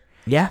 Earlier.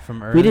 Yeah,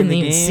 from earlier we didn't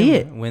even see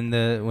it when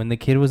the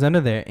kid was under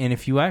there. And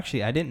if you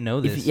actually, I didn't know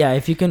this.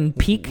 If you can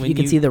peek, you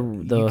can see the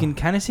you can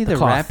kind of see the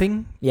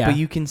wrapping. Yeah, but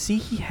you can see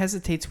he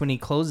hesitates when he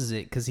closes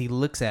it because he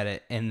looks at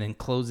it and then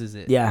closes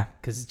it. Yeah,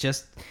 because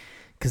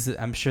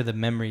I'm sure the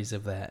memories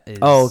of that is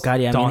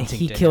god, yeah. I mean,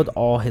 he killed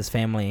all his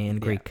family in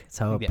Greek.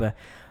 So, but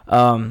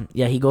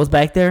he goes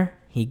back there,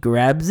 he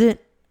grabs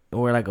it, and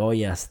we're like, oh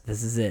yes,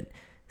 this is it.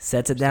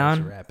 Sets it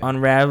down,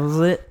 unravels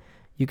it.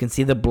 You can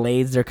see the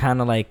blades; they're kind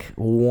of like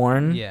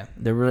worn. Yeah,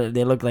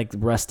 they look like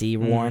rusty,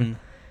 worn.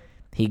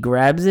 He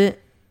grabs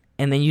it,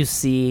 and then you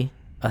see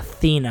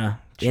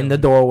Athena in the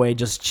doorway,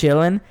 just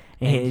chilling,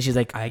 and she's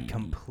like, "I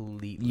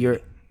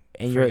completely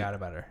forgot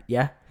about her.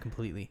 Yeah,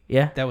 completely.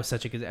 Yeah, that was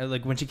such a good.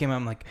 Like when she came out,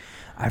 I'm like,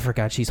 I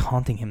forgot she's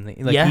haunting him.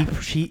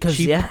 Like she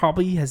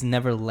probably has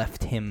never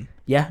left him.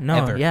 Yeah, no,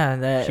 ever.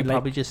 Yeah, she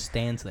probably just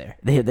stands there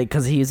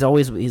because he's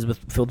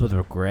filled with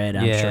regret.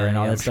 I'm sure and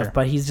all that stuff.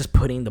 But he's just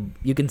putting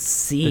you can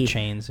see the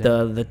chains,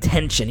 the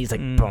tension. He's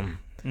like boom,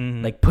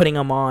 like putting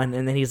them on,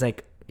 and then he's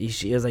like.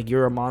 She was like,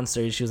 you're a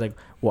monster. She was like,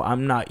 well,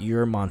 I'm not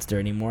your monster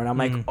anymore. And I'm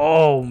like,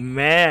 oh,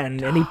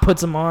 man. And he puts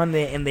them on,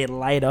 and they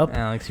light up.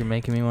 Alex, you're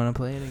making me want to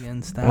play it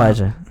again. Stop.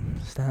 Elijah.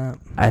 Stop.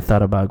 I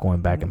thought about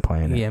going back and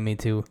playing it. Yeah, me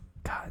too.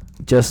 God.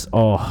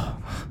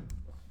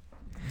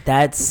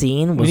 That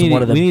scene was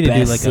one of the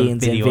best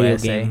scenes in video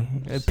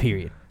games.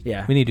 Period.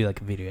 Yeah. We need to do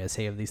like a video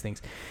essay of these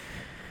things.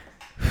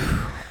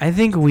 I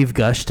think we've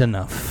gushed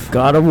enough.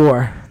 God of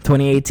War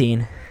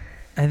 2018.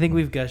 I think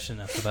we've gushed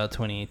enough about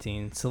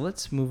 2018. So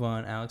let's move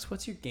on. Alex,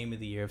 what's your game of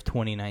the year of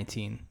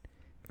 2019?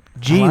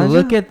 Gee, Elijah?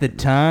 look at the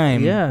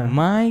time. Yeah.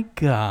 My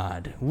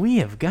God. We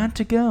have got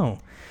to go.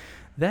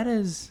 That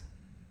is...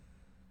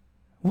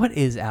 What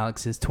is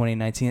Alex's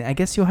 2019? I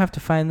guess you'll have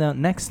to find out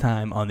next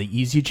time on the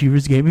Easy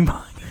Achievers Gaming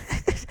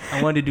Podcast.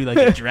 I wanted to do like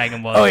a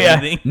Dragon Ball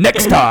thing.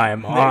 Next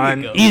time There you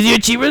on go. Easy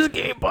Achievers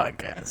Game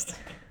Podcast.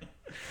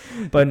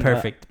 But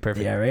Perfect.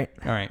 Yeah, right.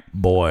 All right.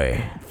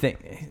 Boy,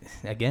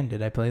 Again,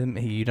 did I play them?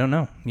 You don't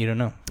know.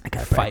 I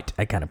kind of Fight.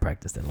 I kind of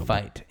practiced it a little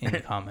bit. Fight in the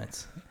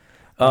comments.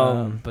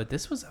 Um, But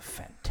this was a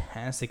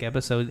fantastic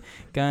episode,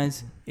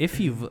 guys. If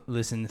you've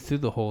listened through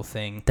the whole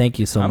thing, Thank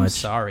you so I'm much.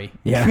 sorry.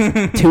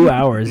 Yeah, 2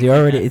 hours.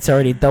 It's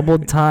already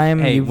doubled time.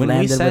 Hey, You've when we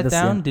landed sat with us.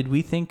 down, did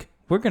we think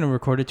we're going to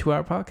record a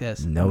 2-hour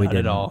podcast? No, we Not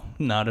didn't. at all.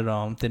 Not at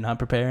all. Did not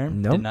prepare.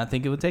 Nope. Did not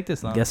think it would take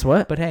this long. Guess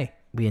what? But hey,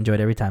 We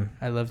enjoyed every time.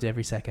 I loved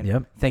every second.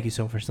 Yep. Thank you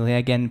so much for listening.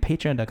 Again,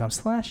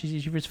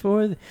 patreon.com/EasyAchievers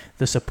for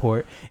the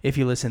support. If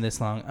you listen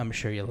this long, I'm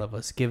sure you love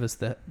us. Give us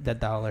that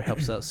dollar.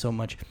 Helps out so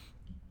much.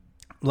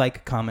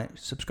 Like, comment,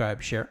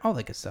 subscribe, share, all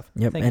that good stuff.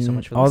 Yep. Thank and you so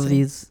much for all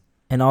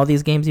listening. all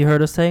these games you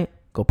heard us say,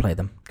 go play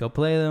them. Go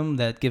play them.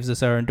 That gives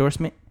us our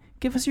endorsement.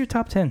 Give us your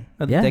top 10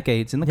 of the Yeah.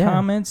 decades in the Yeah.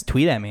 comments.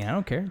 Tweet at me. I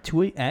don't care.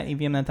 Tweet at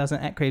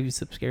EVM9000, at Crazy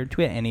Subscribe.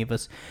 Tweet at any of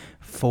us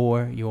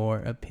for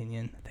your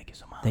opinion. Thank you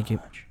so much. Thank you.